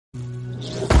Hey,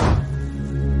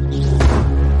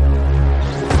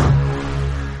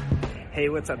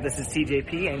 what's up? This is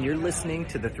TJP, and you're listening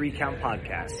to the 3 Count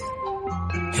Podcast.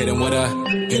 Hit him with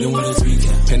a 3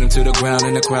 count. Pin him to the ground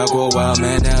and the crowd go wild,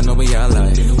 man. Now know we out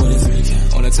like. Hit him with a 3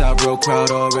 count. On the top row, crowd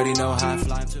already know how I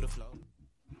fly to the floor.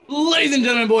 Ladies and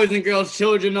gentlemen, boys and girls,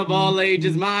 children of all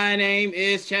ages, my name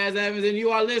is Chaz Evans, and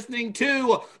you are listening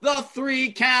to the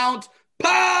 3 Count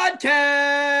Podcast.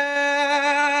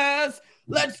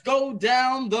 Let's go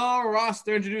down the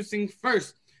roster. Introducing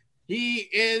first, he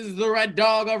is the Red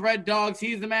Dog of Red Dogs.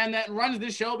 He's the man that runs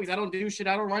this show because I don't do shit.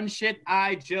 I don't run shit.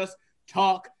 I just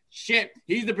talk shit.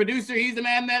 He's the producer. He's the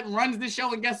man that runs the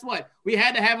show. And guess what? We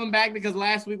had to have him back because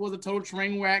last week was a total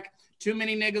train wreck. Too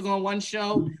many niggas on one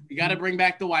show. We got to bring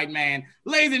back the white man.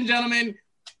 Ladies and gentlemen,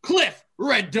 Cliff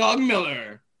Red Dog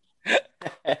Miller.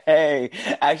 Hey,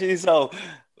 actually, so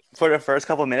for the first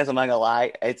couple of minutes, I'm not gonna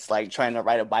lie, it's like trying to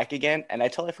ride a bike again, and I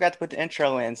totally forgot to put the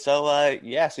intro in. So,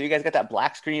 so you guys got that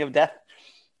black screen of death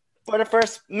for the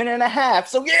first minute and a half.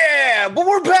 So, yeah, but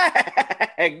we're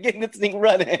back, getting this thing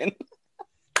running.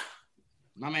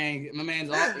 My man's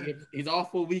off. He's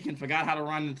off for a week and forgot how to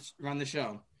run the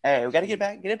show. Hey, we gotta get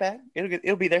it back.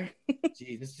 It'll be there.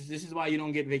 Gee, this is why you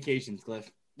don't get vacations,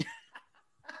 Cliff.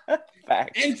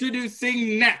 Facts.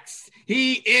 Introducing next,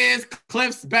 he is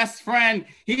Cliff's best friend.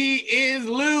 He is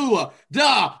Lou,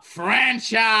 the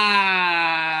franchise.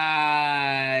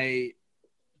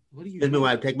 What are you doing? This is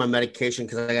when I take my medication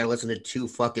because I gotta listen to 2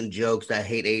 fucking jokes that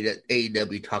hate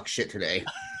AEW talk shit today.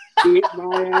 Eat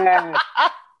my ass.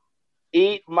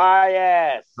 Eat my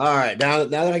ass. All right, now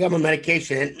that I got my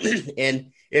medication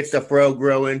and it's the fro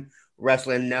growing,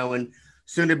 wrestling knowing,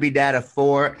 soon to be dad of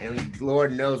 4, and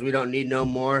Lord knows we don't need no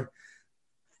more.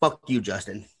 Fuck you,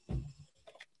 Justin.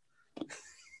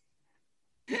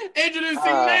 Introducing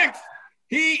next,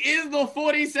 he is the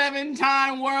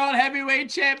 47-time world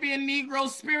heavyweight champion, Negro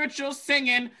spiritual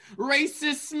singing,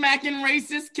 racist smacking,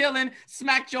 racist killing,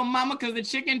 smacked your mama because the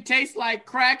chicken tastes like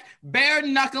crack, bare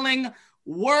knuckling,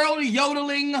 world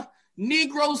yodeling,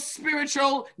 Negro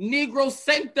spiritual, Negro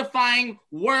sanctifying,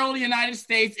 world United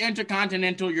States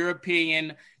Intercontinental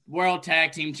European World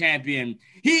Tag Team Champion.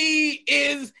 He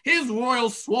is his royal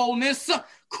swollenness,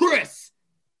 Chris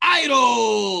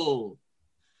Idol.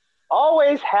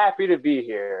 Always happy to be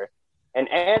here. And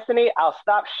Anthony, I'll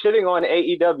stop shitting on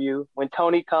AEW when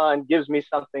Tony Khan gives me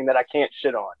something that I can't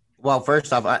shit on. Well,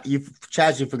 first off,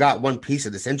 Chaz, you forgot one piece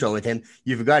of this intro with him.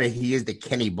 You forgot that he is the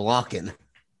Kenny Blockin.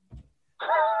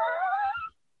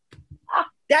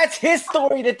 That's his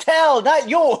story to tell, not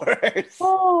yours.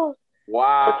 Oh,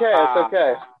 wow. Okay, it's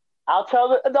okay. I'll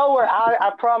tell don't worry.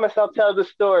 I promise I'll tell the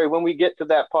story when we get to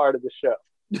that part of the show.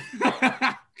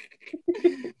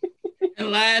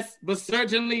 And last, but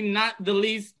certainly not the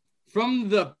least, from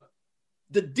the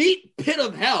deep pit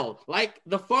of hell, like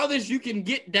the farthest you can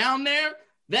get down there,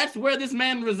 that's where this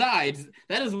man resides.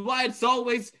 That is why it's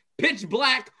always pitch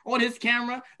black on his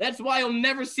camera. That's why you'll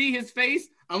never see his face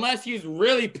unless he's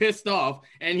really pissed off,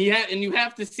 and you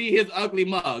have to see his ugly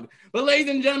mug. But ladies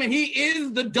and gentlemen, he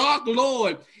is the Dark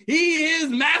Lord. He is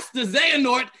Master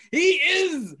Xehanort. He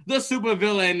is the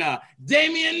supervillain,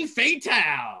 Damien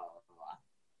Fatale.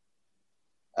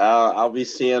 I'll be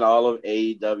seeing all of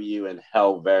AEW in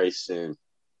hell very soon.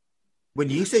 When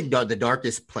you say the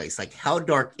darkest place, like how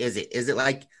dark is it? Is it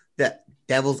like the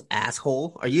devil's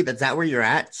asshole? Is that where you're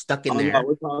at? Stuck in there?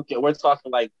 No, we're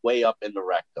talking like way up in the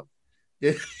rectum.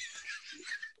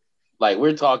 Like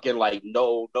we're talking like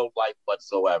no life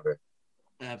whatsoever.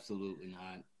 Absolutely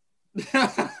not.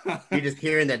 You're just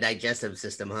hearing the digestive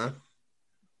system, huh?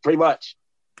 Pretty much.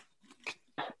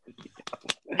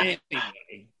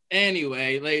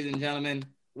 Anyway, ladies and gentlemen,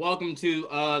 welcome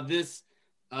to this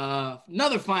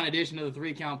another fine edition of the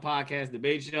 3 Count Podcast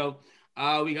Debate Show.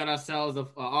 We got ourselves an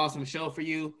awesome show for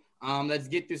you. Let's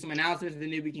get through some announcements,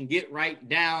 and then we can get right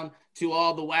down to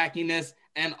all the wackiness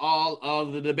and all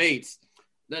of the debates.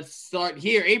 Let's start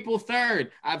here. April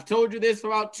 3rd. I've told you this for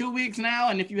about 2 weeks now,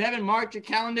 and if you haven't marked your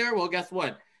calendar, well, guess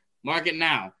what? Mark it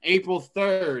now. April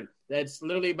 3rd. That's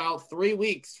literally about 3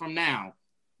 weeks from now.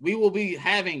 We will be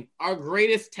having our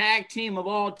greatest tag team of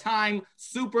all time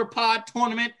Super Pod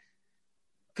tournament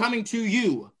coming to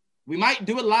you. We might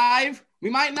do it live. We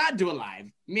might not do it live.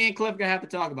 Me and Cliff gonna have to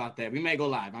talk about that. We may go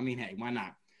live. I mean, hey, why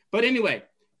not? But anyway,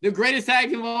 the greatest tag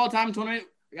team of all time tournament.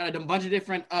 We got a bunch of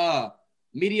different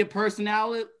media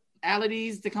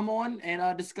personalities to come on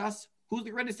and discuss who's the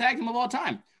greatest tag team of all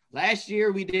time. Last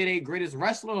year, we did a greatest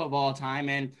wrestler of all time,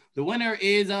 and the winner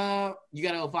is, you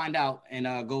got to find out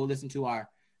and go listen to our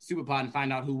Super Pod and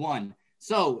find out who won.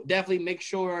 So definitely make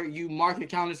sure you mark your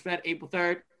calendars for that April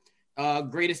 3rd.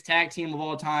 greatest tag team of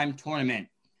all time tournament.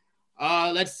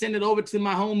 Let's send it over to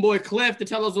my homeboy Cliff to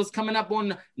tell us what's coming up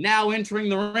on Now Entering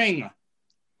the Ring.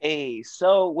 Hey,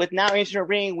 so with Now Entering the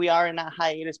Ring, we are in that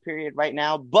hiatus period right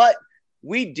now, but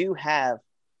we do have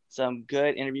some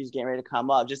good interviews getting ready to come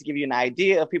up. Just to give you an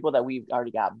idea of people that we've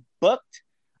already got booked,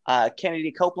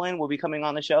 Kennedy Copeland will be coming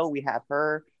on the show. We have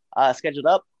her scheduled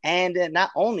up. And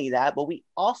not only that, but we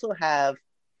also have,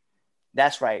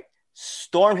 that's right,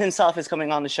 Storm himself is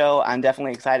coming on the show. I'm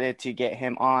definitely excited to get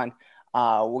him on.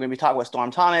 We're going to be talking with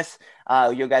Storm Thomas.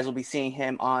 You guys will be seeing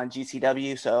him on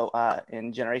GCW, so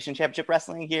in Generation Championship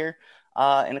Wrestling here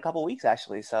in a couple of weeks,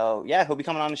 actually. So, yeah, he'll be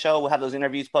coming on the show. We'll have those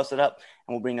interviews posted up,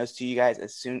 and we'll bring those to you guys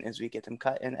as soon as we get them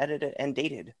cut and edited and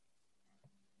dated.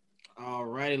 All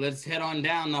righty, let's head on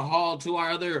down the hall to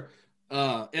our other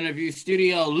interview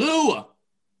studio. Lou,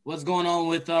 what's going on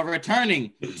with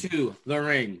returning to the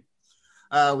ring?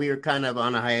 We were kind of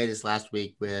on a hiatus last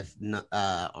week with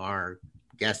our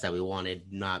guest that we wanted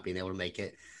not being able to make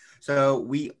it. So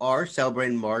we are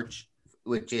celebrating March,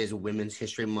 which is Women's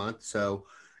History Month. So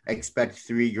I expect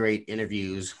 3 great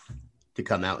interviews to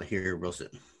come out here real soon.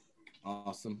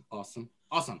 Awesome.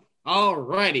 All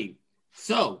righty.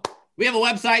 So we have a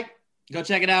website. Go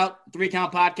check it out,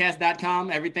 3countpodcast.com.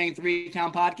 Everything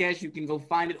 3Count Podcast, you can go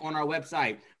find it on our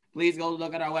website. Please go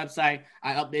look at our website.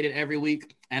 I update it every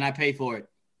week, and I pay for it.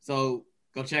 So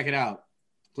go check it out.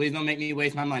 Please don't make me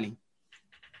waste my money.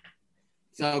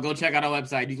 So go check out our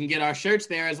website. You can get our shirts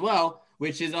there as well,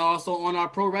 which is also on our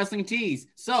Pro Wrestling Tees.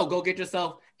 So go get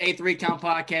yourself a 3Count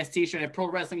Podcast t-shirt at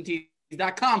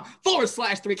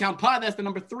prowrestlingtees.com/3Count Pod. That's the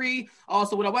number 3.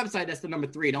 Also with our website, that's the number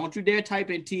 3. Don't you dare type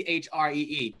in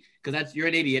THREE, because you're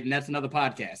an idiot, and that's another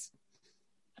podcast.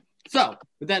 So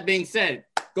with that being said,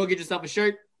 go get yourself a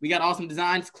shirt. We got awesome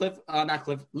designs.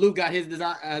 Lou got his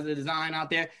design out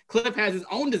there. Cliff has his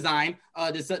own design.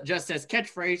 Just says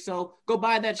catchphrase. So go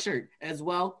buy that shirt as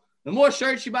well. The more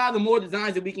shirts you buy, the more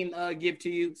designs that we can give to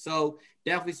you. So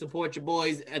definitely support your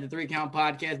boys at the 3Count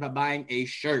Podcast by buying a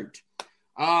shirt.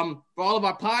 For all of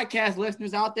our podcast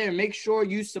listeners out there, make sure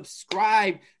you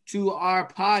subscribe to our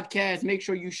podcast. Make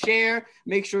sure you share.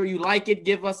 Make sure you like it.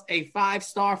 Give us a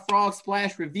 5-star Frog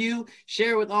Splash review.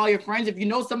 Share it with all your friends. If you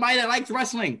know somebody that likes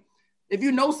wrestling,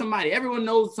 everyone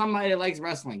knows somebody that likes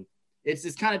wrestling.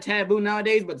 It's kind of taboo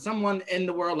nowadays, but someone in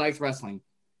the world likes wrestling.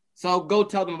 So go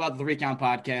tell them about the 3Count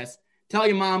Podcast. Tell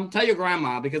your mom, tell your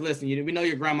grandma, because listen, we know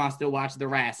your grandma still watches the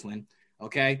wrestling.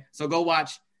 Okay, so go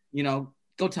watch.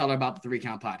 Go tell her about the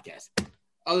 3Count Podcast.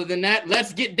 Other than that,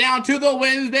 let's get down to the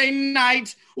Wednesday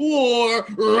Night War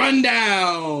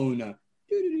Rundown.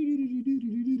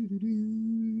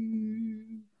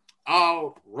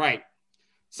 All right.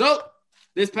 So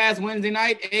this past Wednesday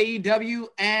night, AEW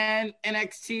and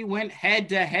NXT went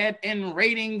head-to-head in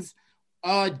ratings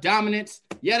dominance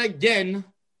yet again.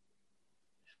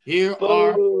 Here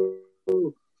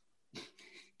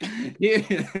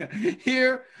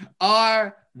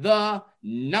are the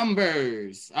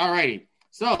numbers. All righty.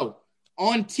 So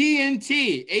on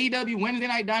TNT, AEW Wednesday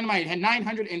Night Dynamite had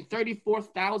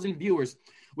 934,000 viewers,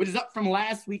 which is up from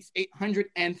last week's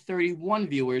 831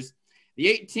 viewers. The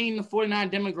 18 to 49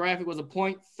 demographic was a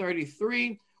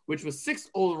 .33, which was 6th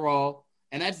overall,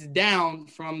 and that's down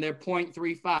from their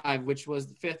 .35, which was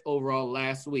the 5th overall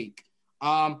last week.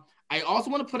 I also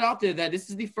want to put out there that this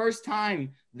is the first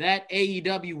time that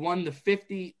AEW won the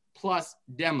 50-plus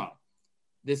demo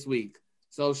this week.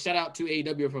 So shout out to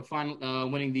AEW for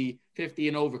winning the 50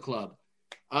 and over club.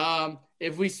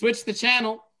 If we switch the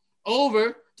channel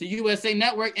over to USA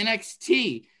Network,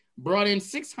 NXT brought in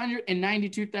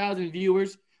 692,000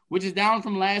 viewers, which is down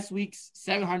from last week's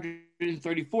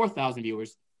 734,000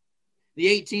 viewers. The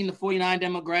 18 to 49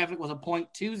 demographic was a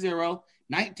 .20,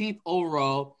 19th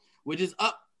overall, which is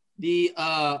up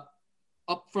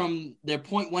from their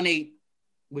 .18,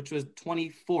 which was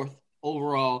 24th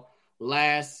overall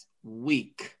last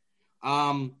week.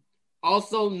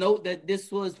 Also note that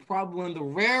this was probably one of the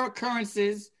rare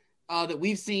occurrences that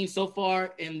we've seen so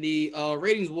far in the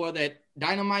ratings war that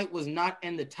Dynamite was not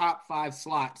in the top 5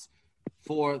 slots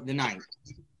for the night.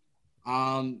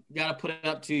 Got to put it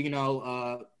up to, in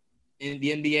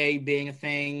the NBA being a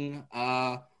thing.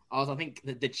 Also, I think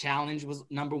that the challenge was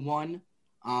number 1.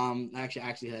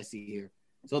 Actually, let's see here.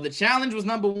 So the challenge was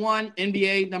number 1,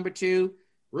 NBA number 2,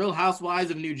 Real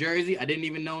Housewives of New Jersey. I didn't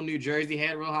even know New Jersey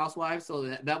had Real Housewives,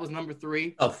 so that was number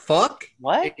 3. Oh, fuck?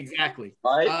 What? Exactly.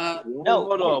 No,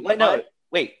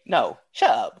 shut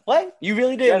up. What? You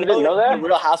really didn't know that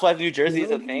Real Housewives of New Jersey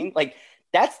is a thing? Like,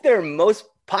 that's their most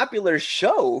popular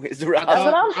show. Is the Real That's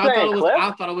what I'm saying, Cliff.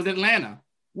 I thought it was Atlanta.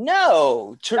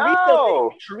 No,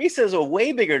 No. Teresa is a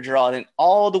way bigger draw than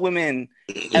all the women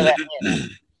of Atlanta.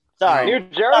 Sorry. New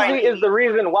Jersey is the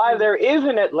reason why there is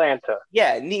an Atlanta.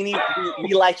 Yeah, Nene,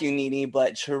 we like you, Nene,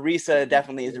 but Teresa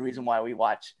definitely is the reason why we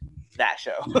watch that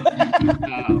show.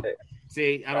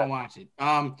 See, I don't watch it.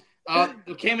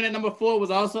 Came in at number 4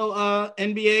 was also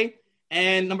NBA,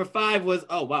 and number 5 was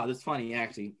this is funny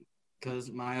actually, because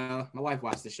my wife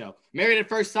watched the show. Married at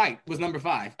First Sight was number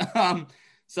 5.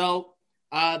 So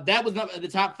that was the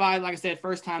top 5. Like I said,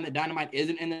 first time that Dynamite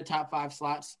isn't in the top 5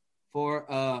 slots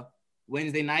for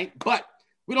Wednesday night, but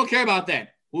we don't care about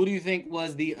that. Who do you think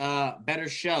was the better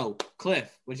show? Cliff,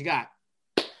 what you got?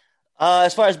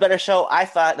 As far as better show, I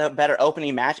thought the better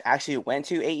opening match actually went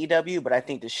to AEW, but I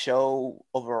think the show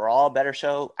overall, better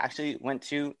show, actually went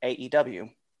to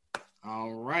AEW.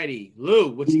 All righty.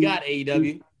 Lou, what you got,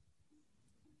 AEW?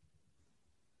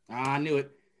 I knew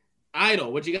it.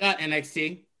 Idol, what you got,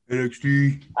 NXT?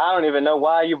 NXT. I don't even know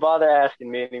why you bother asking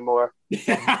me anymore.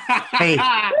 Hey,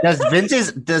 does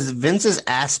Vince's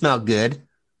ass smell good?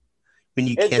 When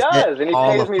you kiss does, and he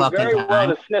all pays the me fucking very time?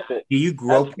 well to sniff it. Do you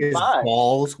grope That's his fine.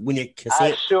 balls when you kiss I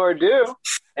it? sure do.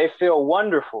 They feel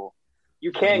wonderful.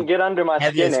 You can't get under my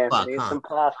Heavy skin, as Anthony. fuck, It's huh?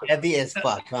 impossible. Heavy as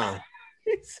fuck, huh?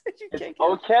 It's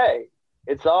okay.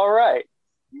 It's all right.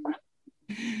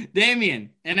 Damien,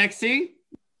 NXT?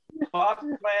 Fuck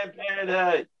Planned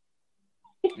Parenthood.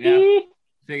 Yeah,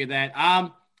 figured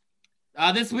that.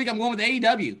 This week I'm going with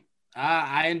AEW.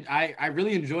 I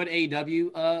really enjoyed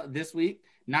AEW this week.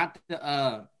 Not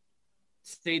to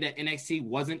say that NXT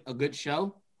wasn't a good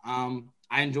show. I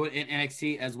enjoyed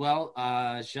NXT as well.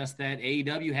 It's just that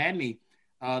AEW had me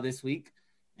this week,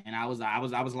 and I was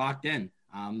locked in.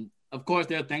 Of course,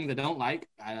 there are things I don't like.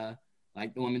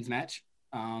 Like the women's match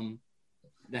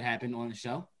that happened on the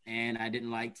show, and I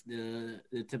didn't like the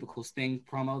typical Sting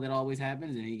promo that always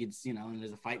happens, and he gets and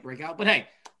there's a fight breakout. But hey,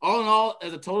 all in all,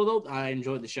 as a total though, I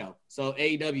enjoyed the show. So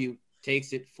AEW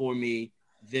takes it for me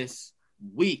this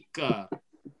week. But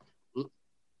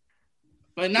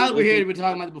now that we're here, we're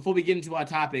talking about before we get into our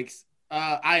topics.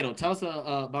 Idol, tell us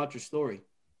about your story.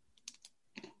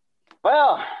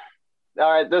 Well,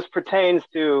 all right. This pertains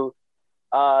to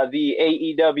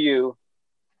the AEW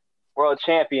World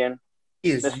Champion,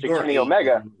 Mr. Kenny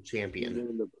Omega.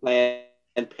 Champion. The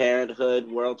Planned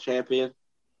Parenthood World Champion.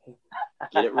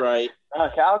 Get it right.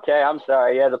 Okay. I'm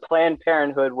sorry. Yeah, the Planned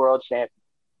Parenthood World Champion.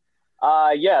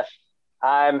 Yes,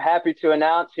 I'm happy to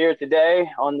announce here today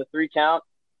on the 3 count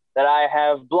that I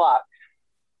have blocked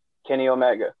Kenny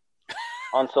Omega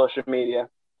on social media.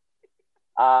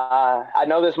 I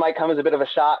know this might come as a bit of a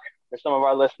shock for some of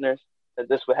our listeners that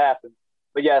this would happen,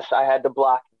 but yes, I had to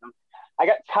block him. I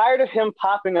got tired of him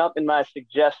popping up in my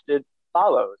suggested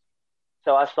follows,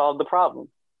 so I solved the problem.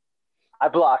 I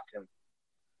blocked him.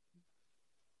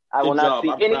 I will not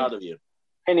see I'm any proud of you.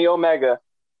 Kenny Omega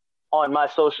on my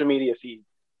social media feed.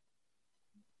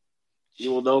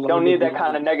 You will no longer Don't need that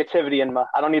kind of negativity in my.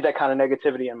 I don't need that kind of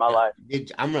negativity in my life.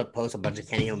 I'm gonna post a bunch of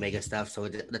Kenny Omega stuff, so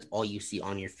that's all you see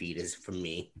on your feed is from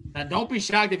me. Now, don't be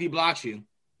shocked if he blocks you.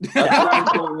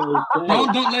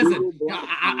 don't listen.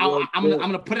 I'm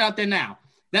gonna put it out there now.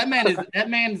 That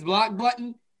man's block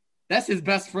button. That's his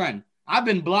best friend. I've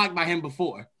been blocked by him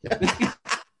before,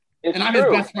 and I'm his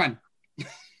best friend.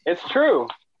 It's true.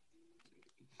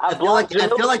 I feel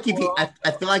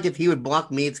like if he would block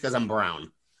me, it's because I'm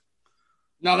brown.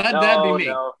 No, that'd be me.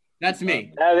 No. That's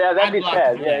me. That'd be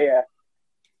Chad. Yeah.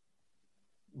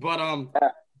 But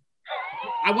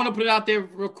I want to put it out there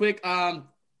real quick.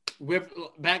 We're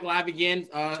back live again.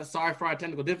 Sorry for our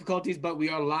technical difficulties, but we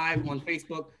are live on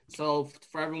Facebook. So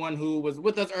for everyone who was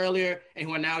with us earlier and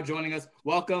who are now joining us,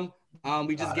 welcome.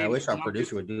 We just I wish our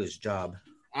producer would do his job.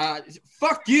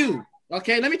 Fuck you.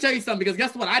 Okay, let me tell you something, because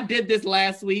guess what? I did this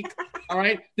last week. All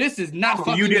right, this is not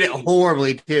fucking. You did it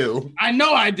horribly too. I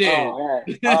know I did.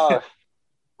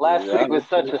 Last week was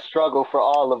such a struggle for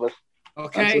all of us.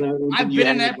 Okay, I've been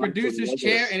in that producer's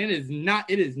chair, and it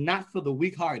is not for the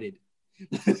weak-hearted.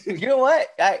 You know what?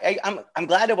 I'm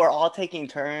glad that we're all taking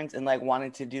turns and like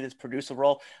wanting to do this producer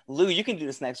role. Lou, you can do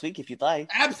this next week if you'd like.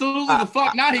 Absolutely, the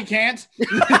fuck not. He can't.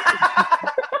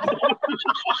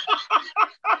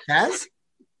 Yes.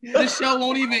 This show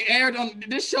won't even air.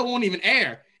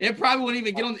 It probably won't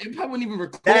even get on. It probably won't even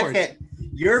record. That's it.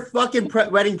 Your fucking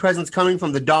wedding present's coming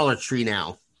from the Dollar Tree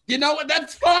now. You know what?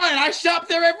 That's fine. I shop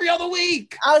there every other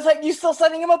week. I was like, you still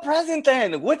sending him a present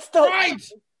then? What's the right?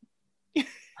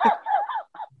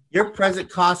 Your present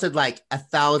costed like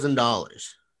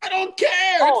 $1,000. I don't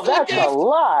care. Oh, that's a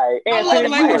lie. I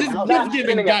love language is gift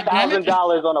giving. Spending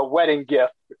 $1,000 on a wedding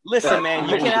gift. Listen, man,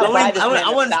 you I cannot buy this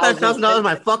man wouldn't spend $1,000 on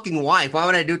my pencils. fucking wife. Why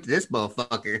would I do it to this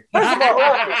motherfucker? First of all, hold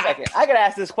on for a second. I gotta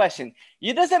ask this question.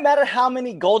 It doesn't matter how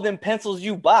many golden pencils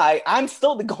you buy. I'm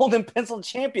still the golden pencil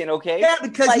champion, okay? Yeah,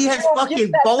 because Like, he you has don't get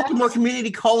fucking that Baltimore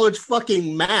Community College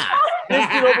fucking math.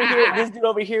 This dude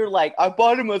over here, like, I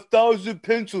bought him 1,000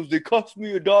 pencils. They cost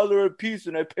me $1 a piece,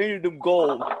 and I painted them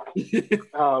gold.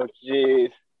 Oh,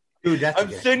 jeez. Dude, that's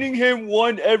I'm sending him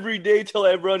one every day till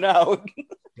I run out.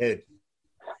 dude.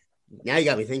 Now you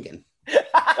got me thinking.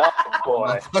 Oh,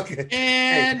 boy. Motherfucker.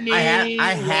 Anyway.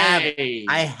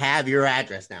 I have your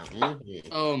address now. Mhm.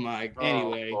 Oh my.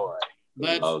 Anyway, Oh, boy.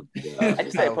 let's. Oh, I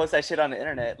just like post that shit on the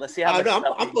internet. Let's see how much No,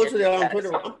 stuff I'm we posting it get. on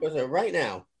Twitter. I'm posting it right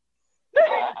now.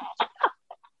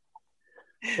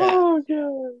 Oh,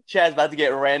 God. Chad's about to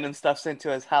get random stuff sent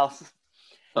to his house.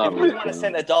 If you want to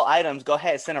send adult items, go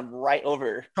ahead, send them right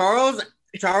over.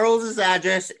 Charles's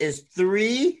address is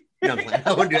 3. No, I'm playing.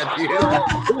 I wouldn't do that to you.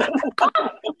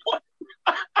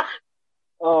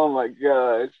 Oh, my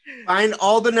God. Find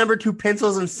all the number 2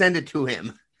 pencils and send it to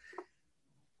him.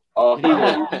 Oh, he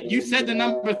was. You said the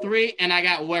number 3, and I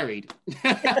got worried.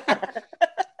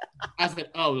 I said,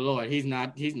 "Oh Lord, he's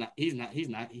not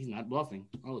bluffing."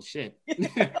 Oh shit.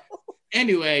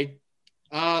 Anyway,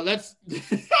 let's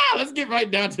get right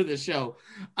down to the show.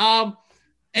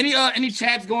 Any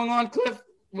chats going on, Cliff?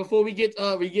 Before we get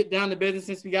down to business,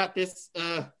 since we got this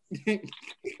this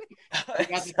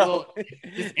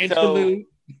interlude.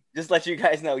 Just let you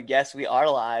guys know, yes, we are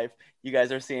live. You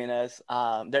guys are seeing us.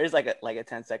 There is like a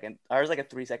 10-second, or like a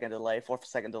 3-second delay,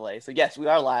 4-second delay. So yes, we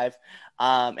are live.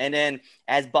 And then,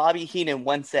 as Bobby Heenan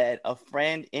once said, "A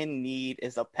friend in need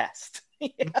is a pest." You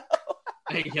know?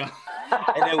 There you go.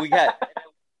 And then we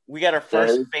got our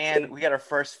first fan. We got our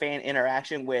first fan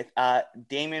interaction with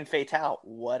Damien Fatal.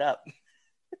 What up?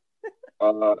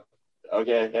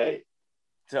 Okay, hey.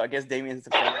 So I guess Damien's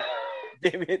the fan.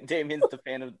 Damien's the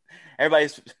fan of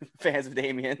everybody's fans of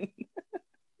Damien.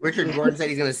 Richard Gordon said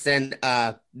he's gonna send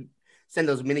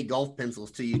those mini golf pencils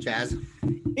to you, Chaz.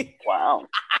 Wow.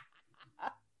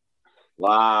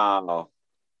 Wow.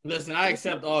 Listen, I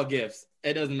accept all gifts.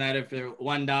 It doesn't matter if they're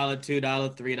 $1,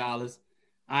 $2, $3.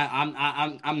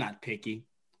 I'm not picky,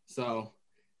 so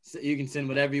you can send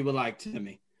whatever you would like to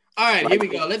me. All right, here we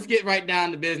go. Let's get right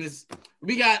down to business.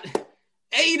 We got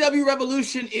AEW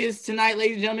Revolution is tonight,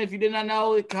 ladies and gentlemen. If you did not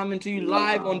know, it's coming to you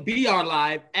live on BR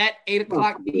Live at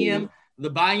 8:00 p.m. The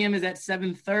buy-in is at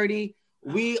 7:30.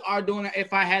 We are doing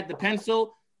If I Had the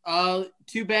Pencil.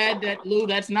 Too bad that, Lou,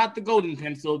 that's not the golden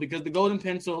pencil, because the golden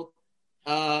pencil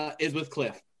is with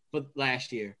Cliff for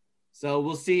last year. So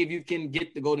we'll see if you can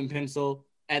get the golden pencil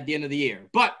at the end of the year.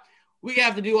 But we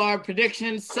have to do our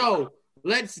predictions. So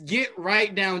let's get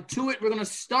right down to it. We're going to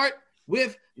start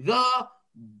with the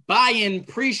buy-in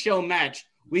pre-show match.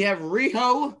 We have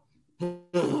Riho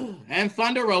and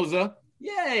Thunder Rosa,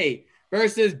 yay,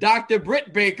 versus Dr.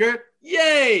 Britt Baker,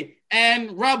 yay,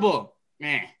 and Rebel,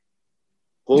 man.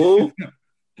 Who?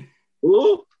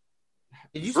 Who?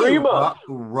 Did you say Reba.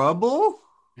 Rubble?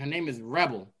 Her name is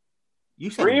Rebel. You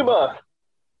said Reba.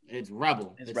 It's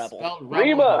Rebel. It's Rebel. spelled Rebel.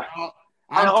 Reba.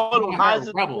 I'm Hold calling on. How her is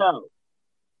it Rebel.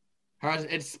 spelled?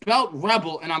 It's spelled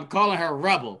Rebel, and I'm calling her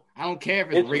Rebel. I don't care if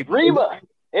it's It's Reba. Reba.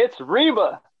 It's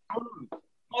Reba. Hold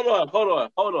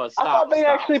on. Stop. I thought they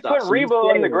actually put So Reba you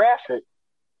on the saying- graphic.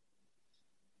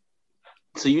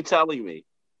 So you telling me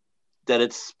that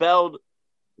it's spelled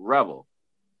Rebel,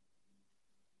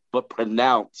 but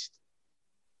pronounced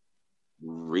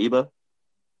Reba?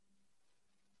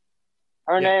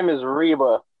 Her name is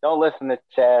Reba. Don't listen to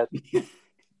Chad.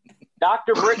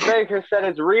 Dr. Britt Baker said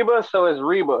it's Reba, so it's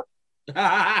Reba.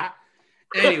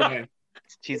 Anyway,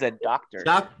 She's a doctor.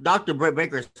 Dr. Britt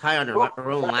Baker is high on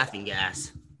her own laughing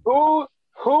gas. Who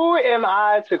am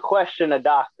I to question a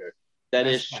doctor? That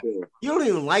is true. You don't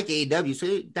even like AEW, so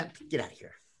get out of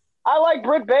here. I like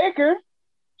Britt Baker.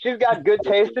 She's got good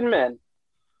taste in men.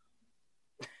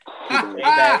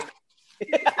 Ah!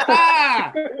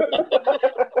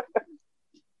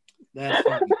 That's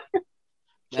funny.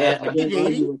 Can't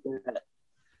argue with that.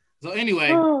 So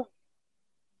anyway,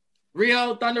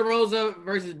 Rio Thunder Rosa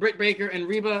versus Britt Baker and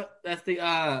Reba. That's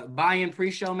the buy-in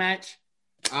pre-show match.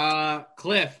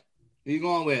 Cliff, who you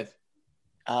going with?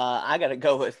 I gotta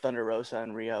go with Thunder Rosa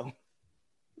and Rio.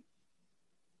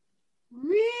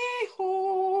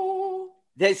 Riho.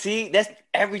 That's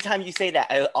every time you say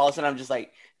that, all of a sudden I'm just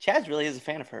like, Chaz really is a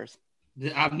fan of hers.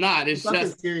 I'm not. It's Fucking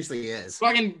just seriously is.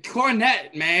 fucking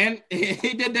Cornette, man.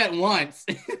 He did that once.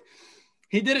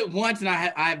 He did it once, and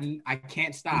I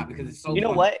can't stop because it's so. You know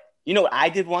funny. what? You know what I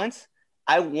did once?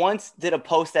 I once did a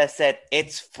post that said,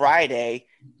 "It's Friday.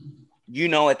 You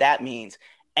know what that means."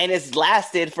 and it's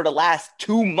lasted for the last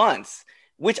 2 months,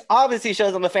 which obviously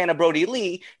shows I'm a fan of Brody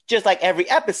Lee. Just like every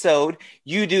episode,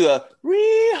 you do a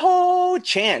Riho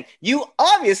chant. You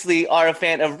obviously are a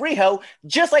fan of Riho,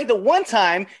 just like the one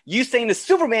time you sang the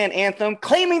Superman anthem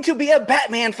claiming to be a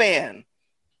Batman fan.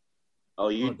 Oh,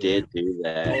 you did do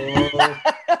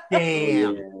that.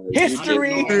 Damn.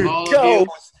 History all of goes. you.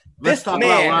 Let's This talk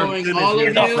man about Ron Simmons all here.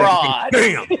 of is a you. fraud.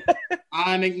 Damn.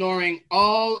 I'm ignoring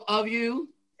all of you.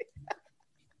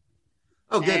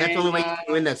 Oh, good. That's the only way you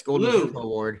can win that Golden Lou. Super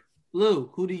Award. Lou,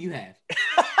 who do you have?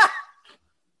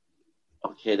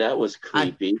 Okay, that was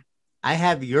creepy. I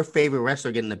have your favorite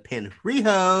wrestler getting the pin,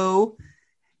 Riho,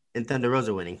 and Thunder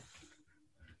Rosa winning.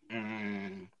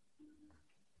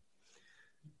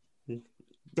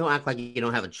 Don't act like you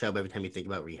don't have a chub every time you think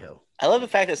about Riho. I love the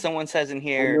fact that someone says in I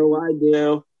here, know I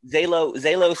do.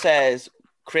 Zalo says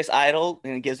Chris Idol,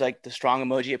 and it gives like the strong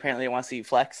emoji. Apparently, they want to see you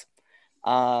flex.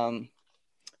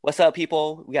 What's up,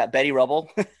 people? We got Betty Rubble.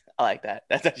 I like that.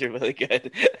 That's actually really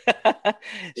good.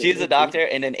 She's a doctor,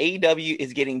 and then AEW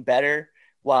is getting better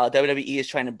while WWE is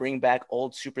trying to bring back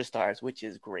old superstars, which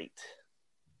is great.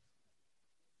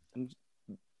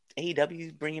 AEW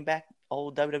is bringing back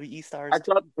old WWE stars. I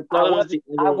thought it was the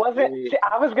I wasn't. See,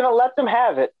 I was gonna let them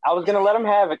have it. I was gonna let them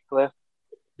have it, Cliff.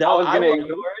 I was gonna ignore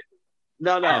it.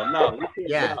 No.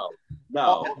 Yeah.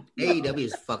 No. AEW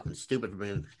is fucking stupid for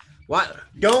bringing. What?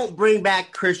 Don't bring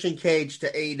back Christian Cage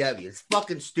to AEW. It's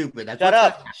fucking stupid. That's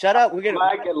Shut up. We're gonna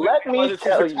Mike, let me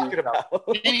tell you.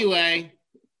 Anyway,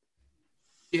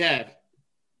 you have.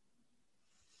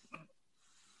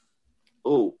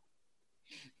 Ooh.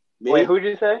 Me? Wait, who'd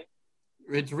you say?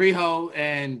 It's Riho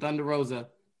and Thunder Rosa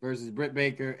versus Britt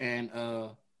Baker and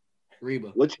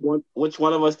Reba. Which one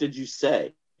of us did you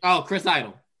say? Oh, Chris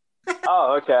Idol.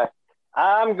 Oh, okay.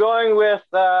 I'm going with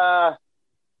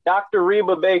Dr.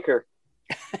 Reba Baker.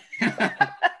 Get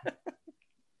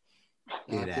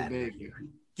Dr. out. Baker.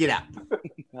 Get out.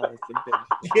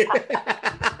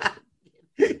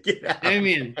 Get out.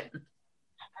 Damien.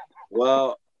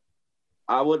 Well,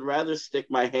 I would rather stick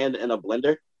my hand in a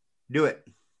blender, Do it.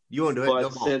 You won't do it. but Go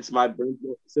home. since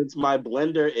my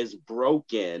blender is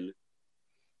broken,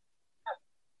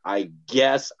 I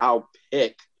guess I'll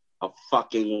pick a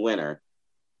fucking winner.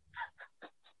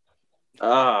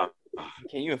 Can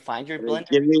you even find your blender?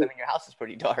 Give me- I mean, your house is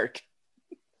pretty dark.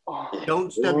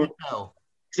 Don't stub your toe.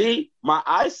 See, my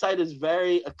eyesight is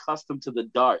very accustomed to the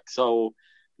dark, so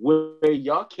where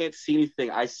y'all can't see anything,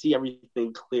 I see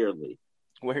everything clearly.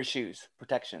 Wear shoes,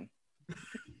 protection.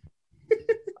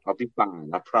 I'll be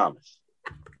fine, I promise.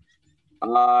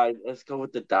 Let's go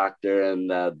with the doctor and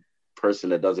the person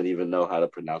that doesn't even know how to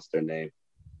pronounce their name.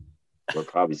 We'll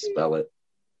probably spell it.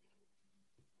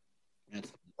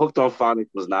 Hooked on Phonics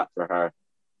was not for her.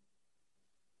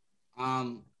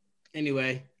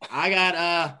 Anyway, I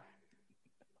got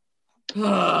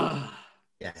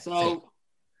Yeah. so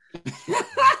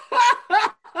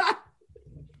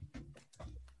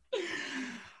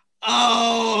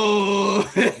oh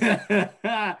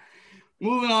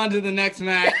moving on to the next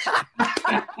match.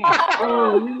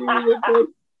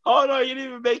 Oh, no, you didn't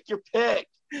even make your pick.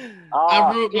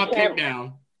 I wrote he my can't- pick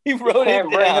down. He wrote Can't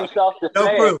it bring down. himself to No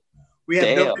say proof. it. We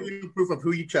have no Damn. video proof of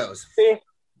who you chose.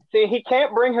 See, he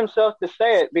can't bring himself to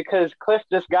say it because Cliff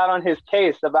just got on his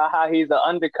case about how he's an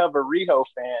undercover Riho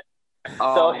fan.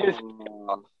 So his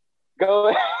go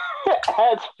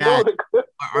add fuel to Cliff's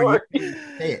Are story. you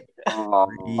say it? Oh.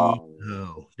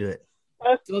 No, do it.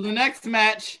 So the next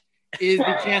match is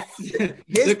the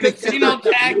His pick Casino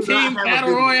does Tag not Team have a Battle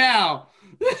video. Royale.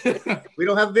 We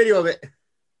don't have video of it.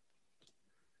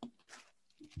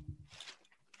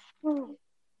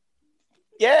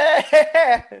 Yeah.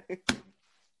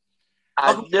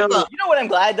 I Oh, knew it. You know what I'm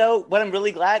glad though? What I'm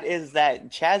really glad is that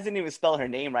Chaz didn't even spell her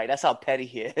name right. That's how petty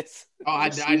he is. Oh, I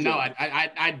know.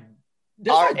 I that's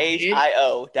not it.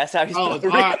 RHIO. That's how he's Oh, spelled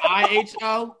it's it.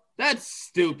 RIHO? That's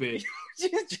stupid.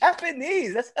 She's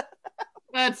Japanese.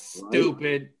 That's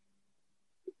stupid.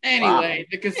 Anyway,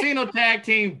 the Casino Tag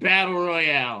Team Battle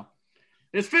Royale.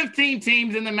 There's 15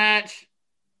 teams in the match.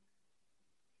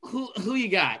 Who you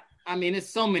got? I mean, it's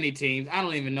so many teams. I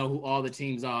don't even know who all the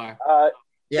teams are.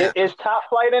 Yeah. Is Top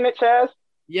Flight in it, Chaz?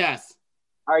 Yes.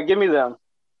 All right, give me them.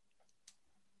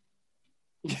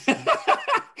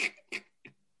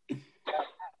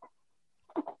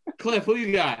 Cliff, who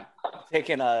you got?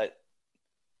 Taking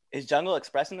is Jungle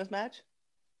Express in this match?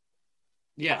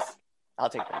 Yes. I'll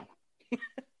take them.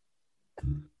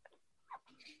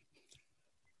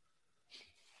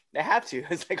 They have to.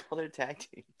 It's like all their tag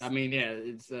teams. I mean, yeah,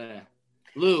 it's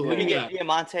Lou, who You you get got?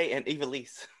 Diamante and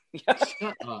Ivelisse.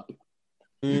 Shut up.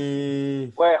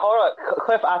 Mm, Wait, hold on,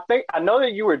 Cliff. I know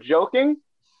that you were joking,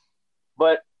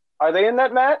 but are they in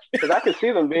that match? Because I could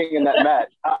see them being in that match.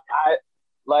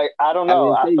 I don't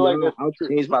know. I feel like this. I'll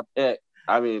change my pick.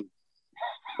 I mean,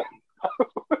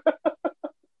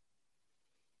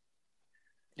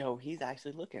 Yo, he's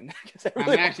actually looking. I'm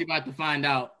actually about to find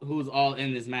out who's all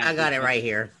in this match. I got it right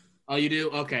here. Oh, you do?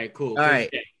 Okay, cool. All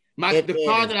right. The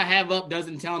card that I have up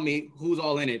doesn't tell me who's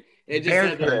all in it. It just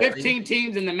says there's 15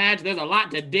 teams in the match. There's a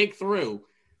lot to dig through.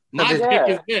 My pick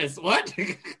is this. What?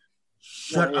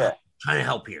 Shut up. Trying to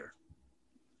help here.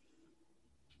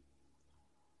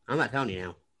 I'm not telling you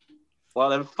now. well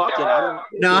then fuck it. I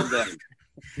don't No. them.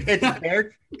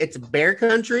 It's Bear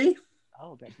Country.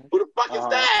 Oh, that's Who the fuck is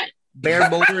that? Bear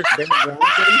Boulder. Bear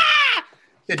Bronson.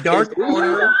 The Dark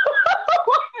Order.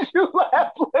 Why did you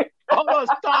laugh like that? Hold on,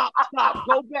 stop.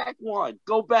 Go back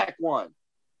one.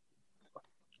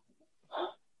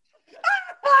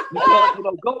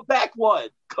 No, go back one.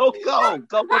 Go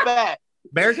back.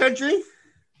 Bear Country.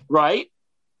 Right?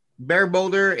 Bear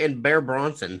Boulder and Bear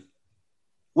Bronson.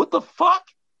 What the fuck?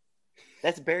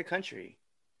 That's Bear Country.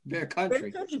 Bear Bear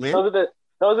Country. Country, man.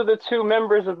 Those are the two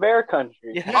members of Bear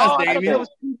Country. Yeah. Yes, I thought Damien. there was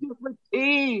two different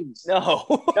teams.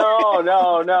 No.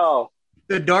 No.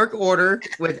 The Dark Order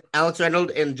with Alex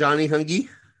Reynolds and Johnny Hungy.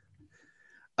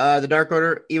 The Dark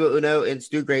Order, Evo Uno and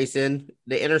Stu Grayson.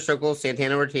 The Inner Circle,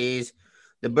 Santana Ortiz.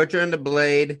 The Butcher and the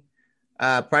Blade,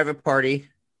 Private Party.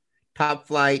 Top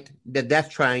Flight, The Death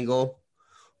Triangle.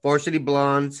 Varsity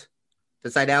Blondes.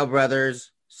 The Seidel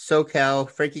Brothers. SoCal,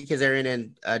 Frankie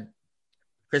Kazarian and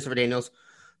Christopher Daniels.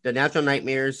 The Natural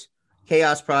Nightmares.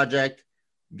 Chaos Project.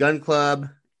 Gun Club.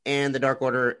 And the Dark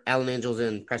Order, Alan Angels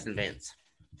and Preston Vance.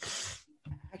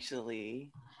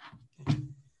 Actually,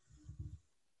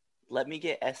 let me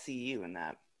get SCU in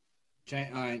that. Okay,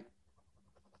 all right.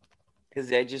 Because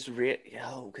they just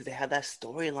because they had that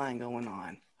storyline going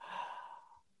on.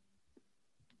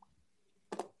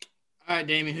 All right,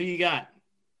 Damien, who you got?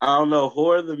 I don't know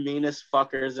who are the meanest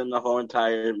fuckers in the whole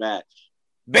entire match.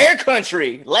 Bear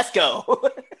Country, let's go.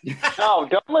 No,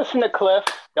 don't listen to Cliff.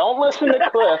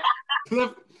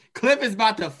 Cliff is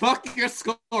about to fuck your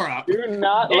score up. Do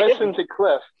not listen to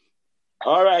Cliff.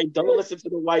 All right, don't listen to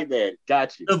the white man.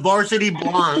 Got you. The Varsity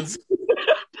Blondes.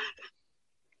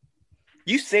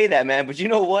 You say that, man, but you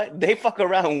know what? They fuck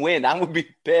around and win. I would be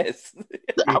pissed.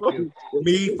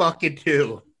 Me fucking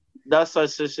too. That's so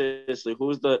seriously.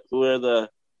 Who are the?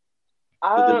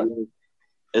 Are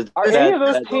any of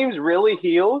those teams really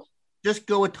heels? Just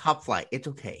go with Top Flight. It's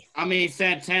okay. I mean,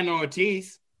 Santana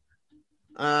Ortiz.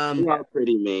 Not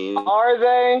pretty mean. Are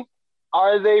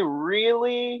they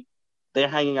really? They're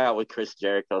hanging out with Chris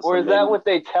Jericho. Or is that what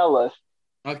they tell us?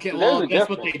 Okay, There's well, a that's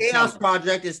what they Chaos tell.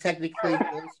 Project is technically.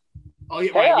 Oh,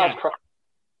 yeah, right, Chaos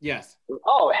yeah. Yes.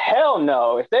 Oh hell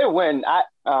no! If they win, I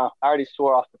already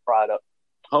swore off the product.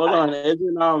 Hold on,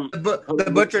 isn't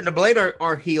The Butcher and the Blade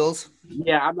are heels.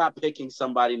 Yeah, I'm not picking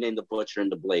somebody named the Butcher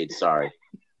and the Blade. Sorry.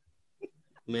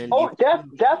 Man, Oh,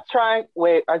 Death Triangle.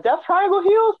 Wait, are Death Triangle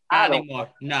heels? Not anymore.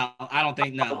 No, I don't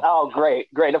think no. Oh, great.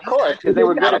 Of course, because they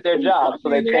were good at their job, so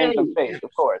they changed them face. Of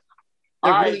course.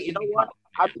 All right, you know what?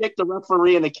 I picked the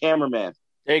referee and the cameraman.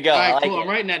 There you go. All I right, like cool. it. I'm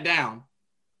writing that down.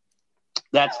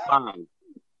 That's fine.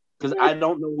 Because I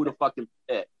don't know who to fucking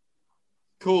pick.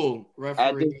 Cool.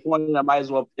 At Referee. this point, I might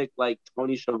as well pick like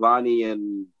Tony Schiavone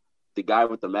and the guy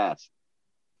with the mask.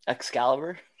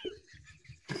 Excalibur.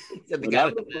 The guy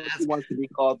Whatever with the the fuck mask. he wants to be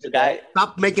called The today. guy,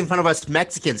 Stop making fun of us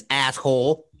Mexicans,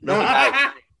 asshole. No,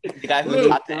 the guy who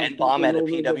dropped the N-bomb at a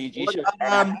PWG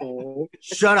show.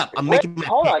 shut up. I'm Wait, making my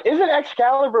hold on. Isn't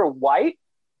Excalibur white?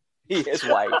 He is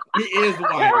white. He is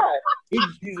white. Yeah. He's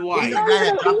He's white. the guy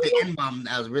that dropped the N-bomb.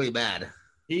 That was really bad.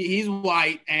 He's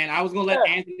white, and I was gonna let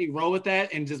Anthony roll with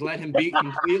that and just let him be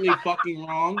completely fucking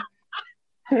wrong.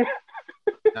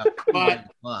 But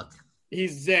Fuck.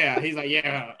 he's there. He's like,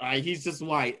 yeah, he's just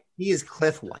white. He is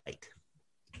Cliff White.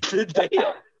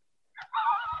 Damn.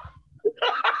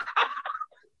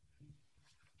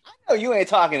 No, you ain't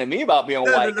talking to me about being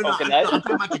white, No. Coconut. I'm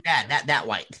talking about your dad. That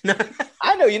white.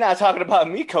 I know you're not talking about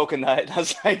me, Coconut. I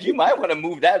was like, you might want to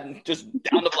move that just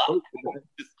down the block.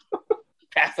 Just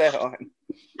pass that on.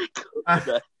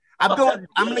 I'm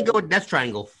gonna go with Death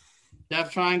Triangle.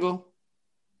 Death Triangle.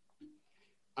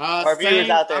 For our viewers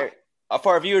Same- out there,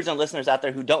 for our viewers and listeners out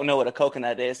there who don't know what a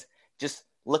coconut is, just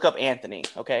look up Anthony.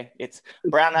 Okay, it's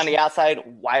brown on the outside,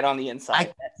 white on the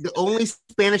inside. The only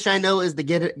Spanish I know is to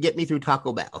get me through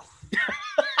Taco Bell.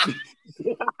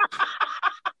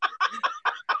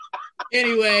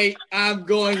 Anyway, I'm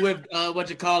going with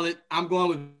I'm going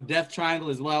with Death Triangle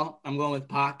as well. I'm going with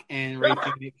Pac and Ray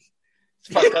Phoenix.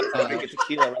 It's fucked up to drink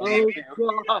tequila. Right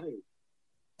Oh, God.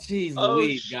 Jeez Oh,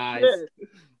 Louise, guys. shit.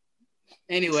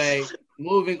 Anyway,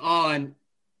 moving on.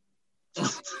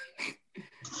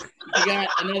 We got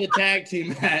another tag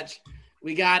team match.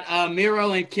 We got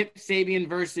Miro and Kip Sabian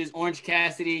versus Orange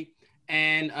Cassidy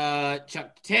and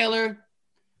Chuck Taylor.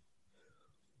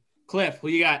 Cliff, who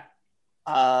you got?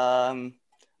 I'm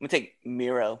gonna take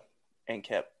Miro and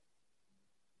Kip.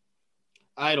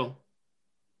 Idol.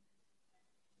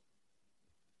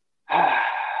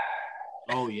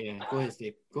 Oh yeah. Go ahead,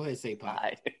 say Pop.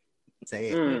 Say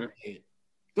it. Mm.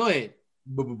 Go ahead.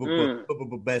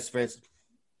 Best friends.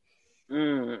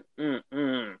 Nah,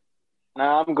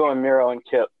 I'm going Miro and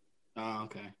Kip. Oh,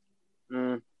 okay.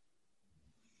 Mm.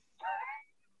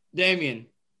 Damien.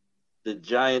 The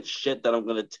giant shit that I'm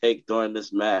gonna take during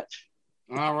this match.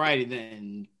 All righty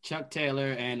then. Chuck Taylor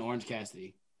and Orange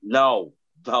Cassidy. No,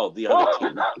 the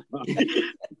other team.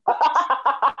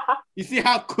 You see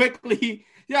how quickly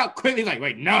he's like,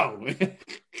 wait, no.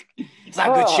 It's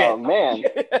not good shit. Oh, man.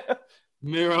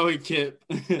 Miro and Kip.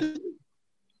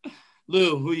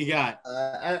 Lou, who you got?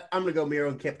 I'm gonna go Miro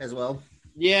and Kip as well.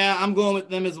 Yeah, I'm going with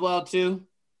them as well too.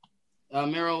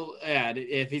 Miro, yeah,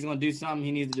 if he's gonna do something,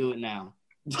 he needs to do it now.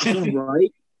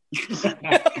 Right?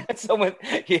 Someone,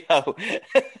 this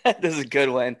is a good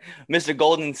one. Mr.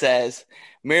 Golden says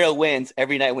Miro wins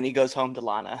every night when he goes home to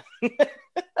Lana.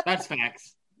 That's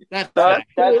facts. That's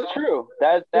facts. That's true.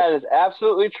 That is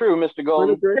absolutely true, Mr.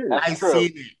 Golden. That's I true. see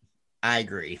it. I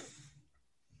agree.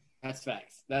 That's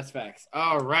facts. That's facts.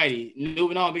 All righty.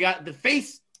 Moving on. We got the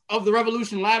face of the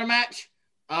Revolution ladder match.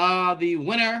 The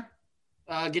winner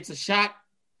gets a shot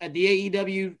at the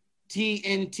AEW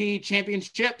TNT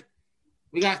Championship.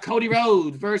 We got Cody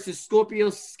Rhodes versus Scorpio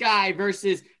Sky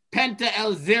versus Penta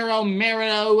El Zero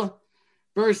Miedo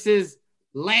versus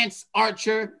Lance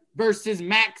Archer versus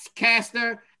Max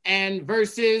Caster and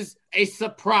versus a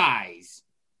surprise.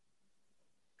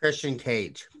 Christian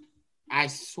Cage. I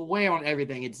swear on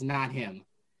everything, it's not him.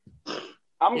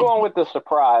 I'm going with the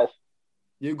surprise.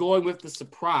 You're going with the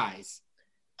surprise.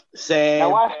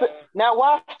 Sam. Now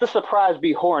watch the surprise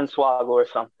be Hornswoggle or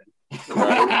something.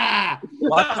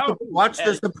 Watch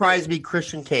the surprise be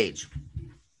Christian Cage.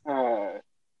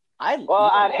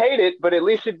 I'd hate it, but at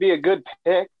least it'd be a good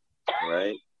pick.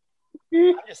 Right.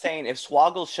 I'm just saying, if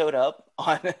Swoggle showed up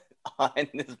on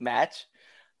this match,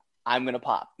 I'm gonna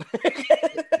pop.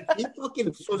 He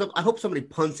fucking shows up. I hope somebody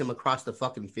punts him across the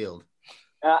fucking field.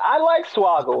 I like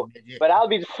Swoggle, but I'll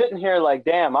be just sitting here like,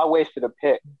 damn, I wasted a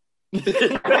pick.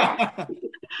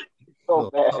 So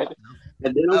bad.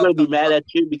 And then I'm gonna be mad at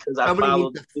you because I Somebody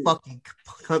followed. needs to fucking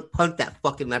punt that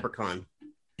fucking leprechaun.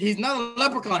 He's not a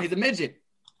leprechaun. He's a midget.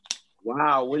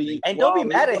 Wow, what are you? And don't be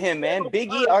mad at him, man.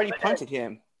 Big E already punted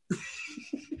him.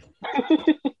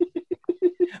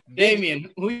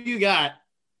 Damien, who you got?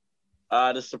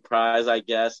 The surprise, I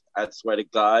guess. I swear to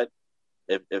God,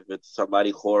 if it's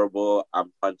somebody horrible,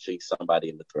 I'm punching somebody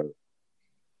in the throat.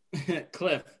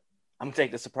 Cliff. I'm gonna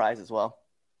take the surprise as well.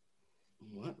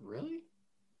 What? Really?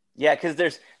 Yeah, because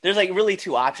there's like really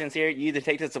two options here. You either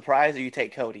take the surprise or you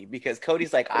take Cody, because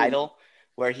Cody's like Idol,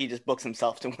 where he just books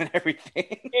himself to win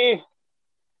everything.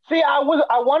 See, I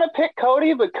want to pick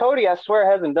Cody, but Cody, I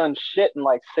swear, hasn't done shit in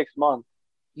like 6 months.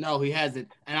 No, he hasn't,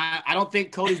 and I don't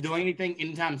think Cody's doing anything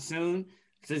anytime soon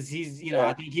because he's,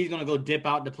 I think he's gonna go dip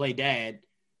out to play dad,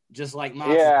 just like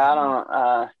Moxley. Yeah, I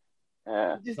don't.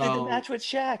 Yeah. Just did the match with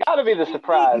Shaq. Gotta be the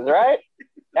surprise, right?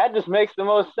 That just makes the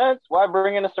most sense. Why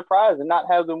bring in a surprise and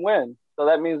not have them win? So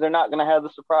that means they're not going to have the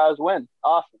surprise win.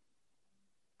 Awesome.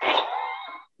 I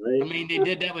mean, they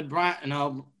did that with Brian.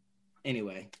 No,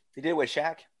 anyway. They did it with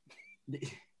Shaq.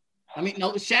 I mean,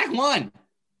 no, Shaq won.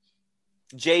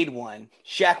 Jade won.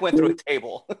 Shaq went through a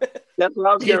table. That's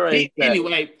what I'm hearing.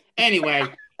 Anyway,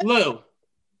 Lou.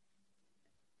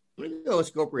 We're going to go with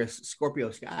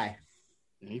Scorpio Sky.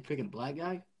 Are you picking black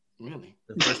guy? Really?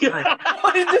 The first time.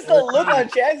 What is this? The look on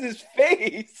Chaz's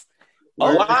face.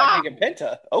 Oh, wow. I'm picking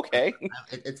Penta. Okay.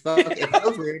 It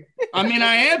feels weird. I mean,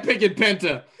 I am picking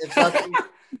Penta.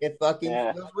 It fucking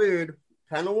feels weird.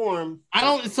 Kind of warm. I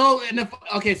don't. So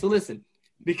listen,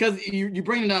 because you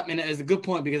bring it up, and it's a good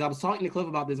point because I was talking to Cliff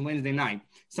about this Wednesday night.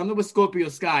 Something with Scorpio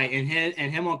Sky and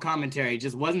him on commentary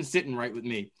just wasn't sitting right with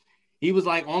me. He was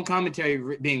like on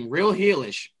commentary being real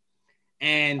heelish,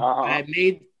 and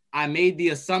I made the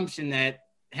assumption that,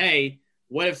 hey,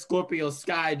 what if Scorpio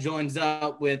Sky joins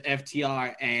up with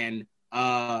FTR and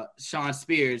Shawn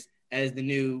Spears as the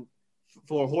new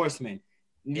Four Horsemen?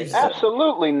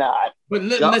 Absolutely not. But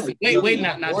listen, wait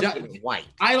now. White.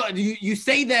 You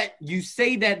say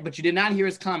that, but you did not hear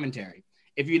his commentary.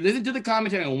 If you listen to the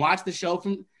commentary and watch the show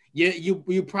from,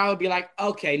 you probably be like,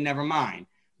 okay, never mind.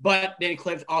 But then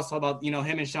Cliff's also about,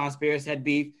 him and Sean Spears had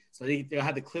beef, so they'll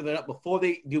have to clear that up before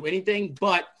they do anything.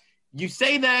 But you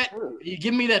say that, you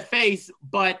give me that face,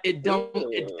 but it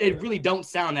really don't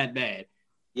sound that bad.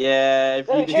 Yeah, if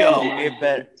you it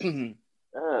better.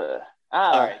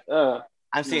 All right.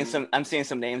 I'm seeing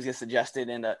some names get suggested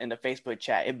in the Facebook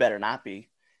chat. It better not be.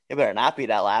 It better not be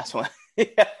that last one.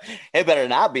 It better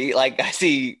not be. Like, I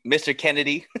see Mr.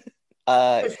 Kennedy.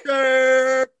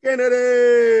 Mr. Kennedy.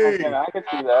 Okay, I can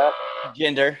see that.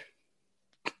 Gender.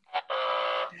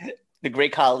 The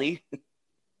Great Khali.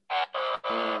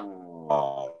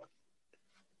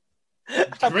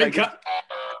 Great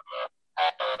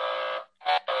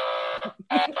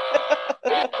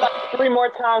Three more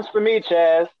times for me,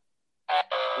 Chaz.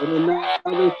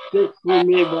 another 6 for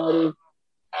me, buddy.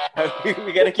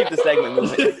 We got to keep the segment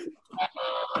moving.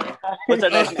 What's our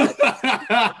next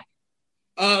match?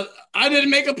 I didn't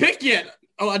make a pick yet.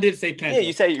 Oh, I did say Penta. Yeah,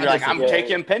 you said you're like, I'm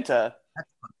taking Penta.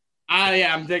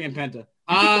 Yeah, I'm taking Penta.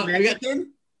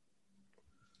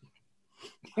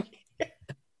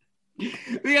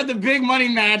 We got the big money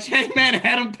match: Hangman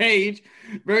Adam Page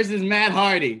versus Matt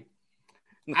Hardy.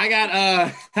 I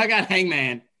got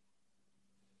Hangman.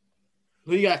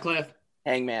 Who you got, Cliff?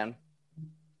 Hangman.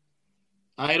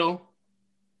 Idol.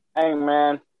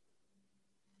 Hangman.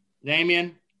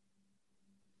 Damien.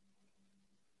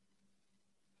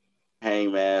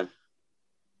 Hangman.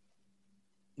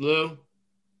 Lou.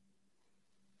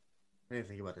 I didn't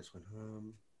think about this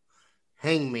one.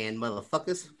 Hangman,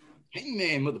 motherfuckers.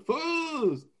 Hangman,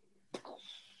 motherfuckers.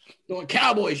 Doing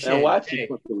cowboy shit. And watch you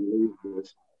fucking lose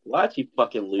this. Watch you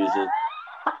fucking lose it.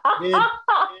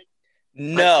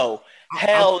 No.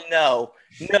 Hell no.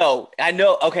 No. I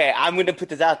know. Okay, I'm going to put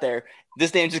this out there.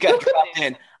 This name just got dropped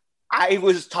in. I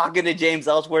was talking to James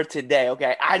Ellsworth today,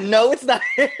 okay? I know it's not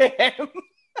him.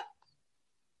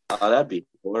 Oh, that'd be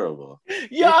horrible.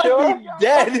 Y'all sure? be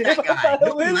dead.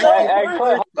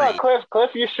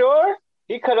 Cliff, you sure?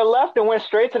 He could have left and went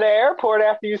straight to the airport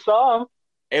after you saw him.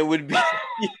 It would be,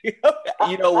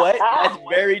 you know what? That's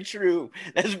very true.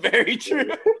 That's very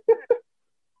true.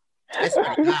 That's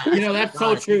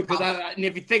so true. Because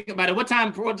if you think about it, what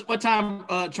time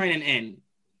training end?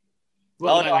 No,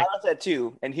 I was at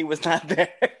 2, and he was not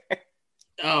there.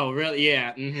 Oh, really?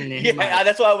 Yeah. Mm-hmm. Yeah,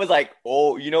 that's why I was like,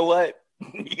 oh, you know what?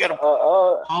 You gotta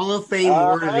Hall of Fame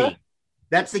worthy.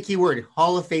 That's the key word.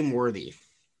 Hall of Fame worthy.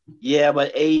 Yeah,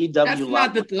 but AEW.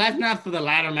 That's not for the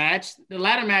ladder match. The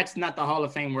ladder match is not the Hall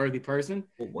of Fame worthy person.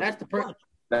 That's the person.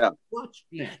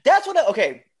 Yeah. That's what.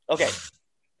 Okay.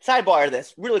 Sidebar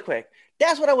this really quick.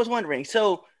 That's what I was wondering.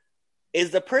 So, is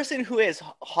the person who is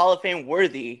Hall of Fame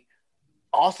worthy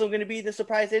also going to be the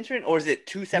surprise entrant, or is it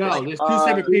two separate? No, there's two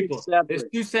separate people. There's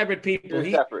two separate people.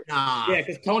 Separate. Yeah,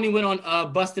 because Tony went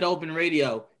on Busted Open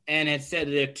Radio and it said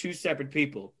they're two separate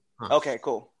people. Okay,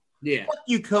 cool. Yeah. Fuck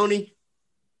you, Coney.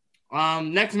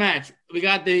 Next match, we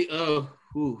got the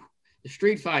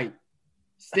street fight.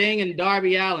 Sting and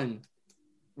Darby Allin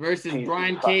versus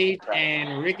Brian Cage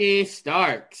and Ricky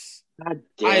Starks. God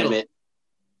damn it.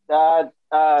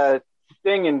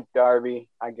 Sting and Darby,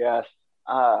 I guess.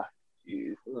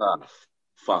 Jeez. Oh,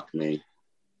 fuck me.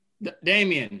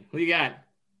 Damien, who you got?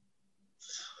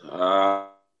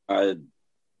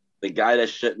 The guy that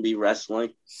shouldn't be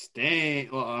wrestling. Sting.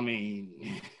 Well, I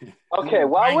mean. Okay,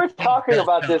 while we're talking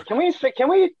about this, can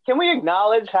we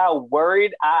acknowledge how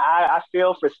worried I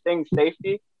feel for Sting's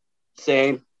safety?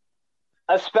 Same.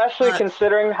 Especially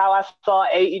considering how I saw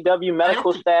AEW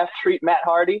medical staff treat Matt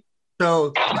Hardy.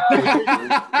 So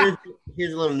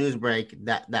here's a little news break.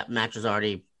 That match has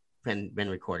already been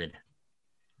recorded.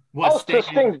 So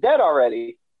Sting's dead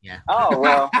already. Yeah. Oh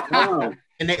well. But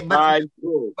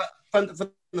from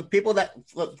the people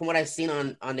from what I've seen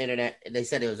on the internet, they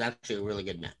said it was actually a really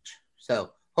good match.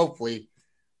 So hopefully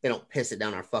they don't piss it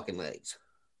down our fucking legs.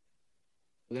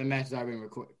 That match has already been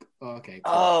recorded. Oh, okay.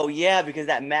 Cool. Oh yeah, because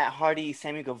that Matt Hardy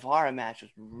Sammy Guevara match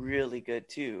was really good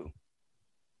too.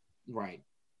 Right.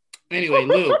 Anyway,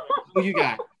 Lou, who you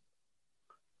got?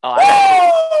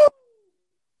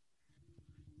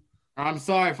 I'm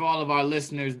sorry for all of our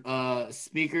listeners,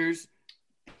 speakers,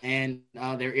 and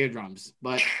their eardrums,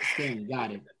 but Sting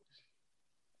got it.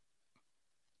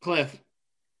 Cliff.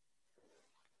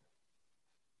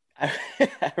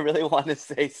 I really want to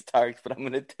say Starks, but I'm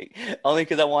gonna take only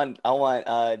because I want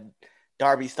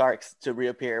Darby Starks to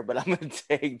reappear, but I'm gonna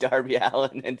take Darby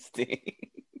Allin and Sting.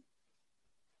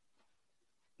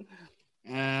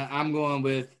 I'm going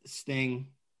with Sting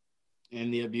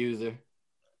and the Abuser.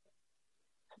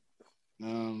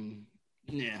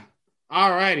 Yeah. All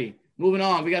righty. Moving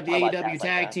on. We got the AEW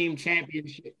Tag Team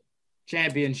Championship.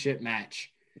 championship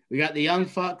match. We got the Young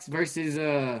Bucks versus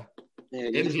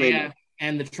MJF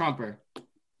and the Trumper.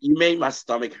 You made my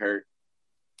stomach hurt.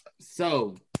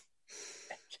 So,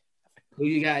 who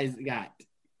you guys got?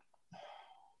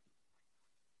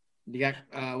 You got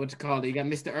what's it called? You got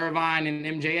Mr. Irvine and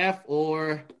MJF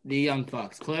or the Young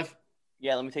Bucks? Cliff?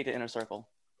 Yeah, let me take the Inner Circle.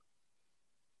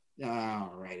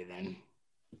 All righty then.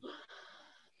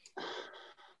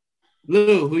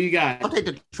 Lou, who you got? I'll take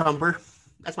the Trumper.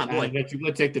 That's my boy. I bet you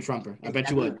would take the Trumper. I bet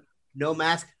you would. No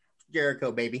mask,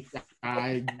 Jericho, baby.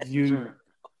 You.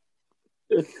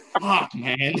 Fuck,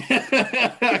 man.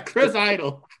 Chris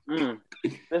Idol.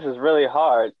 This is really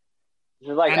hard. This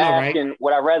is like I know, asking, right?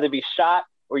 would I rather be shot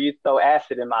or you throw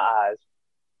acid in my eyes?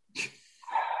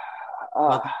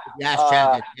 Yes,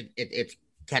 Chad, it's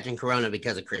catching corona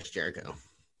because of Chris Jericho.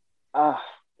 But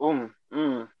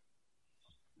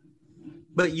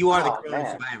you are the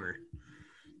corona survivor.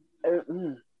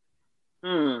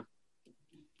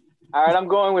 All right, I'm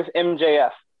going with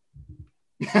MJF.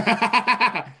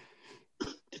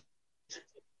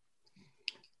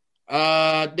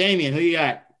 Damien, who you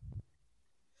got?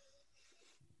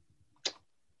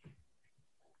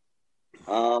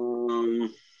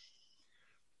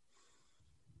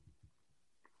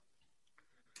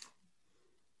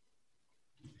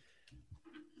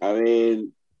 I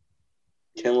mean,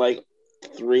 can like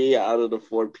 3 out of the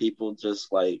 4 people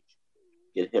just like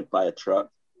get hit by a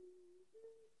truck?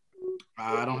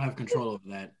 I don't have control over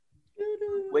that.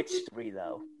 Which 3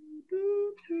 though?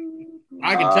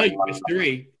 I can tell you which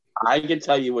 3. I can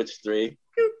tell you which 3.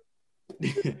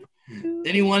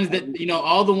 Any ones that,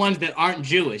 all the ones that aren't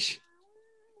Jewish.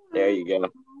 There you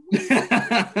go.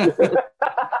 The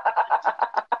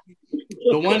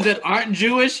ones that aren't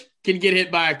Jewish can get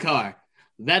hit by a car.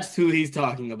 That's who he's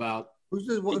talking about. Who's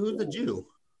the Jew?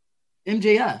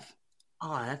 MJF.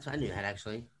 Oh, I knew that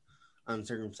actually.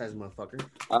 Uncircumcised motherfucker.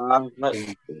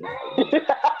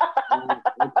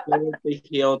 The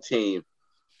heel team.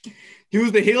 He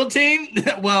was the heel team?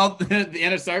 Well, the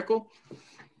Inner Circle?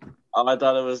 Oh, I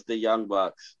thought it was the Young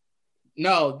Bucks.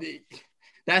 No,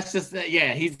 that's just,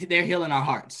 they're healing our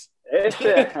hearts. They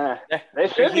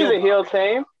should be the heel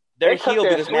team. They're They took heel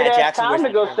their because Matt Jackson time was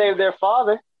to go save their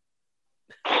father.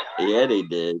 Yeah, they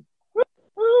did.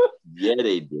 Yeah,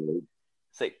 they did.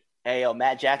 It's like, hey, yo,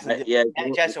 Matt Jackson. Yeah,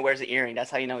 Matt Jackson wears the earring. That's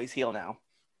how you know he's heel now.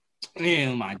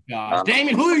 Oh, my gosh.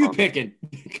 Damien, who are you picking?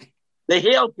 The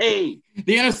heel team.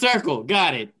 The Inner Circle.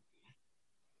 Got it.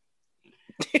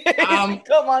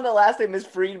 Come on, the last name is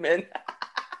Friedman.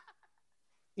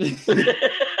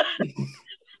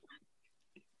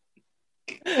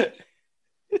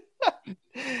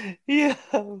 Yeah.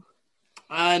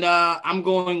 And I'm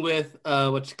going with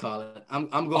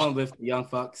I'm going with the Young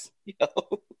Bucks. Yo,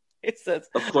 it says,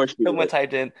 of course, someone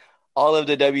typed in all of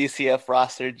the WCF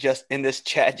roster just in this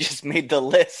chat just made the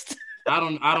list. I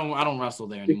don't wrestle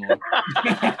there anymore.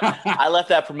 I left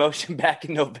that promotion back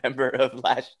in November of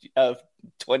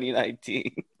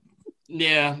 2019.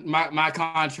 Yeah, my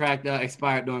contract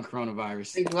expired during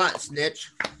coronavirus. Thanks a lot,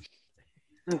 snitch.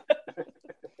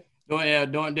 During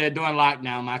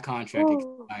lockdown, my contract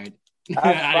expired.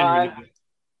 That's fine.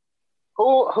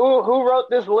 Who wrote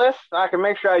this list so I can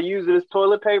make sure I use it as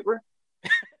toilet paper?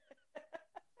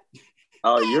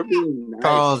 Oh, you're being nice.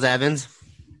 Charles Evans.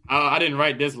 I didn't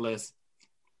write this list.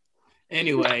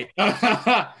 Anyway,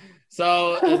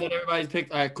 so is that everybody's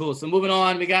picked? All right, cool. So moving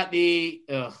on, we got the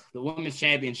women's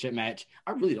championship match.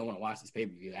 I really don't want to watch this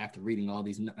pay-per-view after reading all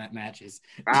these matches.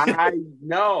 I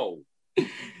know.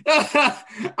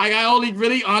 I only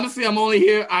really, honestly, I'm only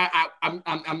here. I'm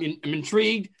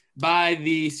intrigued by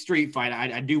the street fight.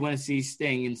 I do want to see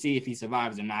Sting and see if he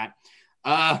survives or not.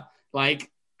 I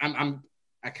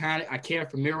care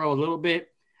for Miro a little bit.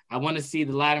 I want to see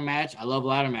the ladder match. I love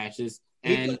ladder matches,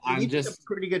 and he did a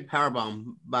pretty good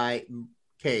powerbomb by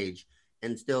Cage,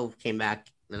 and still came back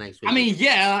the next week. I mean,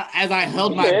 yeah. As I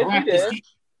held my breath,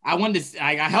 I wanted to.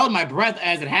 I held my breath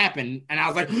as it happened, and I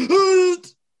was like,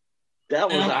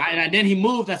 and then he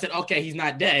moved. I said, okay, he's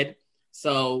not dead.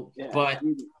 So, yeah. But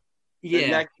yeah, the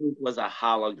next week was a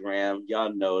hologram.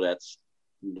 Y'all know that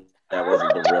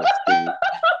wasn't the real Sting.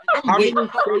 I'm waiting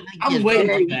for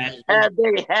that. I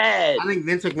think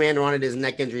Vince McMahon wanted his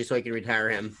neck injury so he could retire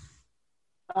him.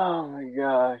 Oh my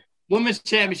god! Women's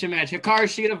championship match: Hikaru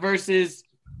Shida versus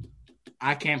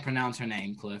I can't pronounce her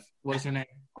name. Cliff, what's her name?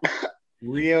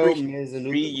 Ryu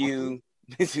Mizunami.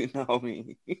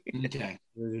 Okay,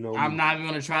 I'm not even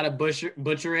gonna try to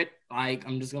butcher it. Like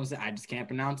I'm just gonna say I just can't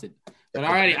pronounce it. But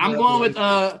alrighty, I'm going with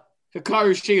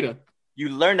Hikaru Shida. You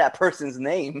learned that person's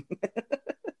name.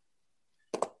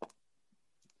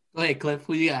 Go ahead, Cliff.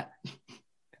 Who you got?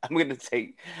 I'm gonna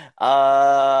take.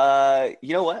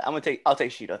 You know what? I'll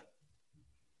take Sheeta.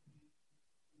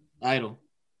 Idol.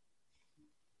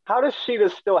 How does Sheeta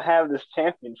still have this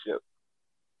championship?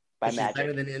 By She's magic.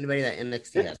 better than anybody that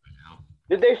NXT has right now.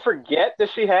 Did they forget that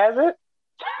she has it?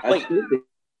 I Wait. think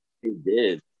they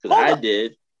did. Because Hold I on.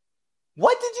 did.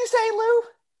 What did you say, Lou?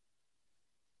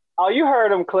 Oh, you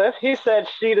heard him, Cliff. He said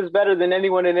Sheeta's better than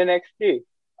anyone in NXT.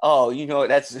 Oh, you know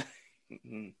that's.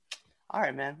 All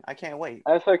right, man. I can't wait.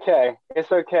 That's okay.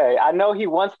 It's okay. I know he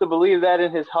wants to believe that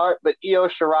in his heart, but Io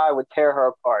Shirai would tear her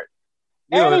apart.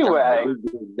 Anyway,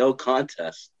 No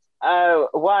contest.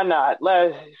 why not?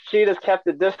 Sheeta's kept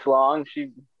it this long.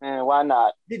 Why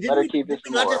not? Did Let her we keep it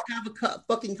not more. just have a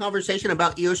fucking conversation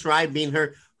about Io Shirai being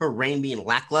her reign being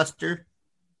lackluster?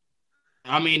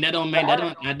 I mean, that don't have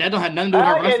nothing to do with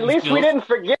her At wrestling least we skills. didn't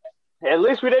forget. At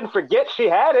least we didn't forget she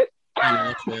had it. Yeah,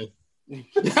 that's true.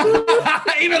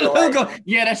 Even Lou go,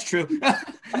 yeah, that's true. But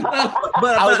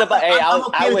I was about. Hey, I'm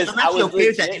I was actually okay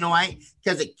with that. legit. You know why?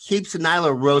 Because it keeps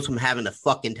Nyla Rose from having the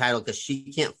fucking title because she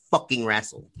can't fucking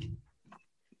wrestle.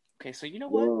 Okay, so you know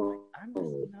what?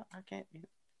 I can't.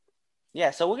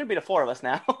 Yeah, so we're gonna be the four of us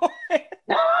now.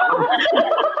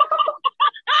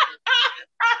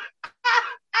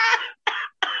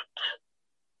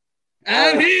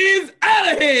 And he's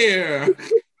out of here.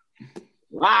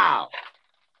 Wow.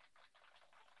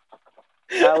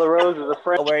 Nyla Rose is a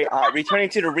friend. Don't worry, returning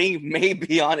to the ring may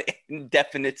be on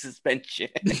indefinite suspension.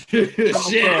 Shit,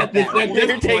 at this We're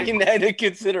point. taking that into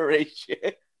consideration.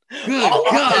 Good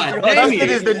God, Justin Damien.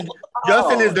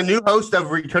 is the new host of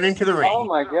Returning to the Ring. Oh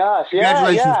my gosh! Yeah,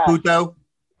 Congratulations, yeah. Puto.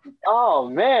 Oh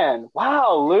man!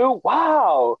 Wow, Lou!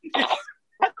 Wow! I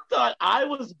thought I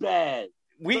was bad.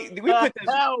 We What put the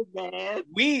this. hell, man.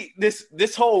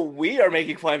 This whole we are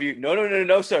making fun of you.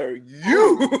 No, sir.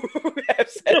 You have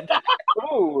said that.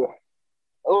 Ooh!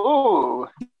 Ooh!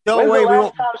 Don't When's worry, the we last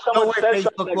won't. time Don't someone worry, said Facebook.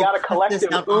 something that We'll got a cut this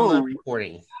collective out on the ooh?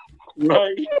 recording.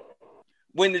 Right.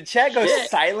 When the chat goes Shit.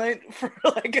 silent for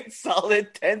like a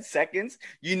solid 10 seconds,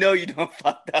 you know you don't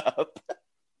fucked up.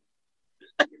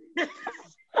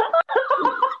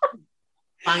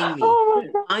 Find me. Oh my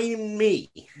God. Find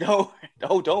me. Don't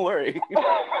worry.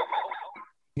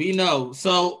 We know.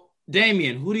 So,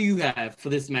 Damien, who do you have for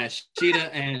this match?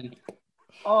 Cheetah and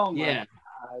Oh my yeah.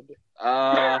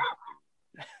 God!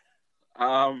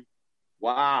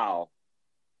 Wow.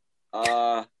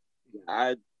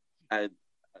 I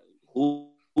who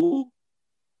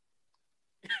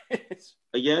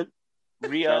again?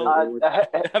 Rio.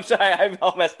 I'm sorry, I'm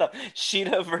all messed up.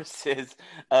 Sheeta versus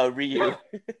Ryu.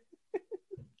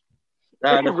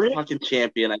 The fucking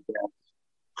champion, I guess.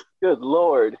 Good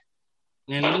Lord!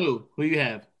 And Lou, who you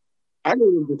have? I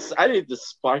need to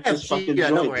spark this fucking Yeah,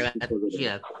 joint. don't worry about that.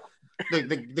 Yeah.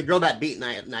 The girl that beat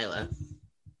Nyla.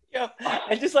 Yeah,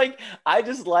 I just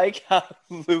like how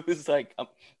Lou is like,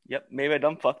 yep, maybe I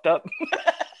done fucked up.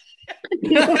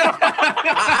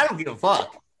 I don't give a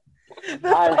fuck.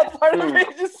 That part of it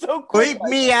is just so cool. Creep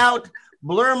me out,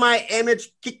 blur my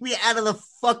image, kick me out of this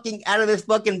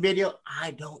fucking video.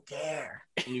 I don't care.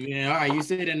 Yeah, all right, you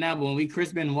say that now, but when we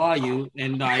Chris Benoit you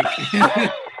and like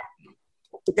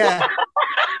Yeah.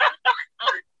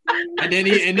 and then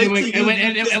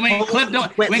when Cliff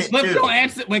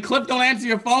don't answer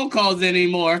your phone calls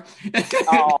anymore.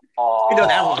 Oh, You know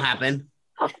that won't happen.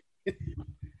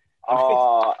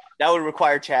 That would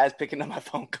require Chaz picking up my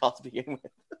phone calls to begin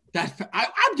with.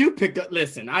 I do pick up.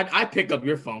 Listen, I pick up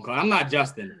your phone call. I'm not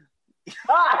Justin.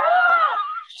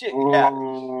 Shit, yeah,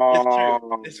 it's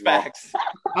true. It's facts.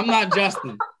 I'm not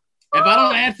Justin. If I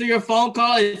don't answer your phone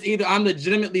call, it's either I'm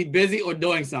legitimately busy or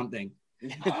doing something.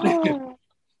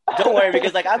 Don't worry,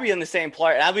 because like I'll be in the same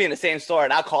part, and I'll be in the same store,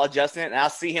 and I'll call Justin, and I'll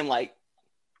see him like.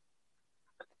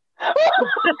 All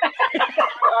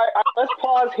right, let's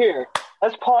pause here.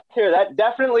 That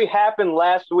definitely happened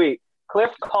last week.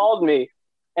 Cliff called me,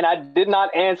 and I did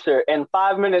not answer. And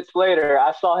 5 minutes later,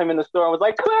 I saw him in the store and was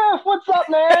like, Cliff, what's up,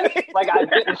 man? Like, I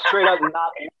didn't straight up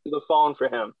not answer the phone for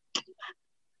him.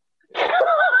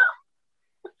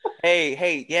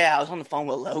 Hey, yeah, I was on the phone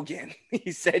with Logan.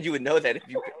 He said you would know that if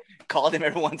you called him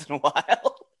every once in a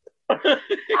while.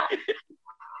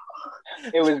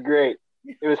 It was great.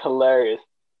 It was hilarious.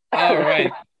 All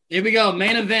right, here we go.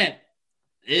 Main event.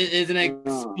 It is an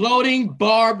exploding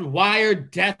barbed wire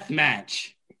death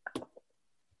match.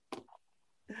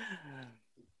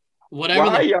 Whatever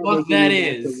Why the y'all fuck that doing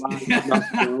is.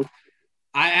 that?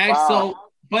 I asked, so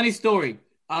funny story.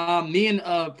 Me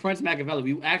and Prince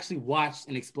Machiavelli, we actually watched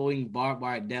an exploding barbed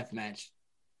wire death match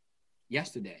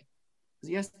yesterday. Was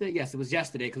it yesterday? Yes, it was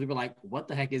yesterday because we were like, what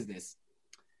the heck is this?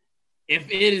 If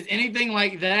it is anything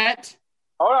like that,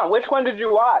 Hold on, which one did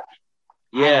you watch?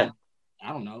 Yeah.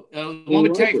 I don't know. The one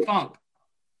with Terry Funk.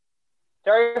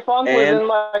 Terry Funk was in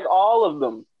like all of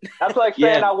them. That's like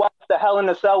saying Yeah. I watched the Hell in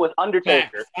a Cell with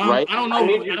Undertaker. Right. I don't know. I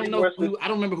need I you to don't be know. worse than- I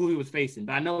don't remember who he was facing,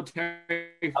 but I know Terry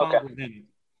Funk was in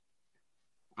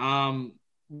it.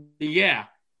 Yeah.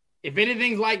 If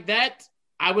anything's like that,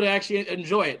 I would actually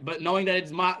enjoy it. But knowing that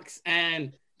it's Mox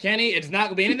and Kenny, it's not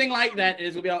gonna be anything like that.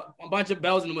 It's gonna be a bunch of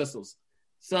bells and whistles.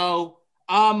 So,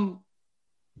 I'm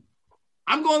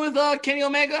going with Kenny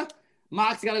Omega.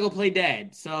 Mox got to go play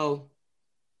dad. So,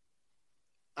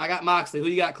 I got Moxley. Who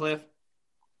you got, Cliff?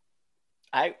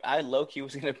 I low-key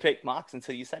was going to pick Mox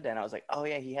until you said that. And I was like, oh,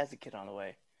 yeah, he has a kid on the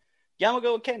way. Yeah, I'm going to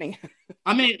go with Kenny.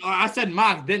 I mean, I said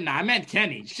Mox, didn't I? I meant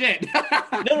Kenny. Shit.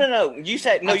 No. You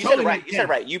said I you totally said it right. meant You said it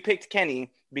right. You picked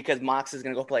Kenny because Mox is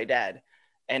going to go play dad.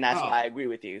 And that's why I agree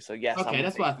with you. So, yes, Okay,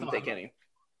 that's what I thought. Say Kenny.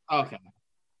 Okay.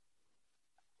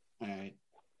 All right.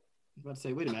 I was about to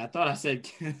say, wait a minute. I thought I said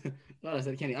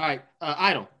Kenny. All right.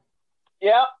 Idol.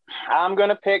 Yeah, I'm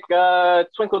gonna pick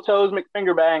Twinkle Toes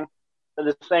McFingerbang for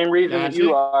the same reason that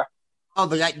you are. Oh,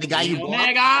 the guy you blocked?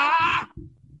 Omega.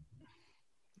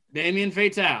 Damien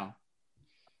Fatale.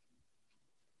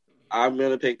 I'm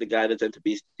gonna pick the guy that's into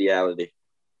bestiality.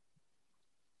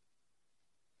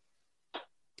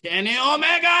 Kenny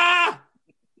Omega.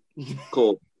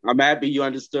 Cool. I'm happy you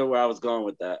understood where I was going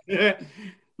with that.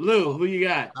 Lou, who you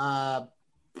got?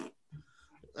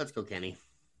 Let's go, Kenny.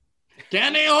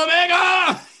 Kenny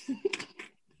Omega. It's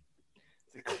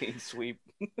a clean sweep.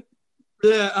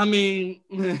 Yeah, I mean,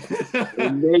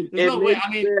 it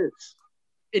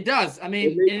does. I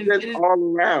mean, it makes sense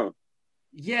all around.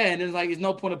 Yeah, and it's like there's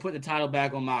no point of putting the title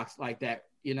back on Mox like that.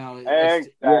 You know,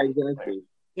 Exactly.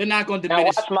 They're not going to Now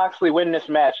diminish. watch Moxley win this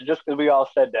match just because we all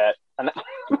said that.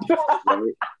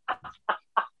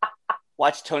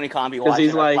 Watch Tony Khan be watching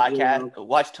this podcast.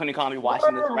 Watch Tony Khan be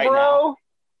watching this right now.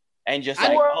 And just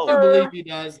like, I do believe he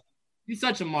does. He's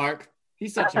such a mark.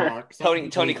 He's such a mark.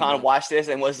 Tony Khan watched this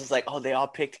and was just like, oh, they all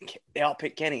picked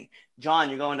Kenny. John,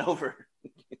 you're going over.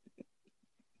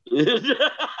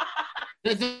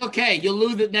 That's okay. You'll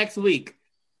lose it next week.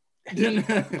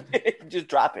 Just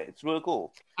drop it. It's really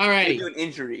cool. All right. Do an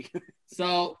injury.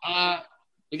 So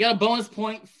we got a bonus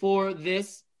point for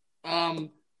this.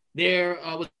 There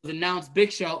was announced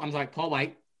Paul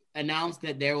White announced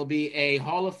that there will be a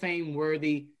Hall of Fame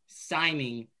worthy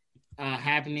signing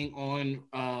happening on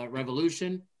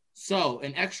Revolution. So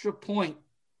an extra point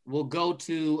will go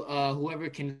to whoever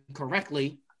can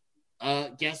correctly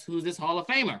guess who's this Hall of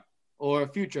Famer or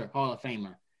future Hall of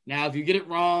Famer. Now, if you get it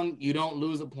wrong, you don't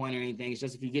lose a point or anything. It's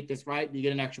just if you get this right, you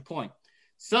get an extra point.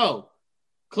 So,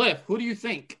 Cliff, who do you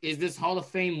think is this Hall of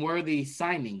Fame worthy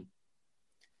signing?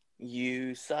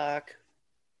 You suck.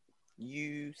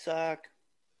 You suck.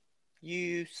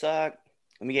 You suck.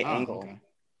 Let me get Angle.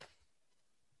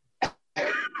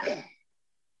 Okay.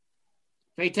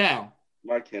 Fatale.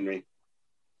 Mark Henry.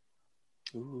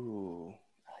 Ooh,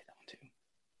 I like that one too.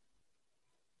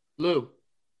 Lou.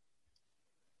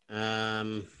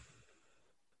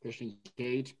 Christian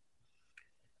Cage.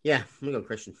 Yeah, I'm gonna go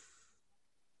Christian.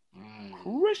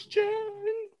 Christian.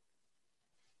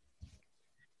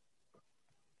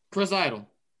 Chris Idol.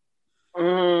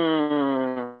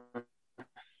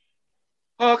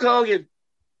 Hulk Hogan.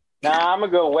 Nah, I'm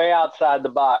gonna go way outside the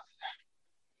box.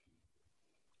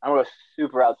 I'm gonna go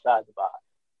super outside the box.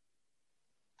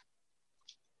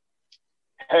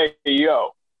 Hey,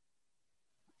 yo.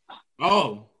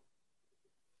 Oh.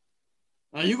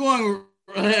 Are you going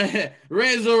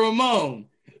Razor Ramon,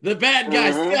 the bad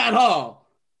guy, Scott Hall?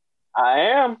 I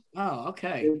am. Oh,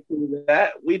 okay.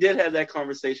 We did have that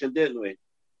conversation, didn't we?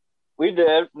 We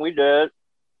did. Oh,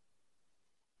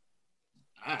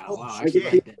 wow. I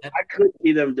could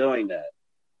see them doing that.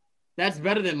 That's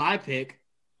better than my pick.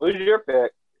 Who's your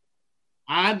pick?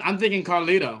 I'm thinking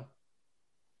Carlito.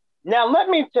 Now, let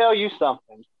me tell you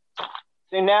something.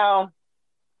 See, now,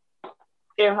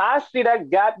 if I see that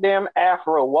goddamn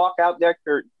Afro walk out that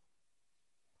curtain,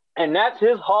 and that's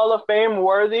his Hall of Fame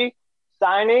worthy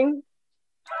signing,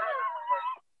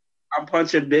 I'm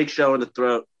punching Big Show in the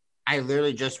throat. I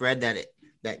literally just read that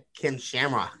Ken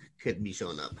Shamrock could be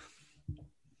showing up.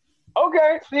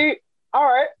 Okay, see, all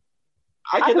right.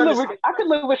 I could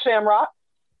live with Shamrock.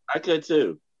 I could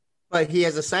too. But he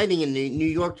has a signing in New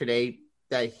York today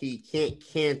that he can't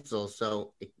cancel,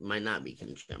 so it might not be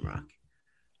Ken Shamrock.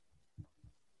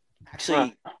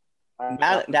 Actually,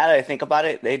 now that I think about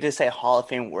it, they did say Hall of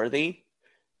Fame worthy.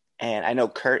 And I know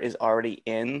Kurt is already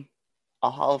in a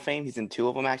Hall of Fame. He's in 2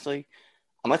 of them, actually.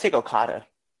 I'm going to take Okada.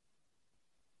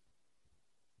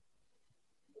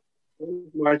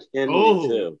 Mark Henry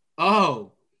too.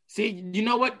 Oh, See, you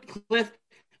know what, Cliff?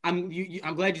 I'm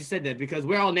glad you said that because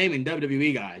we're all naming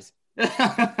WWE guys. We're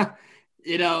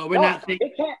not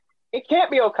thinking. It can't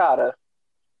be Okada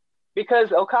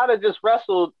because Okada just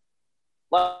wrestled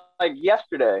like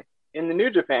yesterday in the New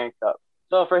Japan Cup.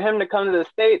 So for him to come to the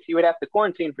States, he would have to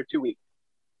quarantine for 2 weeks.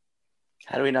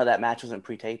 How do we know that match wasn't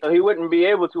pre-taped? So he wouldn't be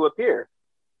able to appear.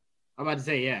 I'm about to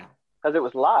say, yeah. Because it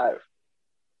was live.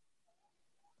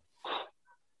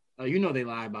 Oh, you know they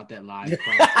lie about that live.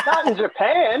 Not in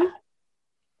Japan.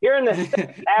 Here in the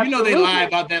States, you know they lie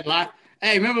about that live.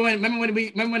 Hey, remember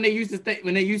when they used to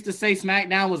say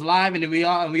SmackDown was live and we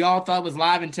all thought it was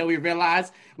live until we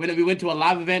realized when we went to a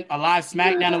live event, a live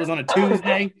SmackDown, it was on a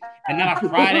Tuesday and not a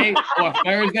Friday or a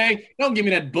Thursday. Don't give me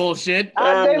that bullshit.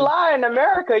 They lie in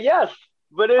America, yes,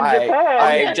 but in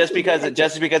Japan, just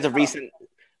because of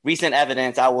recent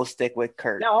evidence, I will stick with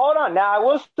Kurt. Now hold on. Now I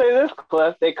will say this,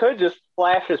 Cliff. They could just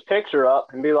flash his picture up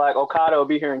and be like, Okada will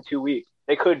be here in 2 weeks.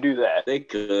 They could do that. They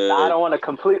could. I don't want to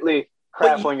completely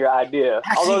crap on your idea.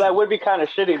 Although that would be kind of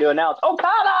shitty to announce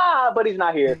Okada, but he's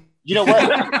not here. You know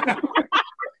what?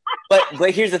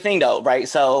 but here's the thing though, right?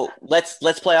 So let's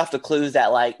play off the clues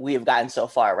that like we have gotten so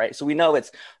far, right? So we know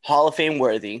it's Hall of Fame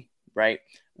worthy, right?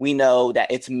 We know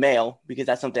that it's male because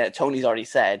that's something that Tony's already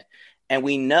said, and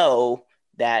we know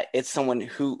that it's someone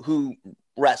who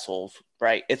wrestles,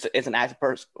 right? It's an active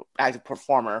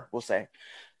performer, we'll say.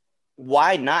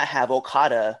 Why not have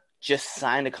Okada just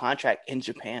sign a contract in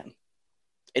Japan?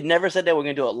 It never said they were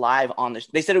going to do it live on the.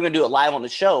 They said they were going to do it live on the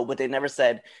show, but they never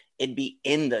said it'd be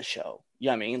in the show. You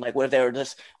know what I mean? Like, what if they were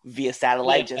just via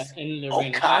satellite? Just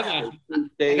Okada.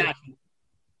 Yeah,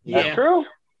 it's true.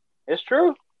 It's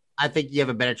true. I think you have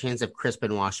a better chance of Chris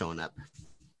Benoit showing up.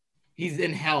 He's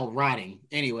in hell riding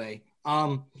anyway.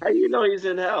 How you know he's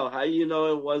in hell? How you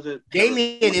know it wasn't?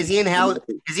 Damien, is he in hell?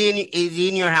 Is he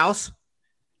in your house?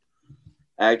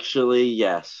 Actually,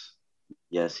 yes.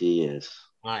 Yes, he is.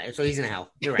 All right, so he's in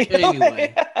hell. You're right.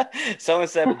 Anyway. Someone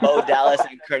said Bo Dallas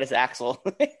and Curtis Axel.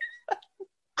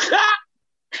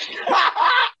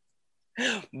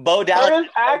 Bo Dallas.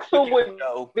 Curtis Axel would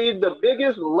be the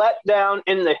biggest letdown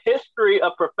in the history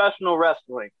of professional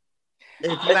wrestling.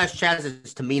 If you ask Chaz,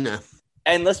 it's Tamina.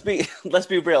 And let's be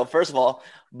real. First of all,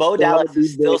 Bo Dallas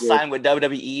is still signed with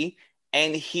WWE,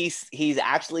 and he's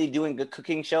actually doing a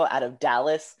cooking show out of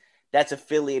Dallas that's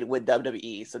affiliated with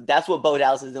WWE. So that's what Bo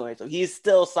Dallas is doing. So he's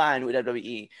still signed with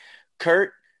WWE.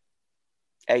 Kurt,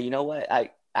 hey, you know what? I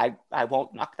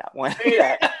won't knock that one.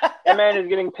 That man is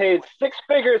getting paid 6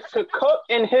 figures to cook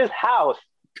in his house.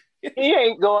 He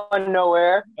ain't going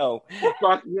nowhere. No.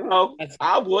 Fuck no.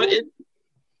 I wouldn't.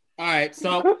 All right,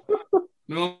 so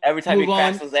every time he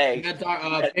cracks his egg,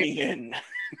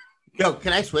 Yo,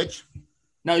 can I switch?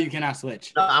 No, you cannot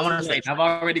switch. No, I want to switch. I've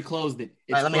already closed it.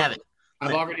 All right, let me have it.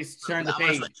 I've already turned the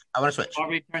page. I want to switch. I've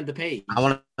already turned the page. I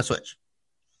want to switch.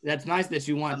 That's nice that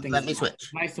you want things. Let me switch.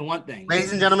 It's nice to want things.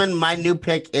 Ladies and gentlemen, my new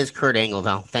pick is Kurt Angle,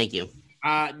 though. Thank you.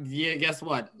 Yeah, guess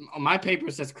what? My paper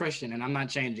says Christian, and I'm not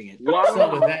changing it. Wow.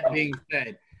 So with that being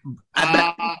said,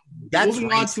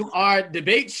 moving on to our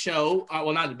debate show.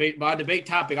 Well, not debate, but our debate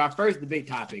topic, our first debate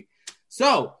topic.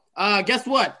 So, guess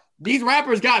what? These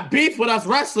rappers got beef with us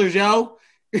wrestlers, yo.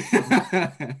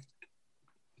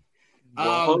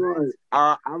 Hold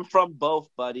on. I'm from both,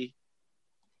 buddy.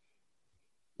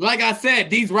 Like I said,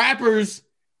 these rappers,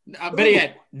 better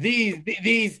yet,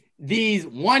 these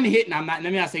one hit, and let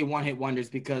me not say one hit wonders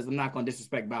because I'm not going to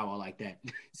disrespect Bow Wow like that.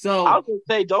 So I was going to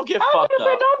say, don't get fucked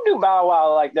up. Don't do Bow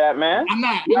Wow like that, man. I'm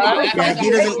not. He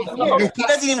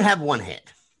doesn't even have one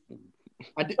hit.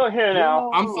 Here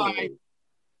now. I'm sorry.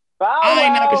 Bow I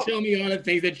ain't Wow. never show me all the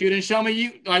things that you didn't show me.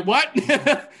 You like what?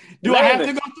 Do I have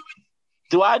to go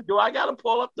through it? Do I gotta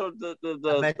pull up the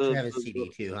I bet you have a CD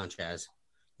too, huh, Chaz?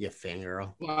 You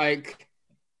fangirl. Like,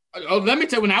 let me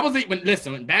tell you,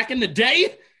 listen, back in the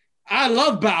day, I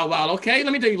love Bow Wow. Okay,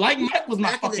 let me tell you, Like Mike was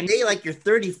my Back fucking. in the day, like you're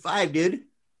 35, dude.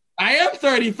 I am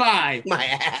 35. My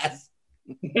ass.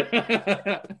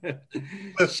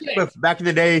 Shit. Back in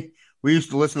the day, we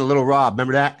used to listen to Little Rob.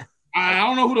 Remember that? I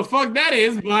don't know who the fuck that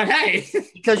is, but hey.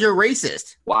 Because you're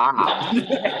racist. Wow.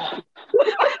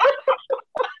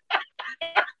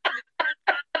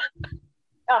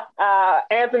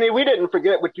 Anthony, we didn't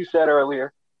forget what you said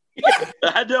earlier.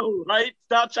 I know, right?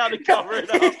 Stop trying to cover it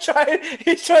up.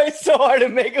 He's trying so hard to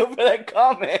make up for that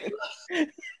comment.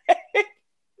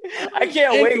 I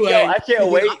can't wait, yo. I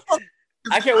can't wait.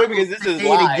 I can't wait because this is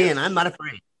live. Again, I'm not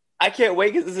afraid. I can't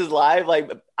wait because this is live. Like,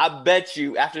 I bet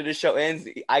you after the show ends,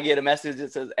 I get a message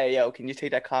that says, "Hey, yo, can you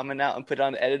take that comment out and put it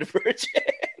on the edited version?"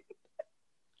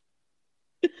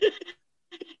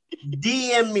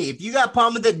 DM me. If you got a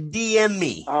problem with it, DM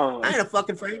me. Oh. I ain't a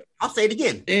fucking afraid. I'll say it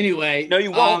again. Anyway, No,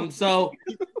 you won't. So,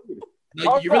 no,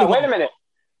 Hold you really on, wait a won't. minute.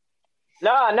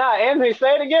 Nah, Anthony,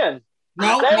 say it again.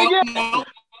 No, Say it no, again. no,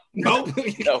 nope.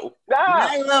 No. Nah.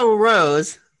 Nyla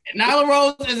Rose. Nyla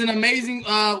Rose is an amazing,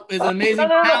 No.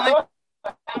 talent.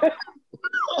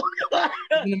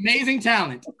 An amazing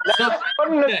talent. So, I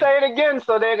want him to say it again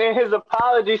so that in his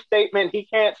apology statement, he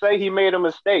can't say he made a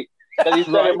mistake. Because he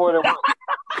said it more than once.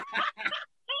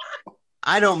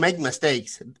 I don't make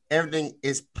mistakes. Everything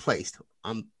is placed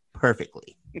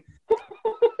perfectly.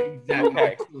 exactly.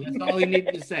 Okay. That's all he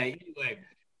needed to say. Anyway,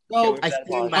 so I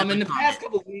stand by in the my past comment.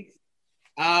 couple of weeks,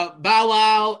 Bow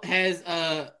Wow has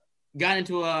got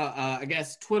into I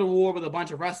guess Twitter war with a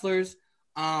bunch of wrestlers.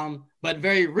 But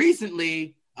very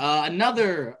recently,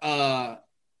 another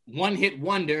one-hit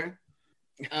wonder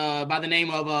by the name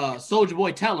of Soulja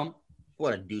Boy Tellum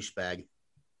What a douchebag.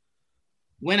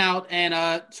 went out and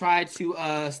tried to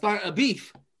start a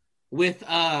beef with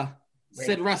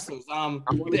said wrestlers.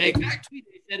 The exact tweet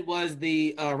they said was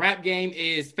the rap game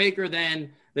is faker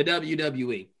than the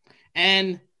WWE.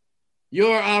 And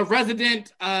your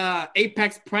resident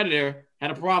Apex Predator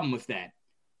had a problem with that.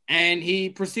 And he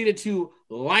proceeded to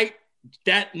light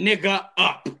that nigga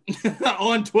up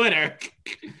on Twitter.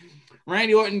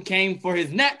 Randy Orton came for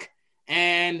his neck,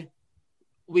 and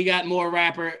we got more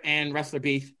rapper and wrestler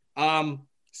beef.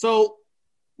 So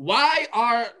why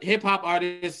are hip-hop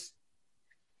artists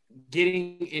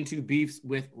getting into beefs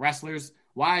with wrestlers?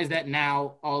 Why is that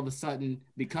now all of a sudden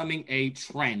becoming a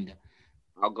trend?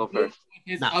 I'll go first.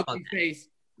 His Nah, ugly fuck that. face.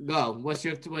 Go. What's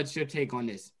your take on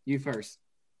this? You first.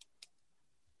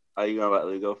 Are you gonna let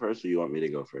me go first, or you want me to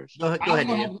go first? Go ahead,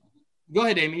 Daniel. Go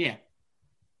ahead, Damien. Yeah.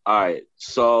 All right,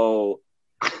 so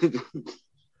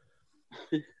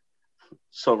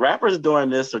rappers doing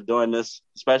this,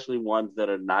 especially ones that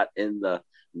are not in the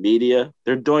media.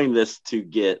 They're doing this to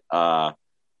get Hey,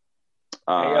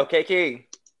 yo, KK.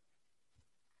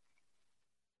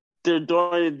 they're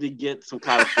doing it to get some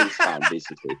kind of face time,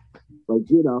 basically. Like,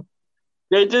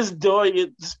 they're just doing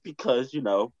it just because,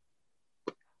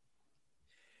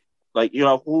 like,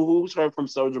 who's heard from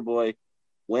Soulja Boy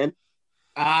when?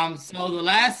 So the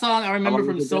last song I remember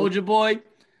from Soulja Boy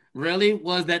really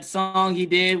was that song he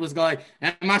did was going,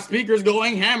 and my speakers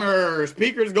going hammer,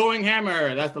 speakers going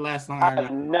hammer. That's the last song I I've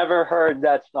remember. never heard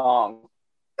that song.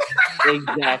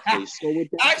 Exactly. So with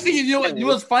that, Actually, you know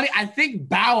what's funny? I think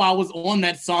Bow Wow was on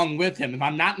that song with him, if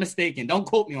I'm not mistaken. Don't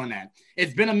quote me on that.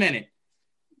 It's been a minute.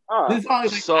 This song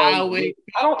is like, So- I wake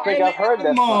I don't think I've heard in the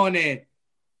that song. morning,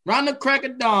 round the crack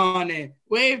of dawn, and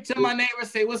wave to my neighbor,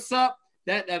 say what's up.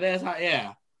 That's how,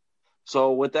 yeah.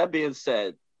 So with that being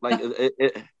said, like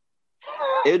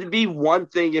it'd be one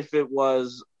thing if it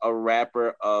was a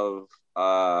rapper of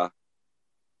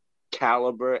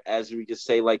caliber, as we could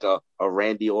say, like a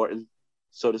Randy Orton,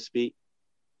 so to speak.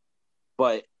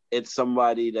 But it's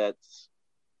somebody that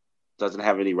doesn't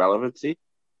have any relevancy.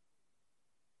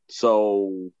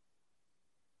 So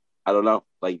I don't know.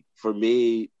 Like, for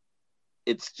me,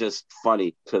 it's just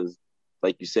funny because,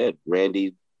 like you said,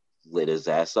 Randy lit his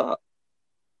ass up.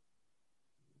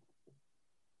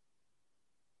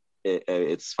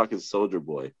 It's fucking Soulja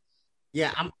Boy.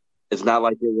 Yeah, I'm It's not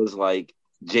like it was like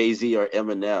Jay-Z or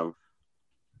Eminem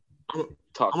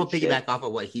talking gonna shit. piggyback off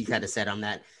of what he had to said on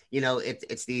that.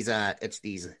 It's these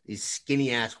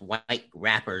skinny ass white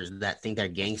rappers that think they're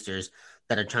gangsters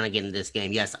that are trying to get into this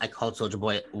game. Yes, I called Soulja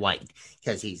Boy white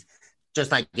because he's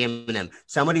just like Eminem.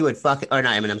 Somebody would not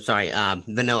Eminem, sorry,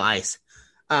 Vanilla Ice.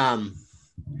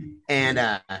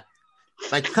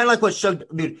 Like kind of like what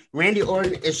Randy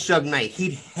Orton is Suge Knight.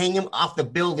 He'd hang him off the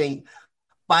building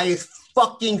by his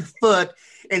fucking foot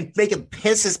and make him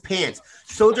piss his pants.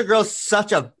 Soulja Girl's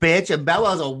such a bitch, and Bow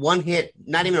Wow's a one-hit,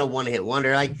 not even a one-hit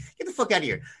wonder. Like, get the fuck out of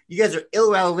here. You guys are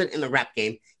irrelevant in the rap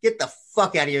game. Get the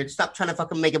fuck out of here. Stop trying to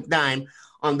fucking make a dime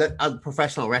on the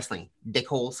professional wrestling,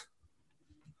 dickholes.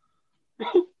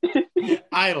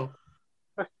 Idol.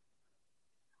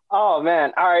 Oh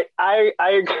man! All right, I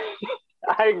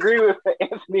agree with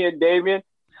Anthony and Damien.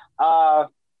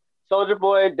 Soulja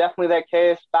Boy, definitely that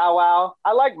case. Bow Wow,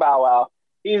 I like Bow Wow.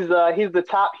 He's the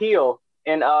top heel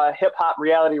in hip hop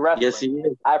reality wrestling. Yes, he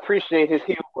is. I appreciate his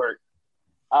heel work.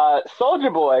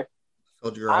 Soulja Boy,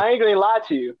 Soulja Girl. I ain't gonna lie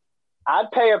to you.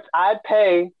 I'd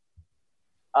pay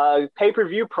a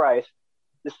pay-per-view price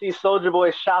to see Soulja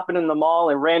Boy shopping in the mall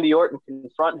and Randy Orton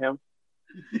confront him.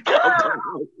 We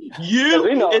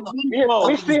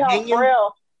see how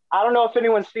frail. I don't know if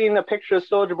anyone's seen a picture of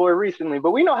Soulja Boy recently,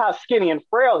 but we know how skinny and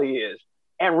frail he is.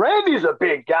 And Randy's a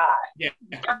big guy. Yeah.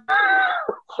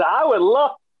 So I would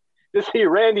love Just see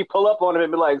Randy pull up on him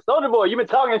and be like, Soldier Boy, you been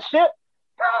talking shit?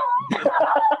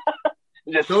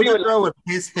 Just see Soldier what, Boy would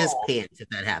piss his pants if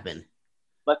that happened.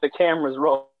 let the cameras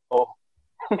roll.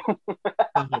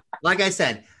 Like I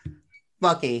said,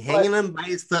 fucking hanging him by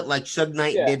his foot like Suge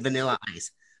Knight Yeah. did Vanilla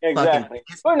Ice. Exactly. Fucking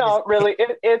piss But no, his really,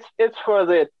 it's for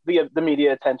the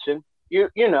media attention.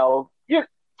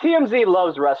 TMZ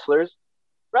loves wrestlers.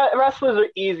 Wrestlers are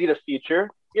easy to feature.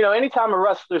 Anytime a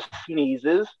wrestler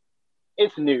sneezes,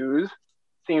 it's news.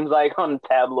 Seems like on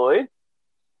tabloid,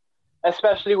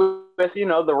 especially with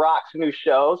The Rock's new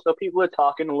show. So people are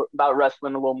talking about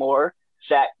wrestling a little more.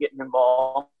 Shaq getting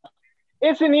involved.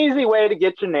 It's an easy way to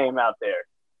get your name out there.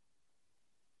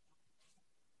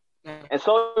 And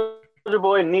Soulja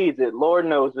Boy needs it. Lord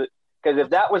knows it. Because if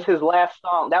that was his last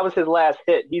song, that was his last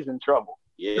hit, he's in trouble.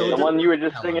 Yeah. The one you were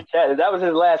just singing, Chad, if that was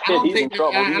his last hit, he's in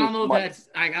trouble. I don't know if that's.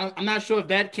 I'm not sure if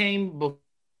that came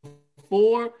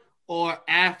before or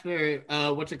after.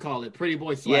 What you call it? Pretty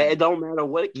Boy Swag. Yeah, it don't matter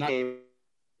what came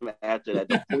after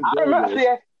that.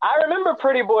 I remember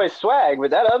Pretty Boy Swag,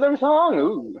 but that other song,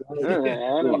 ooh.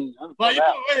 But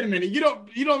wait a minute. You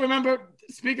don't remember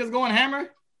Speakers Going Hammer?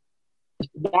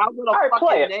 All right,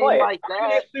 play it. Like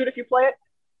that. If you play it.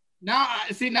 Now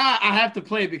I have to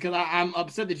play it because I'm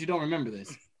upset that you don't remember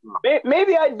this.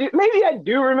 Maybe I do. Maybe I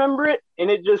do remember it, and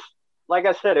it just, like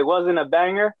I said, it wasn't a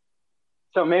banger,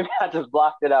 so maybe I just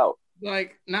blocked it out.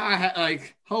 Like now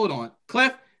hold on,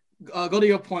 Cliff, go to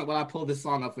your point while I pull this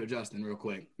song up for Justin real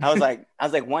quick. I was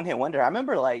like one hit wonder. I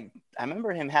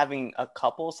remember him having a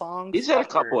couple songs. He's had a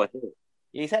couple of hits.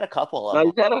 He's had a couple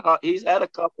of. He's had a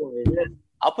couple of hits.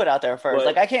 I'll put it out there first.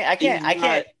 But like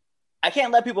I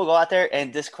can't let people go out there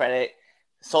and discredit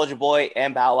Soulja Boy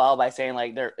and Bow Wow by saying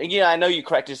like they're. I know you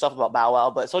correct yourself about Bow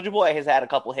Wow, but Soulja Boy has had a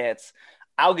couple hits.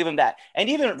 I'll give him that. And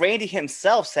even Randy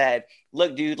himself said,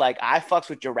 "Look, dude, like I fucks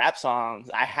with your rap songs.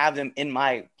 I have them in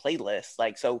my playlist."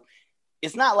 Like so,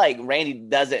 it's not like Randy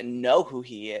doesn't know who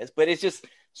he is, but it's just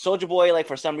Soulja Boy. Like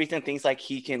for some reason, thinks like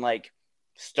he can like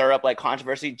stir up like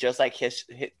controversy, just like his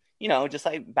just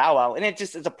like Bow Wow, and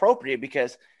it's appropriate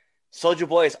because Soulja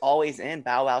Boy is always in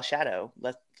Bow Wow's shadow.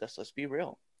 Let's be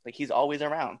real. Like he's always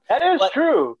around. That is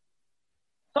true.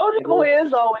 Soulja Boy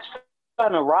is always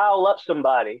trying to rile up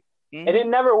somebody, and it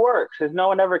never works because no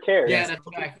one ever cares. Yeah, that's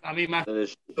right. I mean,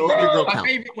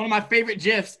 one of my favorite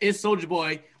gifs is Soulja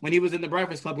Boy when he was in the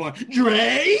Breakfast Club going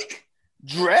Drake.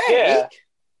 Yeah.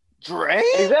 Drake.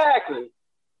 Exactly.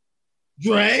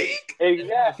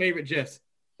 My favorite gifs.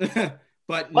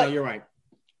 But no, you're right.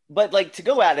 But like to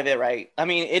go out of it, right? I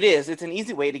mean, it's an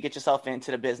easy way to get yourself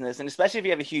into the business, and especially if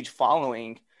you have a huge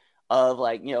following of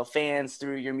like fans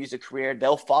through your music career,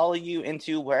 they'll follow you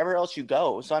into wherever else you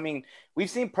go. So I mean, we've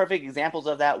seen perfect examples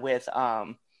of that with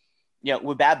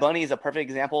with Bad Bunny is a perfect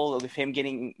example of him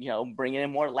getting bringing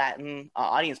in more Latin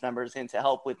audience members in to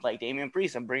help with like Damian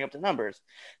Priest and bring up the numbers.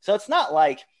 So it's not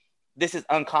like this is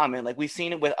uncommon. Like we've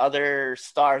seen it with other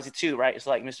stars too, right? It's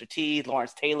like Mr. T,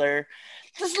 Lawrence Taylor.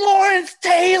 This is Lawrence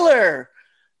Taylor.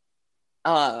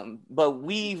 But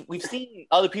we've seen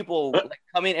other people like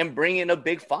come in and bring in a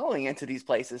big following into these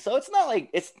places. So it's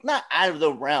not out of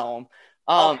the realm.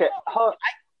 Okay.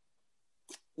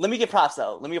 Let me give props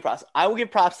though. I will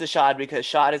give props to Shad because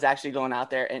Shad is actually going out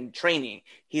there and training.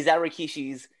 He's at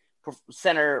Rikishi's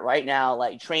center right now,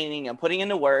 like training and putting in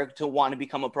the work to want to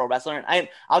become a pro wrestler. And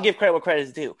I'll give credit where credit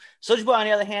is due. Soulja Boy, on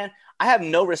the other hand, I have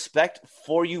no respect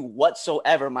for you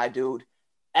whatsoever, my dude.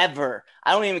 Ever.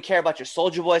 I don't even care about your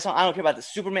Soulja Boy song. I don't care about the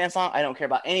Superman song. I don't care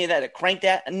about any of that. The Crank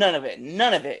That. None of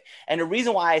it. And the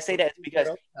reason why I say that is because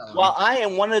while I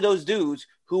am one of those dudes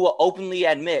who will openly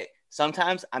admit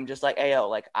sometimes I'm just like, hey, yo,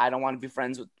 like I don't want to be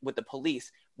friends with the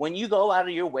police. When you go out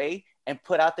of your way and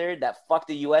put out there that fuck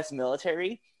the U.S.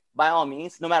 military, by all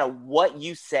means, no matter what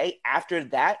you say after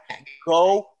that,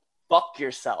 go fuck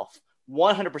yourself.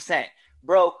 100%.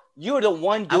 Bro, you're the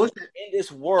one dude in this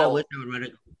world.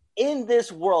 In this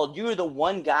world, you're the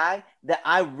one guy that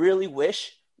I really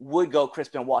wish would go Chris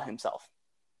Benoit himself.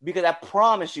 Because I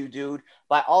promise you, dude,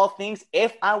 by all things,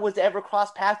 if I was to ever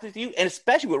cross paths with you, and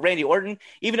especially with Randy Orton,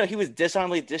 even though he was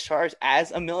dishonorably discharged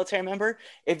as a military member,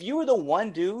 if you were the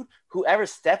one dude who ever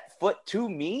stepped foot to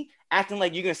me, acting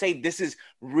like you're going to say this is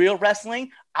real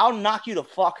wrestling, I'll knock you the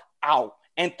fuck out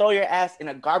and throw your ass in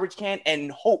a garbage can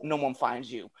and hope no one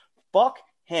finds you. Fuck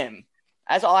him.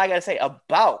 That's all I got to say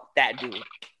about that dude.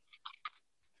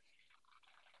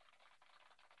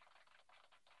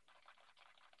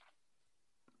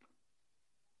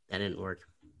 That didn't work.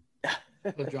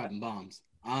 Was dropping bombs.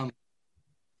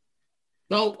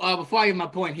 So before I get my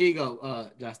point, here you go,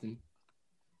 Justin.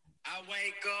 I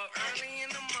wake up early in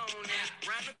the morning,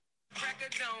 round the crack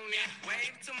of on it.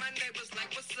 Wave to my neighbors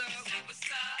like, what's up?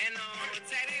 And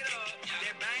tat it up.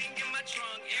 That bang in my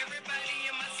trunk. Everybody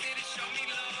in my city show me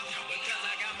love. Because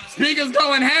I got my Speakers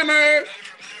going hammer.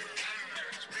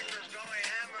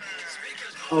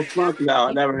 Oh fuck no!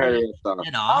 I never heard of that song.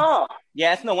 Oh,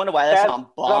 Yeah, it's no wonder why that song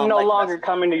bombed. I'm no like longer wrestling.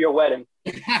 coming to your wedding.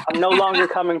 I'm no longer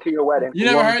coming to your wedding. You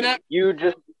never heard that? You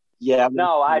just Yeah.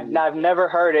 no. I've never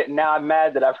heard it. And now I'm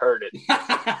mad that I've heard it.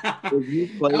 That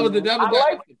was the double.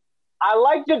 I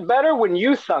liked it better when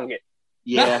you sung it.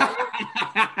 Yeah,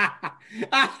 that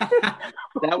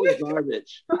was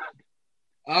garbage.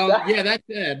 Yeah, that's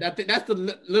it. That's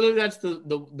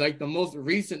the most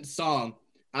recent song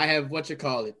I have.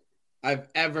 I've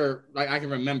ever I can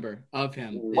remember of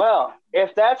him. Well,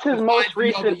 if that's his most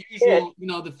recent the usual,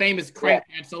 hit, the famous Crank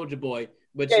That Soldier Boy.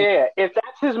 But yeah. If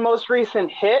that's his most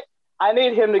recent hit, I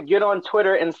need him to get on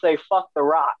Twitter and say "fuck the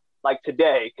Rock" like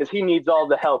today, because he needs all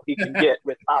the help he can get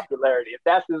with popularity. If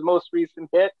that's his most recent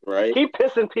hit, Right. keep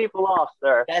pissing people off,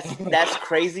 sir. That's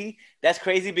crazy. That's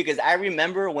crazy because I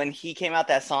remember when he came out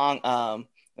that song.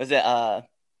 Was it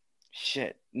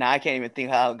shit? Now I can't even think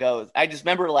how it goes. I just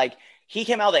remember like he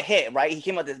came out with a hit, right? He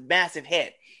came out with this massive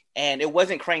hit, and it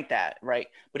wasn't Crank That, right?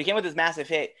 But he came with this massive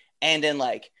hit, and then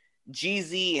like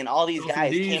Jeezy and all these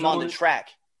guys came on the track.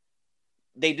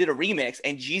 They did a remix,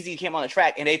 and Jeezy came on the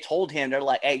track, and they told him, they're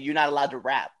like, "Hey, you're not allowed to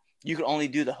rap. You can only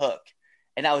do the hook,"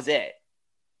 and that was it.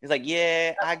 He's like,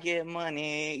 "Yeah, I get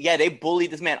money." Yeah, they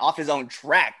bullied this man off his own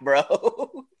track, bro.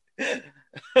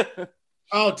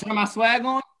 Oh, turn my swag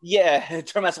on. Yeah,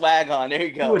 turn my swag on. There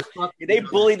you go. They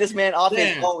bullied this man off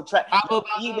his own track.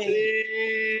 He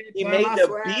made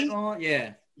the beat.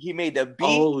 Yeah. He made the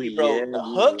beat. He wrote the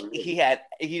hook. He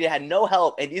had no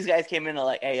help, and these guys came in and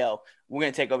like, "Hey, yo, we're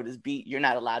gonna take over this beat. You're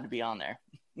not allowed to be on there."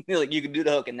 Like, you can do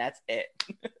the hook, and that's it.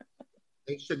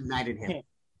 They should have knighted him.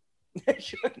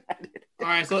 All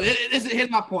right, so here's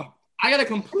my point. I got to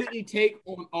completely take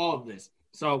on all of this.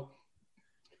 So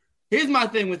here's my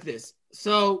thing with this.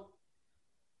 So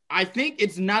I think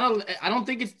it's not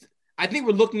I think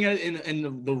we're looking at it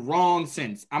in the wrong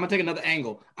sense. I'm gonna take another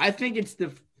angle. I think it's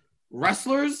the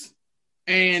wrestlers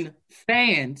and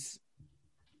fans.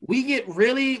 We get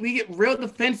real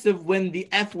defensive when the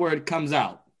F word comes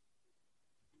out.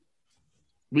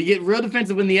 We get real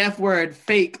defensive when the F word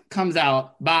fake comes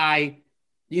out by,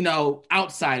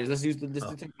 outsiders. Let's use the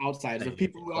term outsiders, or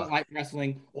people who don't like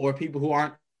wrestling or people who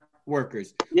aren't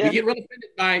workers. Yeah. We get real offended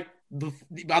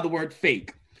by the word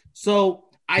fake. So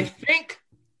I think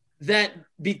that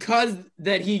because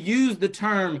that he used the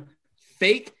term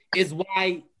fake is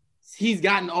why he's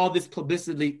gotten all this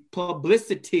publicity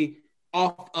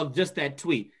off of just that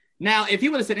tweet. Now, if he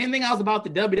would have said anything else about the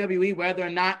WWE, whether or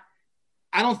not,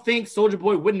 I don't think Soulja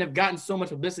Boy wouldn't have gotten so much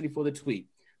publicity for the tweet.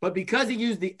 But because he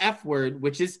used the F word,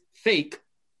 which is fake,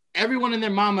 everyone and their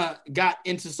mama got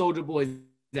into Soulja Boy's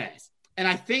ass. And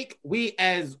I think we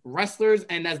as wrestlers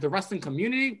and as the wrestling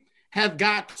community have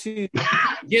got to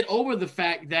get over the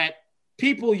fact that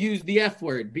people use the F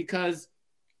word because,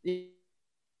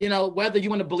 whether you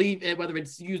want to believe it, whether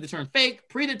it's use the term fake,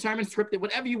 predetermined, scripted,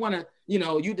 whatever you want to,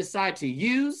 you decide to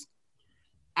use.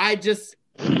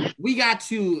 We got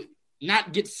to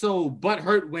not get so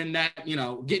butthurt when that,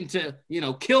 get into,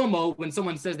 kill mode when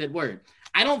someone says that word.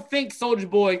 I don't think Soulja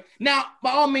Boy, now,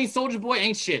 by all means, Soulja Boy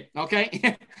ain't shit,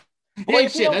 okay? He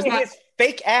ain't shit. That's not his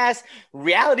fake ass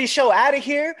reality show out of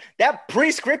here. That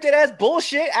pre-scripted ass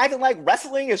bullshit, acting like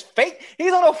wrestling is fake.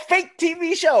 He's on a fake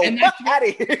TV show. And fuck out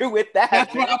of here with that.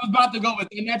 That's what I was about to go with,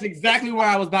 and that's exactly where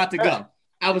I was about to go.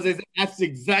 That's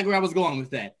exactly where I was going with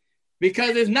that,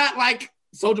 because it's not like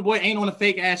Soulja Boy ain't on a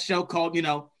fake ass show called,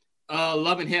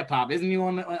 Love and Hip Hop. Isn't he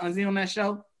on? Is he on that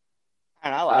show? I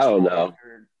don't know.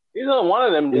 He's on one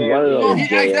of them.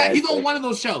 He's on one of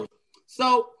those shows.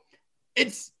 So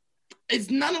it's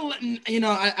none of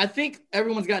I think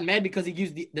everyone's gotten mad because he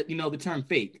used the term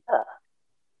fake. Yeah.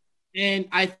 And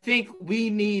I think we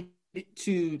need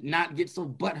to not get so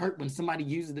butthurt when somebody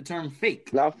uses the term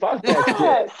fake. Now fuck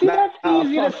that shit. See, that's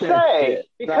easy to say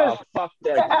because fuck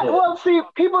that shit. Well, see,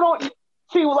 people don't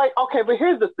see okay, but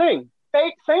here's the thing: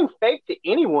 saying fake to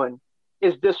anyone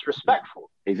is disrespectful.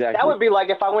 Exactly. That would be like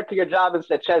if I went to your job and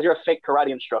said, "Chaz, you're a fake karate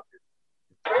instructor."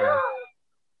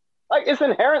 Like, it's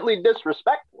inherently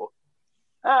disrespectful.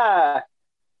 Chaz,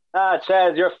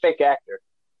 you're a fake actor.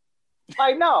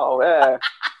 Like, no.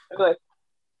 That'd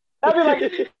be like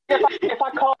if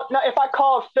I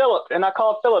call Philip and I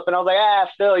was like,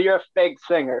 Phil, you're a fake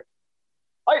singer.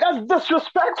 Like, that's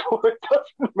disrespectful. It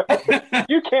doesn't matter.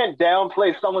 You can't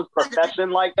downplay someone's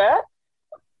profession like that.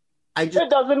 It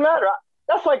doesn't matter.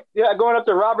 That's like going up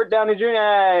to Robert Downey Jr.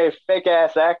 Hey, fake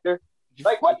ass actor.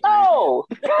 Like what? No.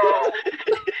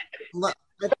 Look,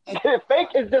 Fake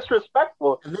is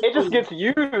disrespectful. It just gets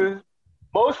used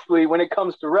mostly when it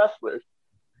comes to wrestlers.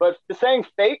 But saying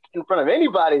fake in front of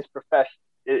anybody's profession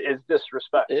is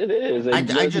disrespectful. It is. And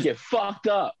I you just get fucked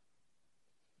up.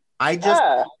 I just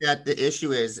Yeah. think that the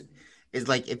issue is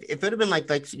like if it would have been like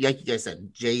you guys said,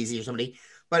 Jay-Z or somebody,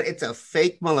 but it's a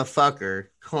fake motherfucker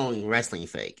calling wrestling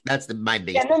fake. That's my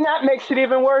biggest. And then that makes it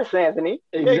even worse, Anthony.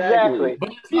 Exactly. But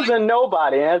it's He's like- a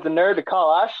nobody and has the nerve to call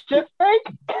our shit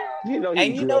fake. You know, he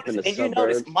And you grew up in notice, the and you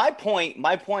notice suburbs.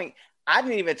 my point. I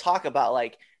didn't even talk about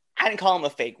like I didn't call him a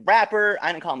fake rapper.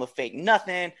 I didn't call him a fake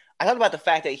nothing. I talked about the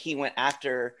fact that he went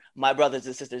after my brothers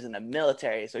and sisters in the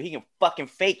military, so he can fucking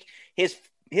fake his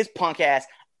punk ass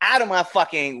out of my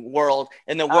fucking world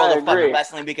in the world I of fucking agree.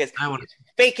 wrestling because I want to.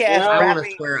 fake ass I want to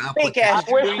rapping, square up fake with ass that.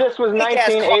 I wish this was fake ass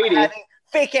 1980. combat,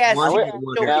 fake ass One wish- hit go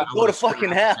wonder. yeah. I to wanna fucking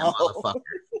square up with that hell.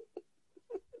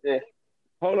 motherfucker.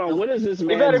 Hold on, what is this man?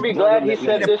 You better be glad he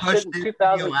said to this push shit in this video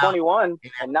out. 2021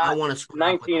 and I not want to square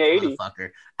up with this 1980.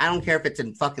 motherfucker. I don't care if it's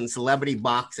in fucking celebrity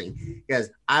boxing because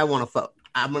I want to fuck.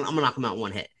 I'm gonna knock him out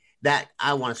one hit. That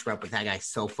I want to square up with that guy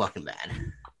so fucking bad.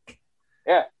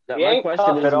 Yeah. Now, He my ain't question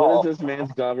tough is, at all. what is this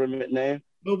man's government name?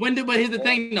 But here's the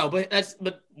thing, no. But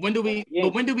when do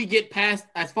we get past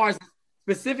as far as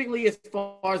specifically as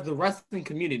far as the wrestling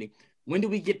community? When do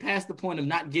we get past the point of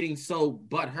not getting so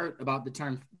butthurt about the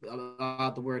term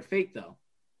about the word fake though?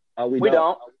 We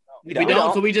don't. We We don't.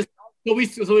 don't. So we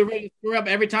ready to screw up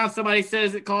every time somebody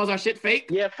says it calls our shit fake.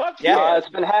 Yeah, fuck Yeah. yeah. It's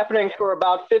been happening for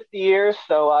about 50 years.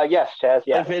 So, yes, Chaz,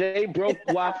 yes. If it ain't broke,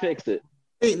 why fix it?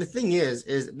 Hey, the thing is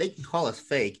they can call us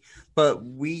fake, but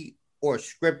we or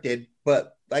scripted.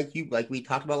 But like we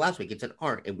talked about last week, it's an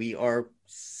art, and we are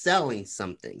selling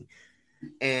something.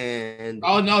 And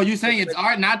Oh no, you saying it's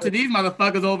art, not to these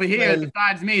motherfuckers over here. Well-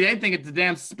 Besides me, they think it's a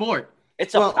damn sport.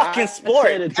 It's a Well, fucking I sport.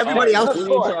 said it's everybody art. else What is are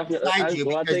you talking- beside you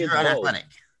well, I because think you're it's both. unathletic.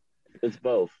 It's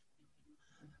both.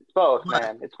 It's both,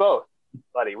 man. It's both,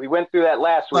 buddy. We went through that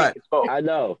last week. But- It's both. I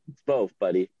know. It's both,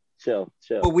 buddy. Chill.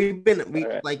 But we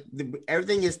All right.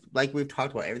 everything is like we've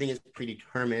talked about. Everything is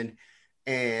predetermined,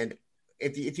 and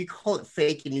if you call it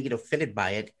fake and you get offended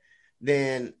by it,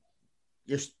 then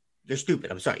you're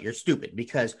stupid. I'm sorry, you're stupid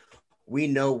because we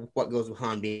know what goes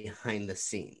on behind the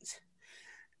scenes.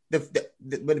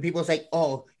 When the people say,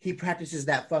 "Oh, he practices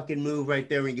that fucking move right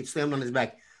there and he gets slammed on his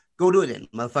back," go do it, then,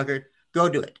 motherfucker. Go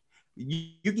do it.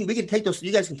 We can take those.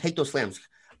 You guys can take those slams.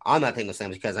 I'm not taking those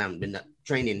slams because I haven't been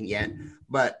training yet,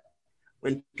 but.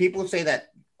 When people say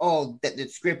that, oh, that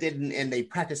it's scripted and they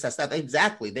practice that stuff,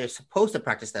 exactly. They're supposed to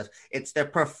practice stuff. It's their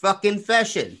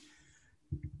profession.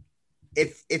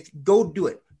 If go do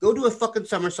it. Go do a fucking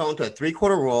somersault into a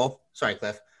 3/4 roll. Sorry,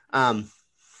 Cliff. I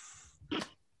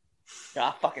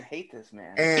fucking hate this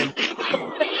man.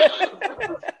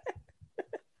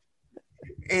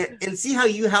 And see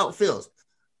how it feels.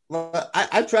 Well,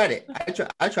 I tried it.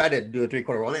 I tried to do a 3/4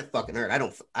 roll and it fucking hurt. I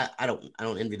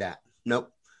don't envy that.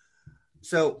 Nope.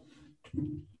 So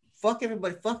fuck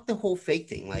everybody. Fuck the whole fake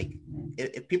thing. Like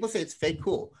if people say it's fake,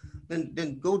 cool.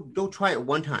 Then go try it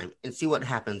one time and see what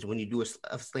happens when you do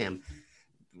a slam.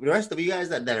 The rest of you guys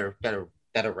that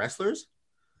are wrestlers,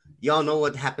 y'all know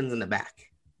what happens in the back.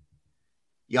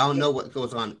 Y'all know what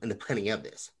goes on in the planning of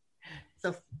this.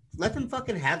 So let them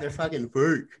fucking have their fucking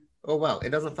fake. Oh well, it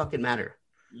doesn't fucking matter.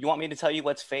 You want me to tell you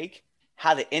what's fake?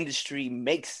 How the industry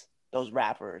makes those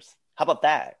rappers. How about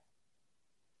that?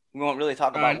 We won't really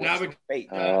talk about now what's fake.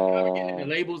 we're getting into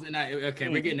labels and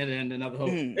we're getting into another whole.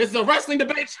 Mm. It's a wrestling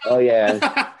debate show. Oh, yeah.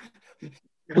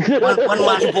 One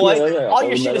last Boy, Yeah, all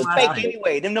your shit is no, fake no.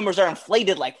 anyway. Them numbers are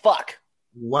inflated like fuck.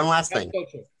 One last thing.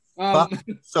 Um, Fuck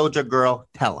Soldier Girl,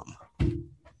 tell him.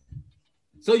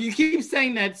 so you keep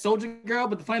saying that Soldier Girl,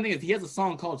 but the funny thing is he has a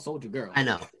song called Soldier Girl. I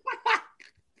know.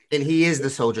 And he is the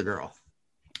Soldier Girl.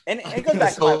 And it goes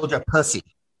back to Soldier pussy.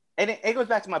 and it goes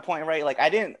back to my point, right? Like I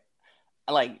didn't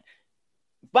like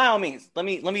by all means, let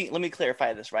me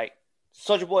clarify this, right?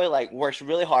 Soulja Boy like works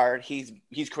really hard. He's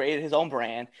created his own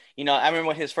brand. You know, I remember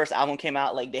when his first album came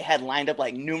out, like they had lined up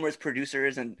like numerous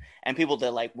producers and people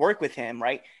that like work with him,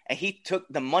 right? And he took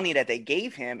the money that they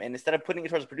gave him and instead of putting it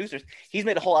towards the producers, he's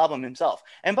made a whole album himself.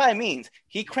 And by all means,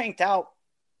 he cranked out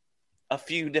a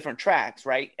few different tracks,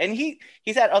 right? And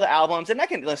he's had other albums, and I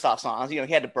can list off songs. You know,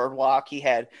 he had the Birdwalk.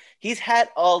 He's had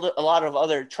a lot of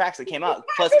other tracks that came out.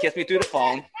 Plus, Kiss Me Through the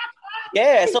Phone.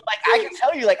 Yeah, so like I can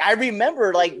tell you, like I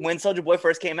remember like when Soulja Boy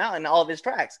first came out and all of his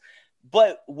tracks.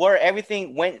 But where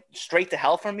everything went straight to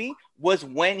hell for me was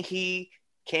when he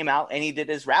came out and he did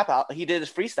his rap out. He did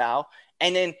his freestyle,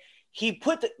 and then he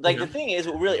put the thing is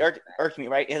what really irked me,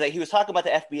 right? Is that he was talking about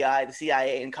the FBI, the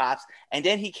CIA, and cops, and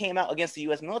then he came out against the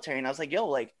U.S. military, and I was like, yo,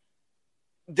 like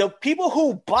the people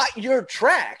who bought your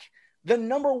track, the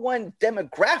number one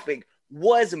demographic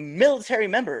was military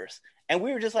members, and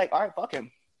we were just like, all right, fuck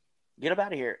him, get up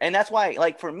out of here. And that's why,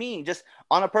 like for me, just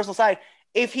on a personal side,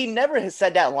 if he never has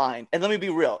said that line, and let me be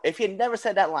real, if he had never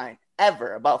said that line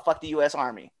ever about fuck the U.S.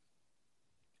 Army,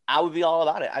 I would be all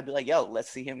about it. I'd be like, yo, let's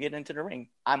see him get into the ring.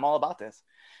 I'm all about this.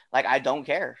 Like, I don't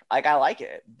care. Like, I like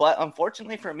it. But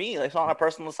unfortunately for me, like, on a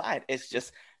personal side, it's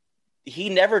just he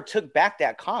never took back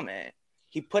that comment.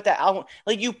 He put that album,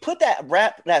 like you put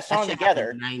that song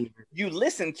together, you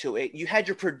listen to it, you had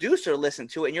your producer listen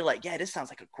to it, and you're like, yeah, this sounds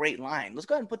like a great line. Let's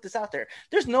go ahead and put this out there.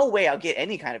 There's no way I'll get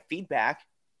any kind of feedback.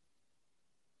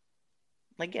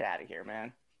 Like, get out of here,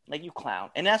 man. Like, you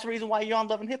clown. And that's the reason why you're on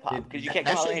Love and Hip Hop, because you can't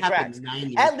come out with any tracks.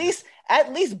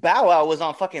 At least Bow Wow was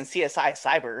on fucking CSI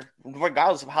Cyber,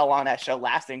 regardless of how long that show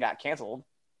lasted and got canceled.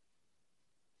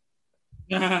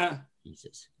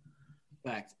 Jesus.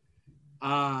 Fact.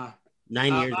 9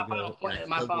 years ago.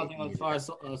 My father, as far as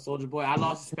Soulja Boy, I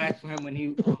lost respect for him when he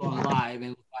was on live and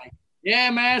was like, yeah,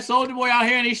 man, Soulja Boy out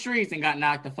here in these streets, and got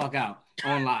knocked the fuck out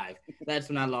on live. That's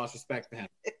when I lost respect for him.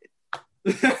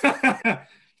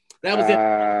 That was it.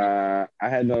 I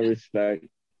had no respect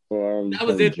for him. That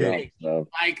was it.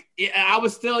 Like, I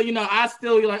was still, I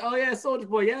still like, oh yeah, Soulja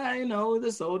Boy, yeah, the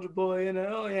Soulja Boy,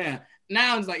 oh yeah.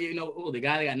 Now it's like, the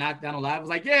guy that got knocked down on live was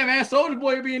like, yeah, man, Soulja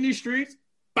Boy be in these streets.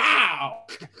 Bow.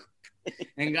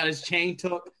 And got his chain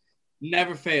took.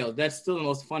 Never failed. That's still the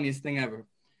most funniest thing ever.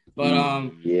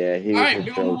 But yeah, he all right,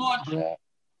 we're gonna move on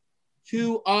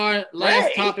to our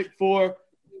last topic for.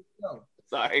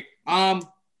 Sorry.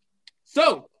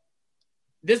 So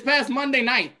this past Monday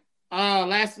night,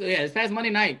 this past Monday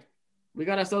night, we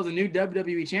got ourselves a new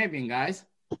WWE champion, guys.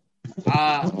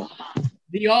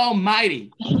 The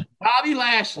almighty Bobby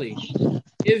Lashley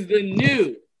is the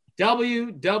new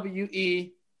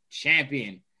WWE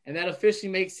champion. And that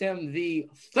officially makes him the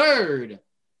third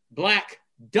Black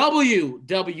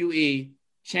WWE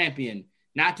champion.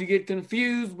 Not to get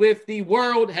confused with the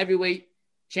World Heavyweight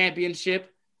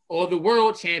Championship or the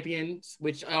World Champions,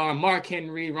 which are Mark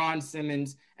Henry, Ron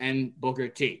Simmons, and Booker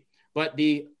T. But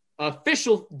the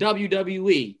official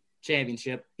WWE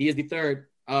Championship, he is the third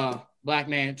Black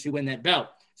man to win that belt.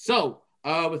 So,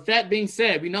 with that being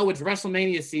said, we know it's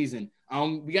WrestleMania season.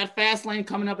 We got Fastlane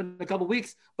coming up in a couple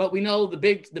weeks, but we know the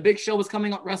big show is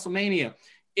coming up, WrestleMania.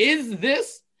 Is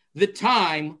this the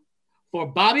time for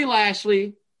Bobby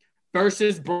Lashley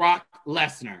versus Brock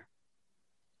Lesnar?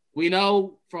 We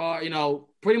know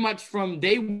pretty much from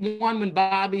day one when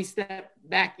Bobby stepped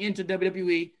back into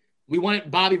WWE, we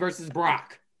wanted Bobby versus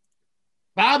Brock.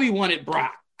 Bobby wanted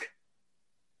Brock.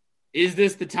 Is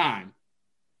this the time?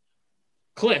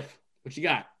 Cliff, what you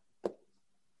got?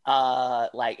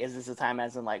 Is this the time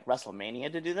as in like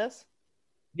WrestleMania to do this?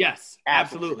 Yes,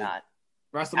 absolutely not.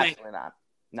 WrestleMania, absolutely not.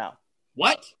 No.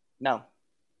 What? No.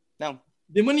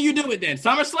 Then when do you do it then?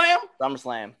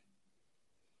 SummerSlam.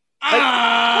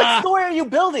 What story are you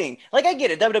building? Like, I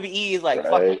get it. WWE is like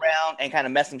fucking around and kind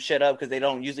of messing shit up because they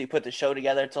don't usually put the show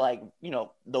together to like,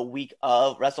 the week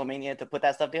of WrestleMania to put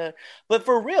that stuff together. But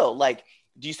for real, like,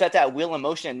 do you set that wheel in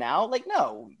motion now? Like,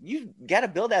 no, you got to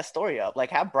build that story up.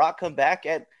 Like, have Brock come back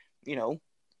at,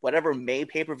 whatever May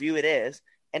pay-per-view it is,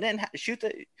 and then shoot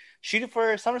it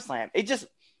for SummerSlam. It just,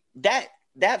 that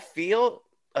feel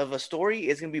of a story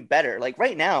is going to be better. Like,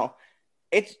 right now,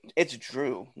 it's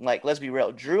Drew. Like, let's be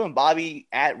real. Drew and Bobby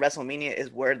at WrestleMania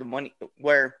is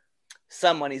where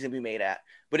some money's going to be made at.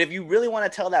 But if you really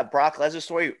want to tell that Brock Lesnar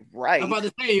story right. I'm about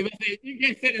to say, you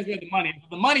can't say this with the money.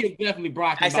 The money is definitely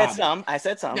Brock and Bobby. I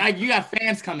said some. You got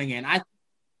fans coming in.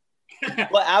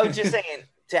 Well, I was just saying,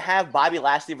 to have Bobby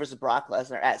Lashley versus Brock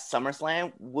Lesnar at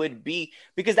SummerSlam would be,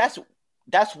 because that's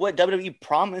what WWE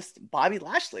promised Bobby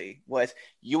Lashley was,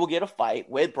 you will get a fight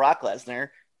with Brock Lesnar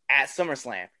at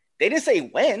SummerSlam. They didn't say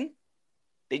when.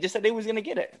 They just said they was gonna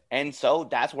get it, and so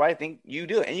that's where I think you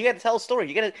do it. And you got to tell a story.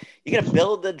 You got to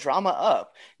build the drama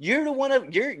up.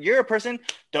 You're a person.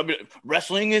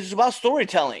 Wrestling is about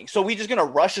storytelling. So we just gonna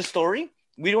rush a story.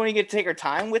 We don't even get to take our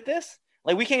time with this.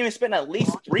 Like, we can't even spend at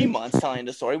least 3 months telling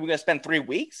the story. We're gonna spend 3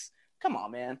 weeks. Come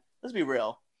on, man. Let's be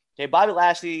real. Okay, Bobby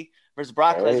Lashley versus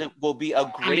Brock Lesnar will be a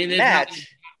great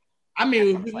match.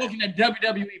 We're looking at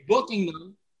WWE booking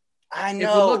them. I know.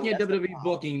 If we're looking at WWE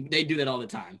booking, they do that all the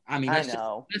time. I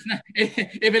know. That's not, if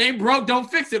it ain't broke, don't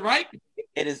fix it, right?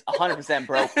 It is 100%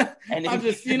 broke. And I'm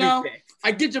just, I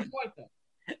get your point, though.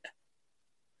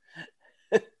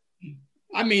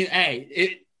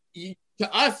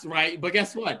 To us, right? But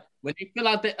guess what? when they fill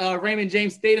out the Raymond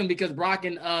James Stadium because Brock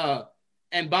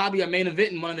and Bobby are main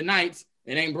eventing one of the nights,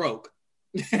 it ain't broke.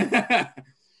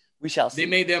 We shall see. They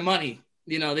made their money.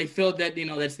 They filled that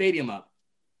that stadium up.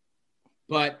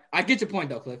 But I get your point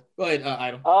though, Cliff. Go ahead,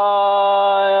 Idol.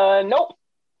 Nope.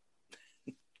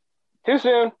 Too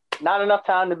soon. Not enough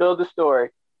time to build the story.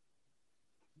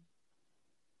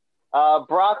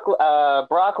 Brock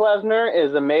Lesnar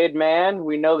is a made man.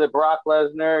 We know that Brock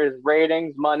Lesnar is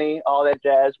ratings, money, all that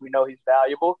jazz. We know he's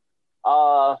valuable.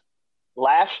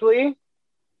 Lashley,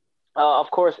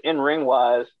 of course, in ring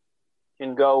wise,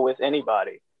 can go with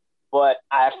anybody. But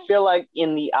I feel like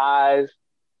in the eyes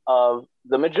of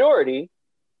the majority,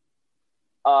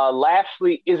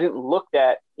 Lashley isn't looked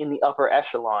at in the upper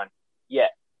echelon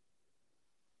yet.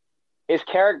 His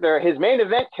main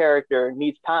event character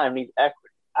needs time, needs equity.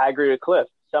 I agree with Cliff.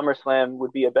 SummerSlam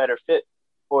would be a better fit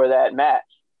for that match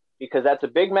because that's a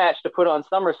big match to put on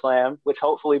SummerSlam, which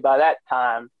hopefully by that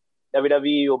time,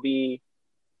 WWE will be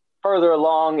further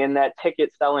along in that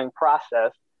ticket selling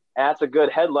process. And that's a good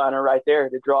headliner right there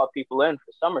to draw people in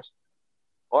for SummerSlam.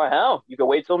 Or hell, you could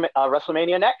wait till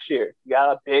WrestleMania next year. You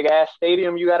got a big ass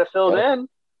stadium you got to fill in.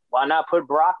 Why not put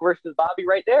Brock versus Bobby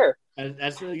right there?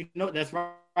 That's right.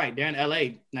 They're in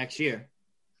LA next year.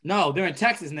 No, they're in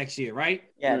Texas next year, right?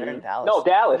 Yeah, they're in Dallas. No,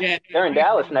 Dallas. Yeah, they're in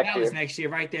Dallas next year. year. Next year,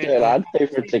 right there. Yeah, I'd pay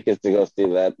for tickets to go see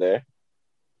that there.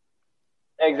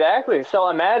 Exactly. So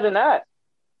imagine that.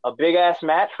 A big ass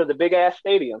match for the big ass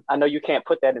stadium. I know you can't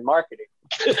put that in marketing,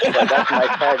 but that's my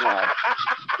tagline.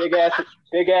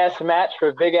 Big ass match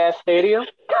for big ass stadium.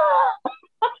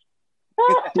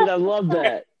 Dude, I love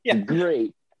that. Yeah.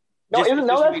 Great. No,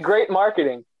 that's great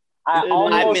marketing. I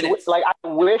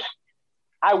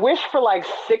wish for like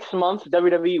 6 months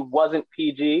WWE wasn't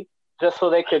PG just so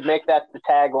they could make that the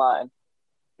tagline.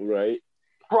 Right.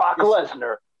 Brock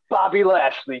Lesnar, Bobby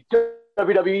Lashley,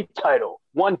 WWE title.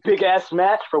 One big ass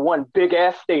match for one big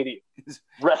ass stadium.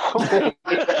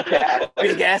 WrestleMania.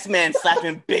 Big ass man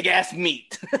slapping big ass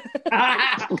meat. All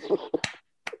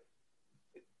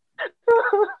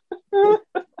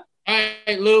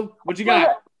right, Lou, what you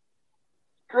got?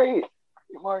 Great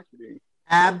marketing.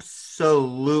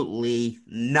 Absolutely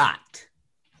not.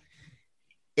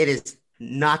 It is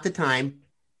not the time.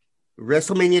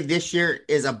 WrestleMania this year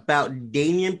is about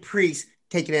Damian Priest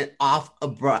taking it off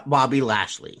of Bobby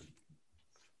Lashley.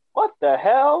 What the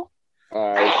hell?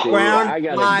 All right, Brown I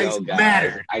gotta lives go, guys.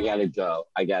 matter. I gotta go.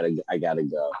 I gotta go.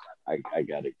 I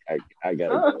gotta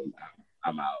go now.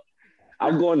 I'm out.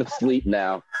 I'm going to sleep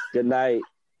now. Good night.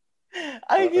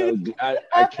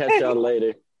 I catch y'all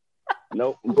later.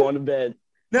 Nope, I'm going to bed.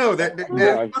 No,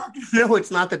 no,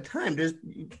 it's not the time. Just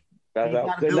you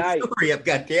gotta Good build night. the story up.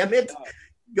 God damn it!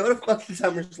 Go to fucking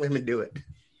SummerSlam and do it.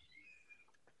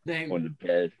 I'm going to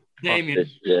bed. Damien. Fuck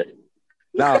this shit.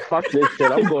 Nah, fuck this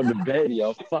shit. I'm going to bed,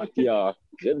 yo. Fuck y'all.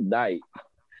 Good night.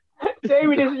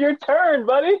 David, it's your turn,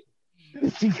 buddy.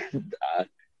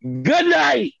 Good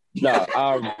night. No,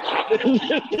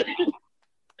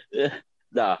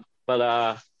 no,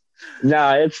 but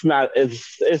no, it's not.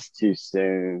 It's too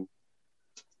soon.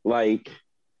 Like,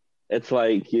 it's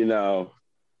like, you know,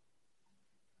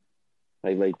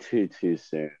 like too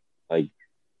soon. Like,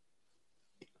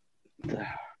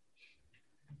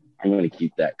 I'm gonna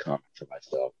keep that comment to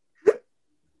myself.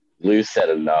 Lou said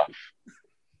enough.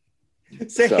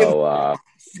 Say So, I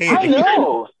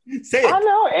know. Say it. I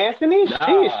know, Anthony. She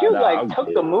I'm took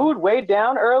good. the mood way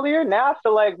down earlier. Now I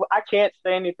feel like I can't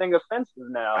say anything offensive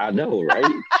now. I know, right?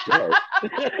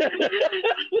 Shit.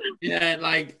 Yeah,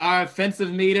 like our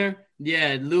offensive meter.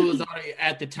 Yeah, Lou is already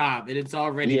at the top. It's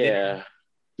already there.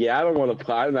 Yeah. I don't want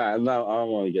to. I don't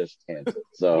want to get canceled.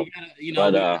 So, We gotta,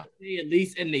 but we gotta stay at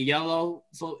least in the yellow.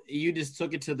 So you just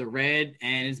took it to the red,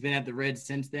 and it's been at the red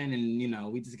since then.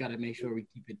 And we just gotta make sure we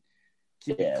keep it.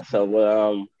 yeah.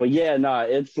 So, but yeah, no,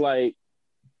 it's like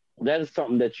that is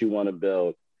something that you want to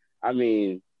build. I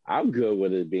mean, I'm good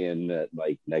with it being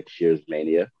like next year's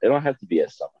Mania. It don't have to be at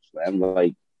SummerSlam.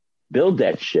 Like, build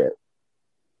that shit.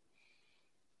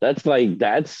 That's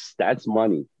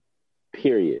money.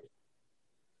 Period.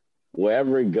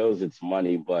 Wherever it goes, it's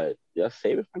money, but just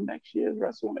save it for next year's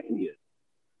WrestleMania.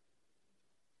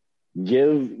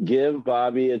 Give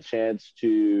Bobby a chance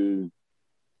to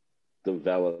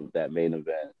develop that main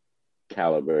event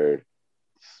caliber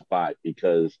spot,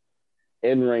 because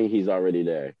in ring he's already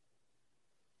there.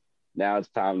 Now it's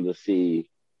time to see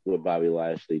what Bobby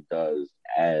Lashley does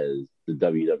as the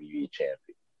WWE champion.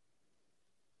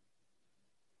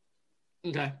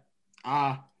 Okay.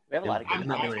 We have a lot of good I'm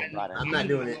not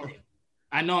doing it.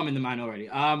 I know I'm in the minority.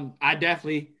 I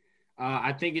definitely,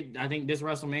 I think this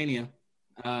WrestleMania,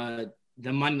 the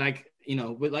money, like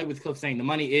with Cliff saying,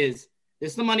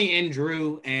 there's the money in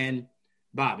Drew and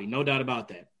Bobby, no doubt about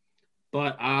that.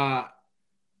 But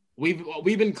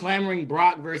we've been clamoring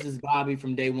Brock versus Bobby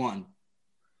from day one.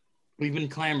 We've been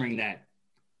clamoring that.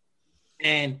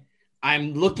 And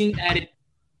I'm looking at it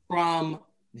from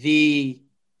the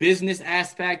business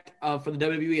aspect for the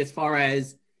WWE as far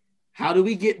as how do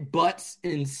we get butts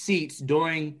in seats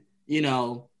during,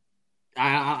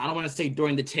 I don't want to say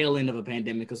during the tail end of a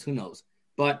pandemic because who knows.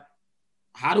 But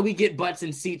how do we get butts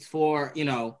in seats for,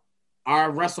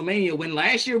 our WrestleMania when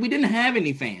last year we didn't have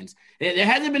any fans? There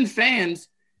hasn't been fans,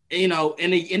 in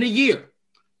a year.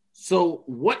 So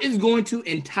what is going to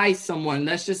entice someone,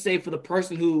 let's just say for the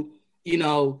person who,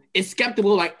 is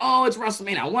skeptical, like, oh, it's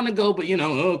WrestleMania, I want to go, but,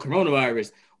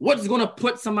 coronavirus. What's going to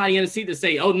put somebody in a seat to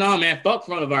say, oh, no, man, fuck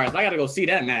coronavirus. I got to go see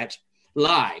that match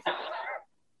live.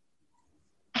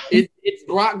 It's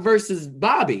Brock versus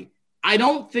Bobby. I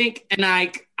don't think, and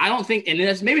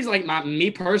that's maybe it's like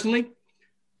me personally.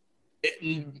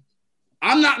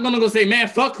 I'm not going to go say, man,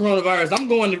 fuck coronavirus. I'm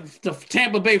going to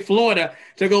Tampa Bay, Florida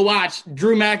to go watch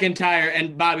Drew McIntyre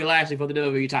and Bobby Lashley for the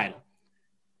WWE title.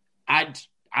 I'm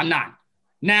not.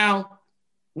 Now,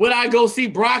 would I go see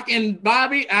Brock and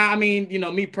Bobby? I mean,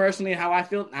 me personally, how I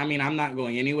feel, I'm not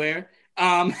going anywhere.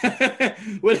 But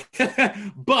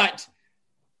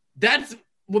that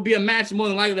would be a match more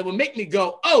than likely that would make me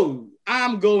go, oh,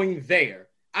 I'm going there.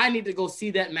 I need to go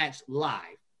see that match live.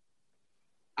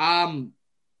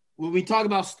 When we talk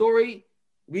about story,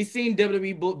 we've seen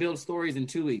WWE build stories in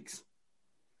 2 weeks.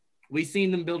 We've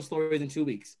seen them build stories in 2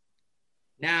 weeks.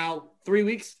 Now, 3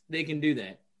 weeks, they can do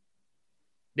that.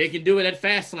 They can do it at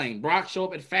Fastlane. Brock show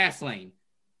up at Fastlane.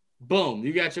 Boom.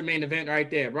 You got your main event right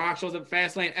there. Brock shows up at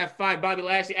Fastlane, F5, Bobby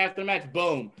Lashley after the match.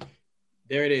 Boom.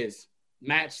 There it is.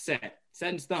 Match set.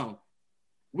 Set in stone.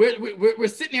 We're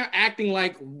sitting here acting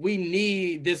like we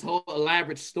need this whole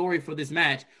elaborate story for this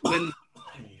match when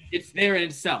it's there in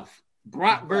itself.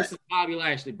 Brock versus Bobby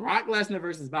Lashley. Brock Lesnar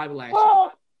versus Bobby Lashley.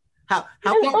 Well,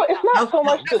 it's not so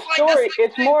much the story.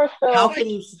 It's more so. How can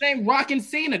you say Rock and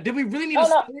Cena? Did we really need a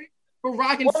story for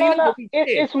Rock and Cena? No.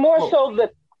 It's more so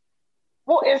the.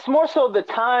 Well, it's more so the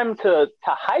time to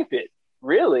hype it.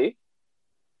 Really,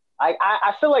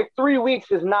 I feel like 3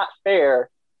 weeks is not fair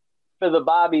for the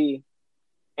Bobby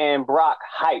and Brock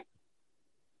hype.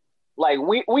 Like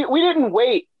we didn't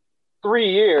wait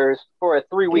 3 years for a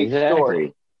 3 week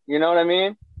story. You know what I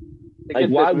mean? Like,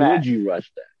 why would you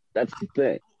rush that? That's the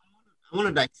thing. I want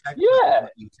to dissect. Yeah,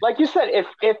 like you said, if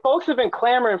folks have been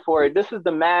clamoring for it, this is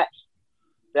the match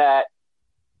that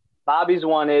Bobby's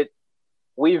wanted,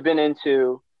 we've been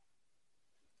into.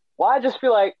 Why just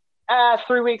feel like,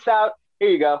 3 weeks out, here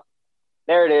you go.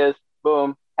 There it is.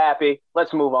 Boom. Happy.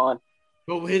 Let's move on.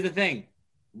 But here's the thing.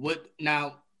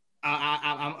 I'm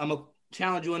going to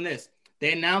challenge you on this.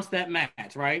 They announced that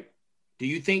match, right? Do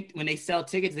you think when they sell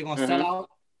tickets, they're going to sell out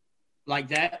like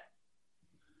that?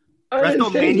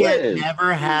 WrestleMania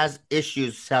never has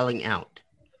issues selling out.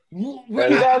 That's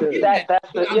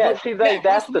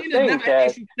the thing,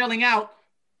 Chad. Selling out.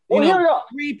 Well, here we go.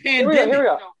 Pre-pandemic. Here we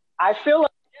go. I feel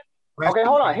like, okay,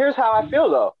 hold on. Here's how I feel,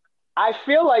 though. I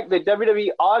feel like the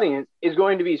WWE audience is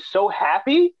going to be so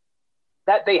happy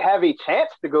that they have a chance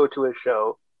to go to a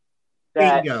show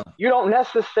that you don't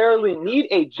necessarily need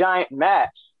a giant match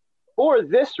for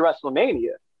this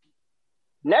WrestleMania.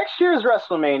 Next year's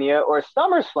WrestleMania or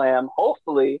SummerSlam,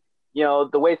 hopefully, the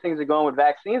way things are going with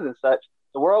vaccines and such,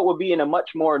 the world will be in a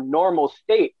much more normal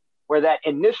state where that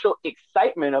initial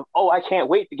excitement of, oh, I can't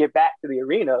wait to get back to the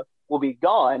arena will be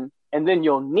gone, and then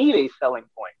you'll need a selling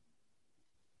point.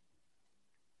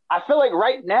 I feel like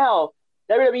right now,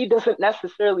 WWE doesn't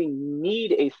necessarily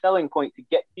need a selling point to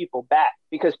get people back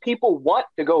because people want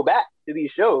to go back to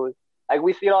these shows. Like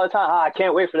we see it all the time. I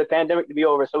can't wait for the pandemic to be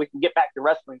over so we can get back to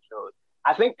wrestling shows.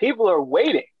 I think people are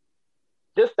waiting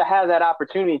just to have that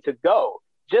opportunity to go,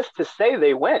 just to say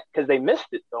they went because they missed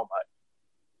it so much.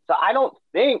 So I don't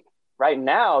think right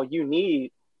now you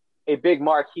need a big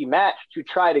marquee match to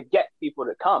try to get people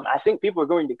to come. I think people are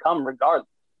going to come regardless.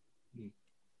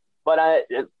 But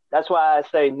that's why I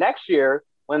say next year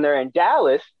when they're in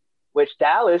Dallas, which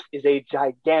Dallas is a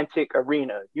gigantic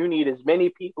arena. You need as many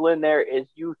people in there as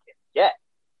you can get.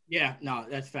 Yeah, no,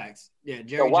 that's facts. Yeah,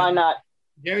 so why Jones, not?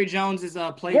 Jerry Jones is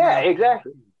playing. Yeah,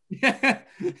 exactly.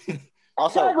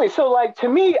 Also, exactly. So like to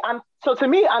me, I'm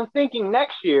thinking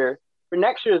next year for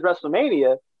next year's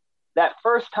WrestleMania, that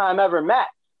first time ever match,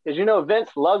 because Vince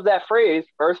loves that phrase,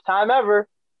 first time ever.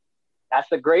 That's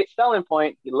a great selling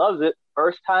point. He loves it.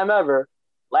 First time ever.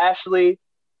 Lashley,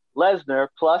 Lesnar,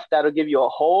 plus that'll give you a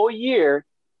whole year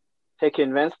to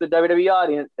convince the WWE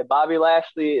audience that Bobby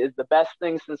Lashley is the best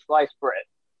thing since sliced bread.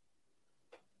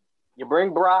 You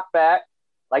bring Brock back.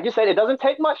 Like you said, it doesn't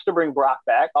take much to bring Brock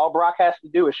back. All Brock has to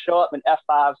do is show up and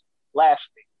F5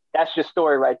 Lashley. That's your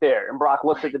story right there. And Brock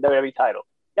looks at the WWE title.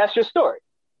 That's your story.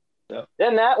 Yeah.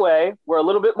 Then that way, we're a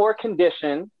little bit more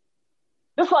conditioned.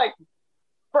 Just like,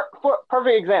 for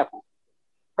perfect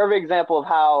example of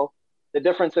how the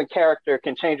difference in character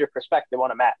can change your perspective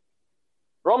on a match.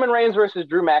 Roman Reigns versus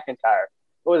Drew McIntyre.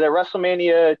 What was it,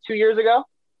 WrestleMania 2 years ago?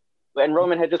 And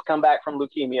Roman had just come back from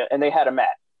leukemia, and they had a match.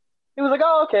 He was like,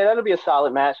 oh, okay, that'll be a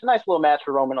solid match. A nice little match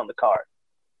for Roman on the card.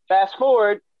 Fast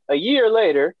forward, a year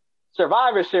later,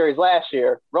 Survivor Series last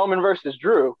year, Roman versus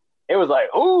Drew. It was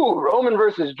like, ooh, Roman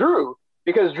versus Drew,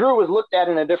 because Drew was looked at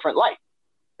in a different light.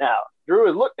 Now, Drew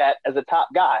is looked at as a top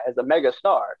guy, as a mega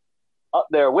star, up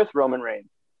there with Roman Reigns.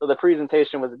 So the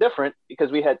presentation was different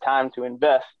because we had time to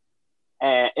invest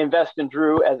in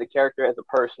Drew as a character, as a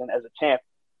person, as a champion.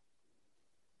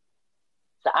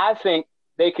 So I think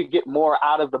they could get more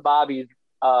out of the Bobby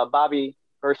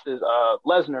versus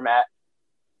Lesnar match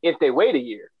if they wait a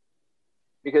year,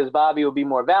 because Bobby will be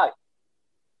more valuable.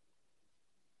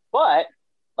 But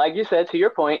like you said, to your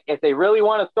point, if they really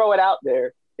want to throw it out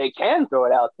there, they can throw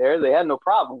it out there. They have no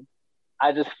problem.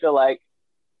 I just feel like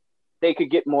they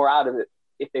could get more out of it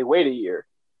if they wait a year,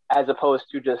 as opposed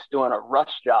to just doing a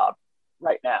rush job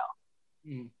right now.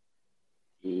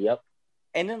 Yep.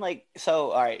 And then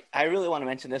all right, I really want to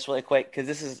mention this really quick because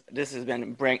this has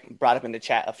been brought up in the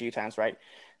chat a few times, right?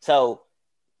 So,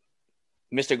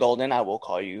 Mr. Golden, I will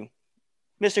call you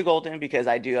Mr. Golden because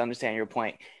I do understand your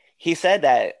point. He said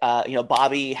that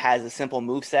Bobby has a simple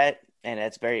moveset and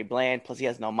it's very bland, plus he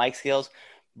has no mic skills.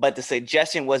 But the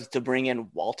suggestion was to bring in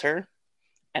Walter,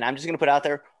 and I'm just gonna put out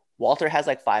there, Walter has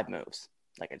 5 moves.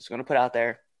 I'm just gonna put out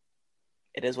there,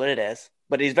 it is what it is.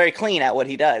 But he's very clean at what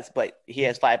he does, but he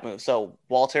has 5 moves. So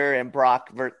Walter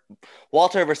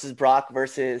versus Brock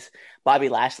versus Bobby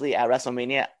Lashley at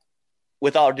WrestleMania.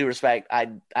 With all due respect,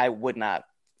 I would not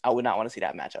want to see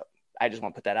that matchup. I just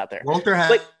want to put that out there. Walter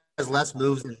has less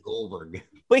moves than Goldberg.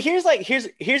 But here's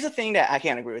the thing that I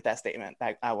can't agree with that statement.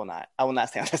 I will not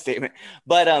stand on that statement.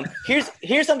 But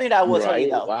here's something that I will tell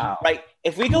you though. Wow. Right?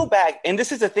 If we go back, and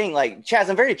this is the thing, Chaz,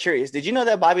 I'm very curious. Did you know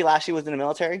that Bobby Lashley was in the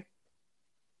military?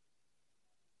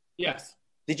 Yes.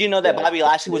 Did you know that Yeah. Bobby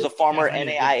Lashley was a former Yes,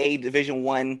 I did. NAIA Division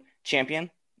I champion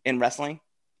in wrestling?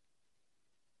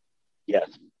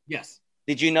 Yes. Yes.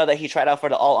 Did you know that he tried out for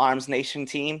the All Arms Nation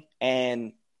team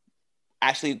and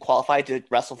actually qualified to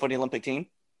wrestle for the Olympic team?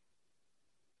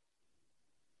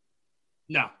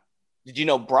 No. Did you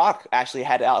know Brock actually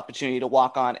had the opportunity to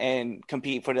walk on and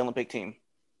compete for the Olympic team?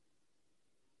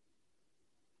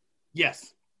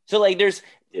 Yes. So there's,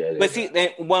 Yeah. but see,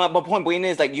 my point being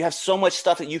is you have so much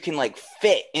stuff that you can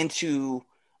fit into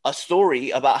a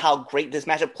story about how great this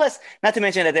matchup. Plus, not to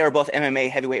mention that they were both MMA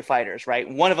heavyweight fighters, right?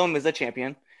 One of them is a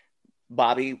champion.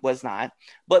 Bobby was not.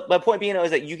 But my point being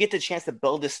is that you get the chance to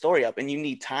build this story up, and you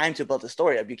need time to build the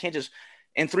story up. You can't just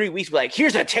in 3 weeks be like,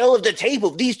 here's a tale of the tape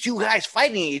of these two guys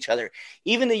fighting each other.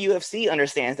 Even the UFC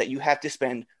understands that you have to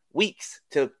spend weeks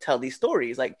to tell these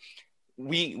stories.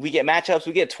 We get matchups,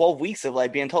 we get 12 weeks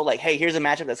of being told hey, here's a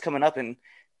matchup that's coming up and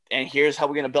here's how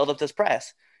we're going to build up this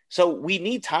press. So we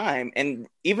need time. And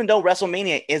even though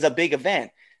WrestleMania is a big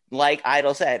event, like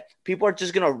Idol said, people are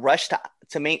just going to rush to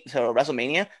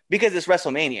WrestleMania because it's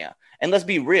WrestleMania. And let's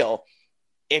be real.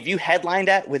 If you headline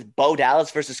that with Bo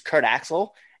Dallas versus Kurt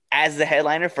Axel as the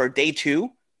headliner for day 2,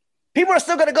 people are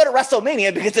still going to go to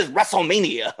WrestleMania because it's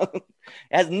WrestleMania. It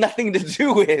has nothing to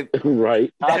do with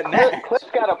Right. Cliff's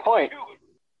got a point.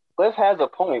 Cliff has a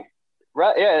point.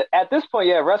 Yeah, at this point,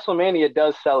 WrestleMania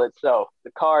does sell itself.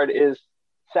 The card is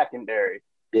secondary.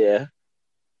 Yeah.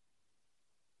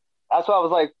 That's why I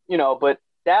was like, but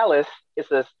Dallas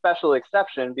is a special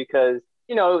exception because,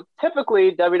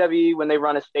 typically WWE, when they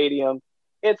run a stadium,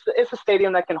 it's a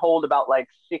stadium that can hold about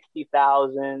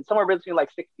 60,000, somewhere between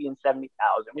 60 and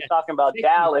 70,000. We're talking about 60,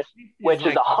 Dallas, 60 which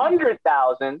is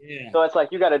 100,000. Yeah. So it's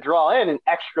you got to draw in an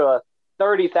extra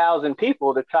 30,000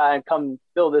 people to try and come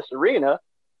fill this arena.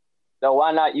 So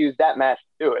why not use that match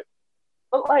to do it?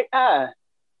 But I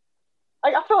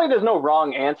feel like there's no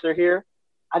wrong answer here.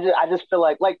 I just feel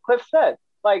like Cliff said,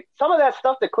 some of that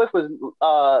stuff that Cliff was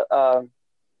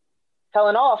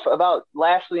telling off about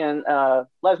Lashley and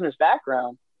Lesnar's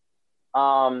background,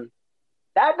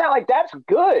 that's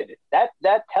good.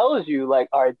 That tells you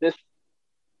all right,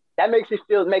 that makes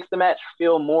the match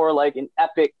feel more like an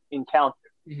epic encounter.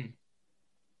 Mm-hmm.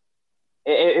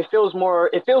 It feels more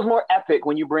epic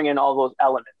when you bring in all those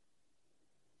elements.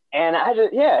 And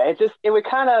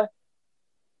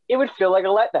it it would feel like a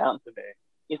letdown to me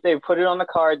if they put it on the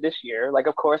card this year. Like,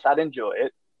 of course, I'd enjoy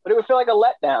it, but it would feel like a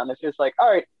letdown. It's just like, all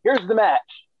right, here's the match.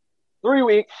 3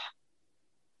 weeks.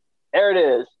 There it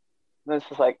is. And it's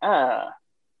just like,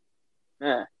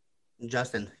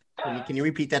 Justin, can you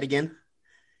repeat that again?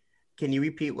 Can you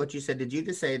repeat what you said? Did you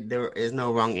just say there is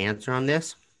no wrong answer on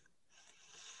this?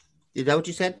 Is that what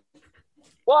you said?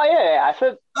 Well, yeah. I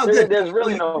said there's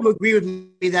really no. You agree with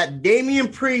me that Damian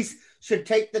Priest should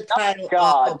take the title.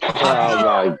 God.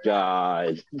 Oh my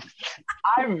God.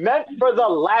 I meant for the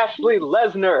Lashley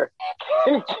Lesnar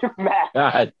match.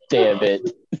 God damn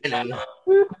it.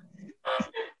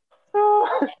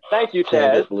 Thank you,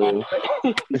 Damn Chaz. it, Blue.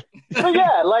 But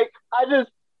yeah, like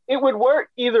it would work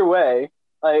either way.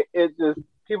 Like it just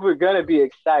people are gonna be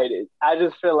excited. I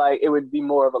just feel like it would be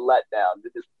more of a letdown to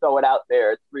just throw it out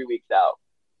there 3 weeks out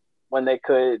when they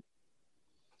could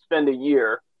spend a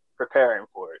year preparing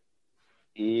for it.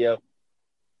 Yep.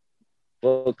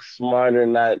 Book smarter,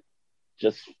 not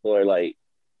just for like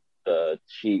the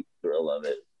cheap thrill of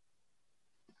it.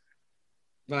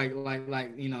 Like,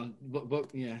 book.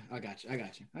 Yeah, I got you.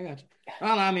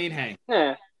 Well, I mean, hey,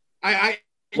 Yeah. I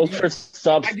Look for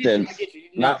substance, I get you.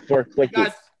 not for quick.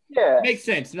 Guys, Yeah. makes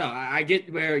sense. No, I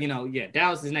get where,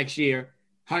 Dallas is next year,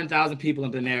 100,000 people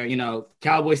up in there.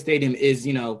 Cowboy Stadium is,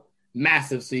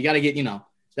 massive. So you got to get,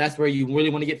 that's where you really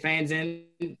want to get fans in.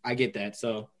 I get that.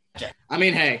 So, I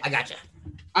mean, hey, I got you.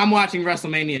 I'm watching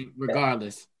WrestleMania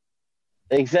regardless.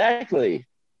 Exactly.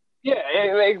 Yeah,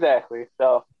 exactly.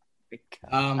 So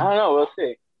I don't know. We'll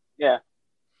see. Yeah.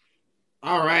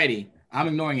 All righty. I'm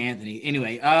ignoring Anthony.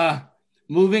 Anyway,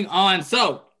 moving on.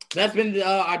 So that's been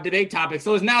our debate topic.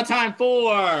 So it's now time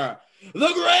for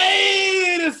the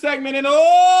greatest segment in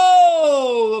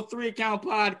all the 3 Count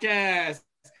podcast.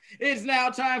 It's now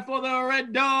time for the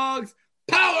Red Dogs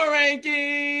Power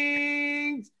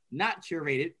Rankings, not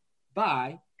curated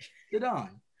by the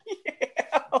Don.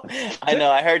 Yeah. I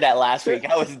know. I heard that last week.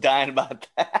 I was dying about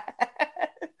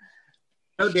that.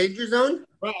 No Danger Zone?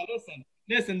 Bro,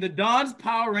 listen. The Don's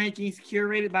Power Rankings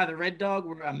curated by the Red Dog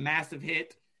were a massive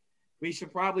hit. We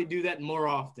should probably do that more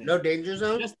often. No Danger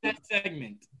Zone? Just that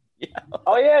segment. Yeah.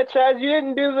 Oh yeah, Chad, you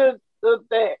didn't do the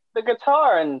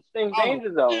guitar and sing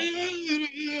Danger Zone.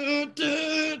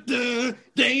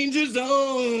 Danger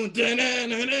Zone.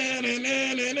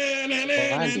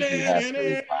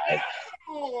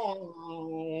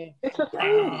 It's a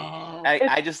thing.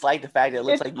 I just like the fact that it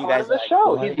looks like you guys the are like,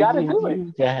 show. He's got to do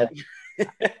it. Yeah.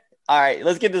 all right,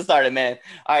 let's get this started, man.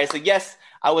 All right, so yes,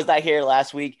 I was not here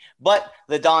last week, but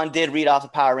the Don did read off the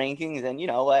power rankings, and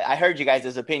I heard you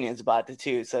guys' opinions about it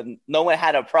too. So no one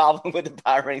had a problem with the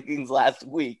power rankings last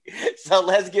week. So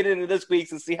let's get into this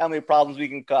week's and see how many problems we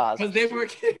can cause. Because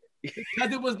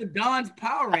it was the Don's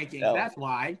power rankings. That's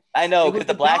why. I know, It was because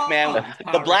the the black Don's man, power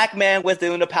the black man was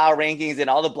doing the power rankings, and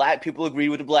all the black people agree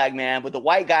with the black man, but the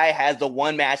white guy has the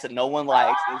one match that no one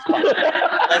likes. It's fine.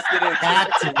 Let's get into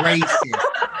That's racist.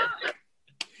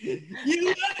 You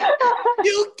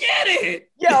get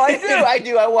it. Yeah, I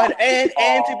do. I want and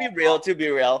to be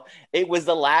real, it was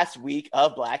the last week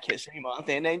of Black History Month,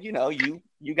 and then you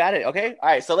got it. Okay, all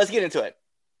right. So let's get into it.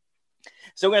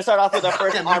 So we're gonna start off with our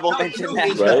first honorable mention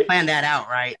match. Right? Plan that out,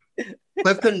 right?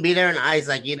 Cliff couldn't be there, and I was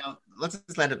like, let's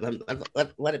just let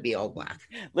it be all black.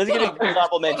 Let's get into the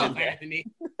honorable mention. Anthony.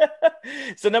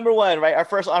 So number one, right? Our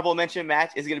first honorable mention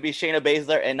match is gonna be Shayna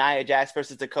Baszler and Nia Jax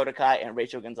versus Dakota Kai and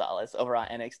Rachel Gonzalez over on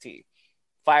NXT.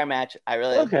 Fire match. I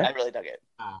really dug it.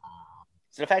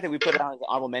 So the fact that we put it on as an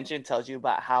honorable mention tells you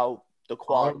about how the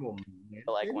quality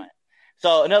went.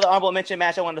 So another honorable mention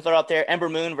match I wanted to throw out there: Ember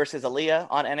Moon versus Aaliyah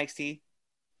on NXT.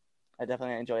 I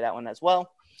definitely enjoy that one as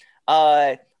well.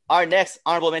 Our next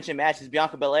honorable mention match is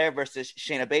Bianca Belair versus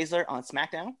Shayna Baszler on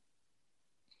SmackDown.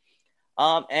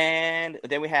 And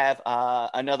then we have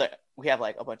we have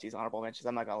like a bunch of these honorable mentions.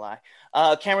 I'm not gonna lie.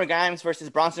 Cameron Grimes versus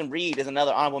Bronson Reed is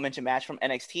another honorable mention match from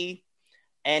NXT.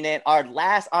 And then our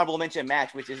last honorable mention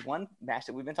match, which is one match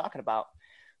that we've been talking about,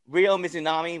 Ryo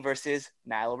Mizunami versus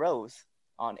Nyla Rose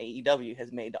on AEW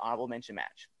has made the honorable mention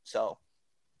match. So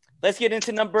let's get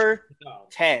into number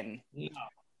 10. No.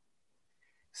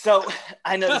 So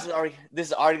I know this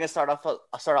is already gonna start off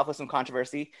with some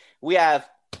controversy. We have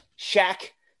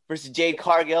Shaq versus Jade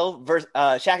Cargill versus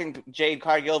Shaq and Jade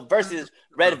Cargill versus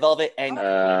Red Velvet, and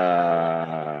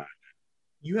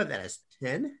you have that as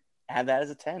 10? I have that as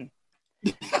a 10.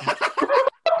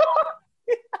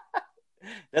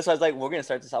 That's why I was like, we're gonna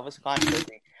start this off with some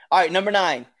controversy. All right, number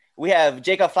 9, we have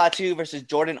Jacob Fatu versus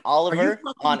Jordan Oliver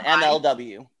on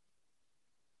MLW.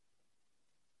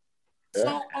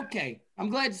 So okay, I'm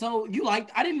glad. So you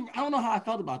liked? I don't know how I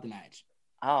felt about the match.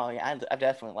 Oh yeah, I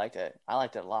definitely liked it. I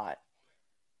liked it a lot.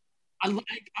 I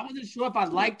wasn't sure if I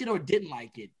liked it or didn't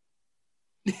like it.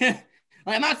 Like,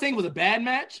 I'm not saying it was a bad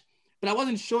match, but I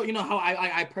wasn't sure, how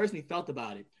I personally felt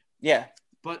about it. Yeah.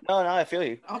 But no, I feel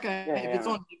you. Okay, Yeah, if it's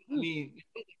on, I mean.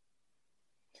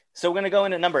 So we're gonna go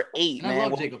into number 8, And man. I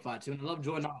love Jacob Fatu, and I love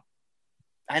Jordan.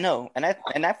 I know, and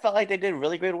I felt like they did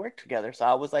really great work together. So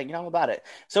I was like, I'm about it.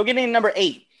 So getting to number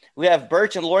 8, we have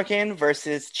Birch and Lorcan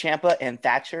versus Ciampa and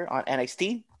Thatcher on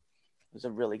NXT. It was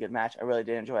a really good match. I really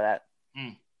did enjoy that.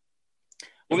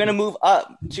 We're gonna move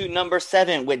up to number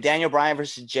 7 with Daniel Bryan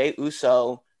versus Jey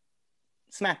Uso,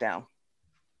 SmackDown.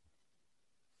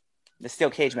 The steel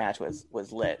cage match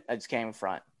was lit. I just came in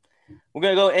front. We're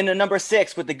gonna go into number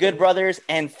 6 with the Good Brothers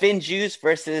and Finn Juice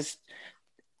versus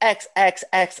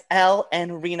XXXL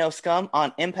and Reno Scum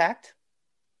on Impact.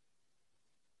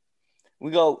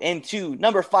 We go into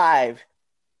number 5.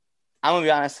 I'm gonna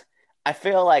be honest. I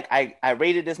feel like I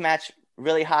rated this match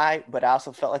really high, but I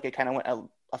also felt like it kind of went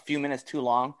a few minutes too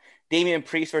long. Damian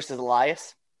Priest versus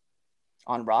Elias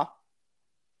on Raw.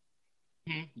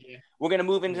 Yeah. We're gonna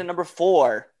move into number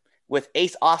 4 with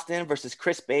Ace Austin versus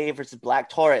Chris Bay versus Black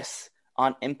Taurus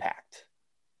on Impact.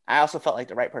 I also felt like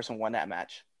the right person won that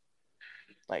match.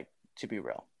 Like, to be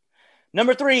real.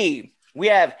 Number 3, we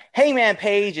have Hangman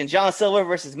Page and John Silver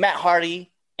versus Matt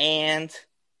Hardy and,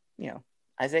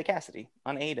 Isaiah Cassidy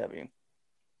on AEW.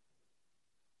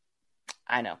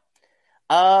 I know.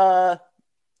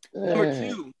 Number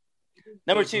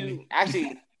two,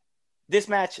 actually, this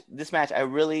match, I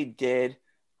really did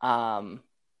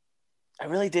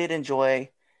enjoy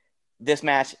this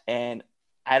match, and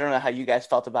I don't know how you guys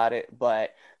felt about it,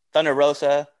 but Thunder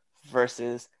Rosa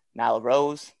versus Nyla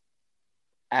Rose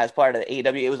as part of the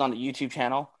AEW. It was on the YouTube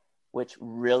channel, which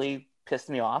really pissed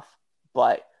me off,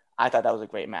 but I thought that was a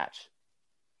great match.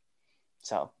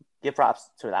 So give props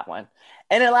to that one.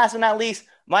 And then last but not least,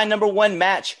 my number 1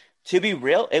 match, to be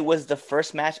real, it was the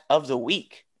first match of the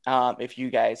week. If you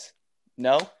guys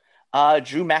know,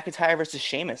 Drew McIntyre versus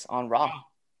Sheamus on Raw.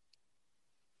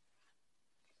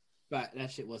 But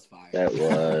that shit was fire. That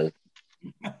was.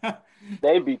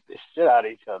 They beat the shit out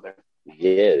of each other.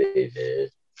 Yeah, they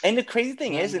did. And the crazy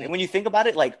thing is, when you think about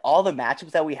it, like all the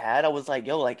matchups that we had, I was like,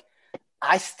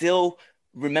 I still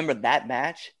remember that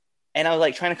match. And I was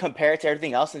like trying to compare it to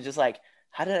everything else and just like,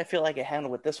 how did I feel like it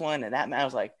handled with this one and that match? I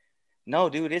was like, no,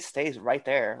 dude, it stays right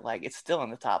there. Like, it's still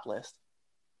on the top list.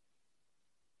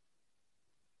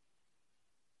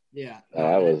 Yeah.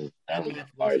 That was a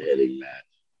hard-hitting match.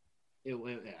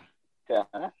 Yeah.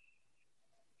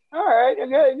 All right, a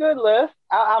good list.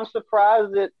 I'm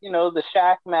surprised that the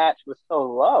Shaq match was so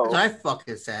low. I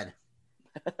fucking said.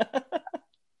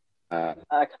 I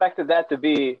expected that to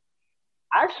be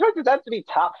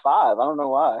top 5. I don't know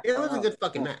why. It was a good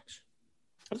fucking match.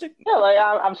 Yeah, like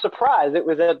I'm surprised it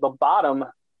was at the bottom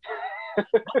of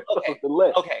the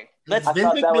list. Okay, let's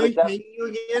Vince McMahon paying you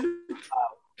again.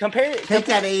 Compare it. Take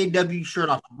that AEW shirt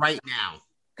off right now.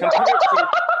 Compare it to.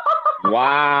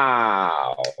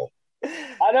 Wow.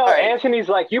 I know. Right. Anthony's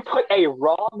like, you put a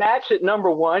Raw match at number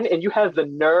 1, and you have the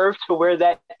nerve to wear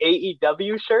that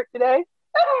AEW shirt today.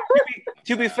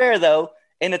 To be fair, though,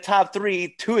 in the top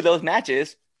 3, 2 of those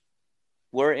matches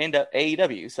were in the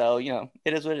AEW, so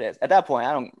it is what it is. At that point,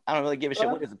 I don't really give a shit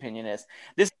what his opinion is.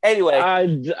 This anyway.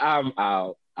 I'm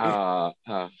out.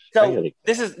 So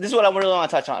this is what I really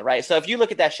want to touch on, right? So if you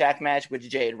look at that Shaq match with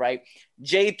Jade, right?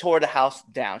 Jade tore the house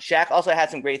down. Shaq also had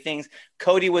some great things.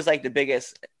 Cody was like the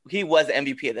biggest. He was the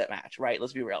MVP of that match, right?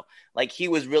 Let's be real. Like, he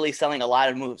was really selling a lot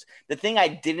of moves. The thing I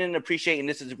didn't appreciate, and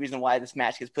this is the reason why this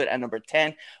match gets put at number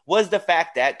 10, was the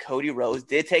fact that Cody Rhodes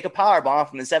did take a powerbomb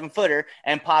from the 7-footer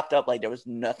and popped up like there was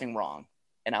nothing wrong.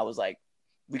 And I was like,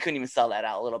 we couldn't even sell that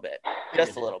out a little bit,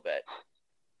 just a little bit.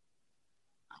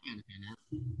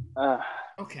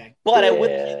 Okay. But I would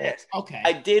say this. Okay.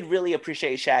 I did really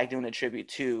appreciate Shaq doing a tribute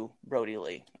to Brody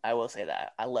Lee. I will say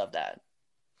that. I love that.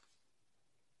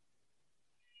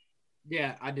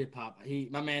 Yeah, I did pop.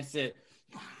 My man said,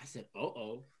 I said,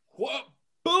 uh-oh. What?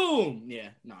 Boom. Yeah,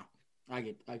 no. I can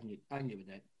get with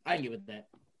that. I can get with that.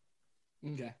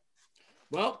 Okay.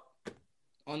 Well,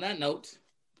 on that note,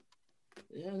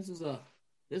 yeah, this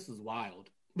was wild.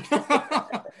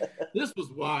 This was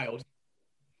wild.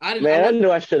 I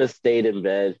knew I should have stayed in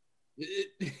bed.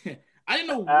 I didn't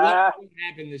know what happened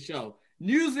in the show.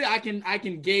 Usually I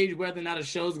can gauge whether or not a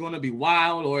show is going to be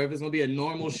wild or if it's going to be a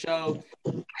normal show.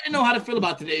 I didn't know how to feel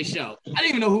about today's show. I didn't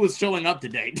even know who was showing up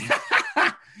today.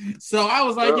 So I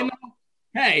was like,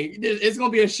 hey, it's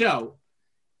going to be a show.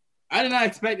 I did not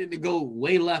expect it to go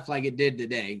way left like it did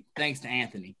today, thanks to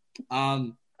Anthony.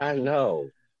 I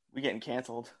know. We're getting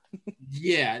canceled.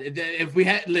 Yeah, if we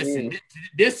had listen,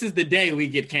 this is the day we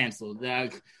get canceled.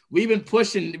 We've been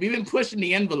pushing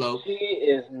the envelope. She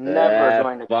is never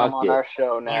going to come on our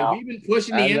show now. We've been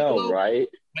pushing the I know, envelope, right?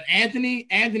 But Anthony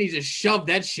just shoved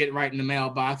that shit right in the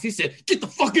mailbox. He said, "Get the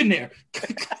fuck in there."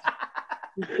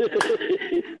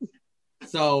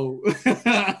 So,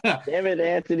 damn it,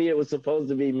 Anthony! It was supposed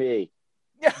to be me.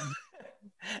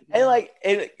 And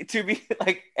to be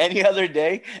like any other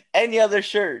day, any other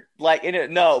shirt. Like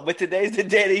but today's the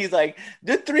day that he's like,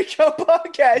 the 3 Count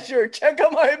Podcast shirt. Check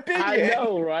out my opinion. I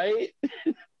know, right?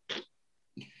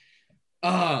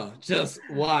 Just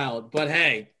wild. But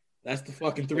hey, that's the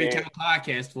fucking 3 Count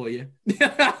Podcast for you.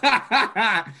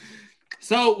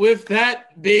 So with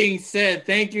that being said,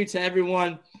 thank you to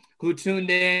everyone who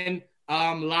tuned in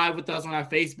live with us on our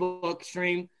Facebook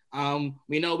stream.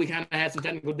 We know we kind of had some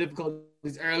technical difficulties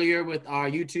earlier with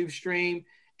our YouTube stream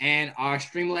and our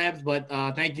Streamlabs, but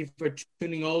thank you for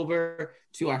tuning over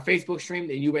to our Facebook stream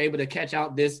that you were able to catch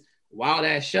out this wild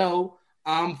ass show.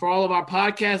 For all of our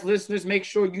podcast listeners, make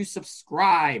sure you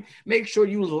subscribe. Make sure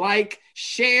you like,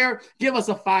 share, give us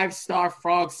a 5-star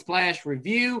Frog Splash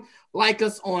review. Like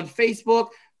us on Facebook.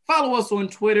 Follow us on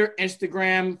Twitter,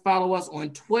 Instagram. Follow us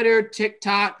on Twitter,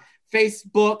 TikTok,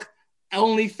 Facebook,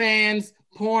 OnlyFans,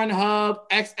 Pornhub,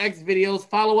 XX videos.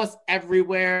 Follow us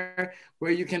everywhere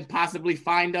where you can possibly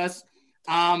find us.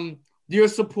 Your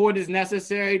support is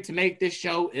necessary to make this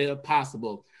show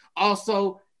possible.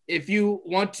 Also, if you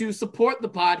want to support the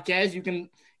podcast, you can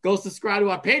go subscribe to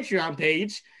our Patreon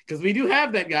page because we do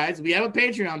have that, guys. We have a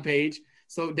Patreon page.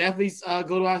 So definitely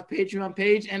go to our Patreon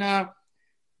page. And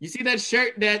you see that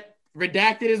shirt that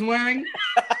Redacted is wearing?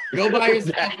 Go buy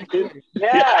yourself.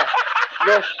 Yeah.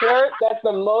 The shirt that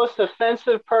the most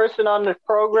offensive person on the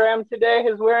program today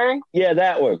is wearing? Yeah,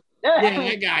 that one. Yeah,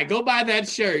 that guy. Go buy that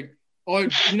shirt. Or,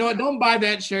 you know what? Don't buy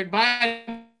that shirt.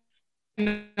 Buy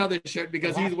another shirt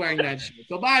because he's wearing that shirt.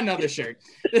 So buy another shirt.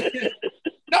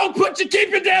 Don't keep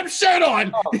your damn shirt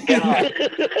on. Oh, God.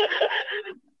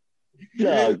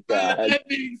 Oh, God. That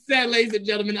being said, ladies and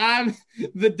gentlemen, I'm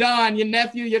the Don, your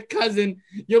nephew, your cousin,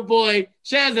 your boy,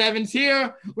 Chaz Evans,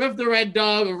 here with the Red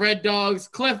Dog of Red Dogs,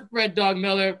 Cliff Red Dog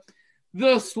Miller,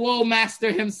 the Swole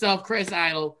Master himself, Chris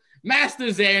Idol, Master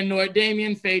Xehanort,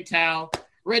 Damian Fatal,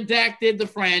 Redacted the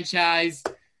franchise.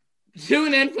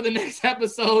 Tune in for the next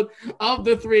episode of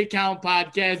the 3 Count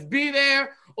Podcast. Be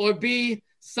there or be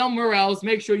somewhere else.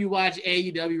 Make sure you watch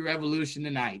AEW Revolution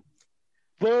tonight.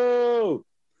 Boo!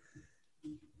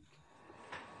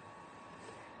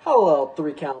 Hello,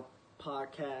 3 Count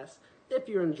Podcast. If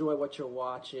you enjoy what you're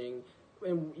watching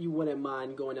and you wouldn't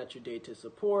mind going out your day to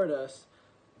support us,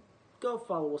 go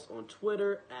follow us on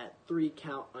Twitter at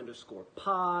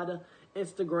 3count_pod,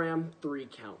 Instagram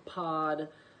 3countpod,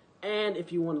 and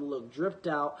if you want to look dripped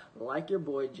out like your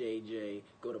boy JJ,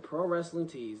 go to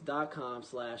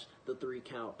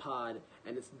prowrestlingtees.com/the3countpod,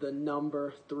 and it's the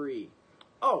number 3.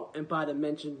 Oh, and by the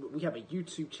mention, we have a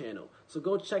YouTube channel, so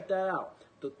go check that out.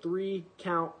 The 3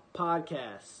 Count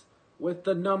Podcast with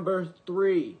the number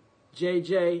 3.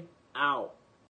 JJ out.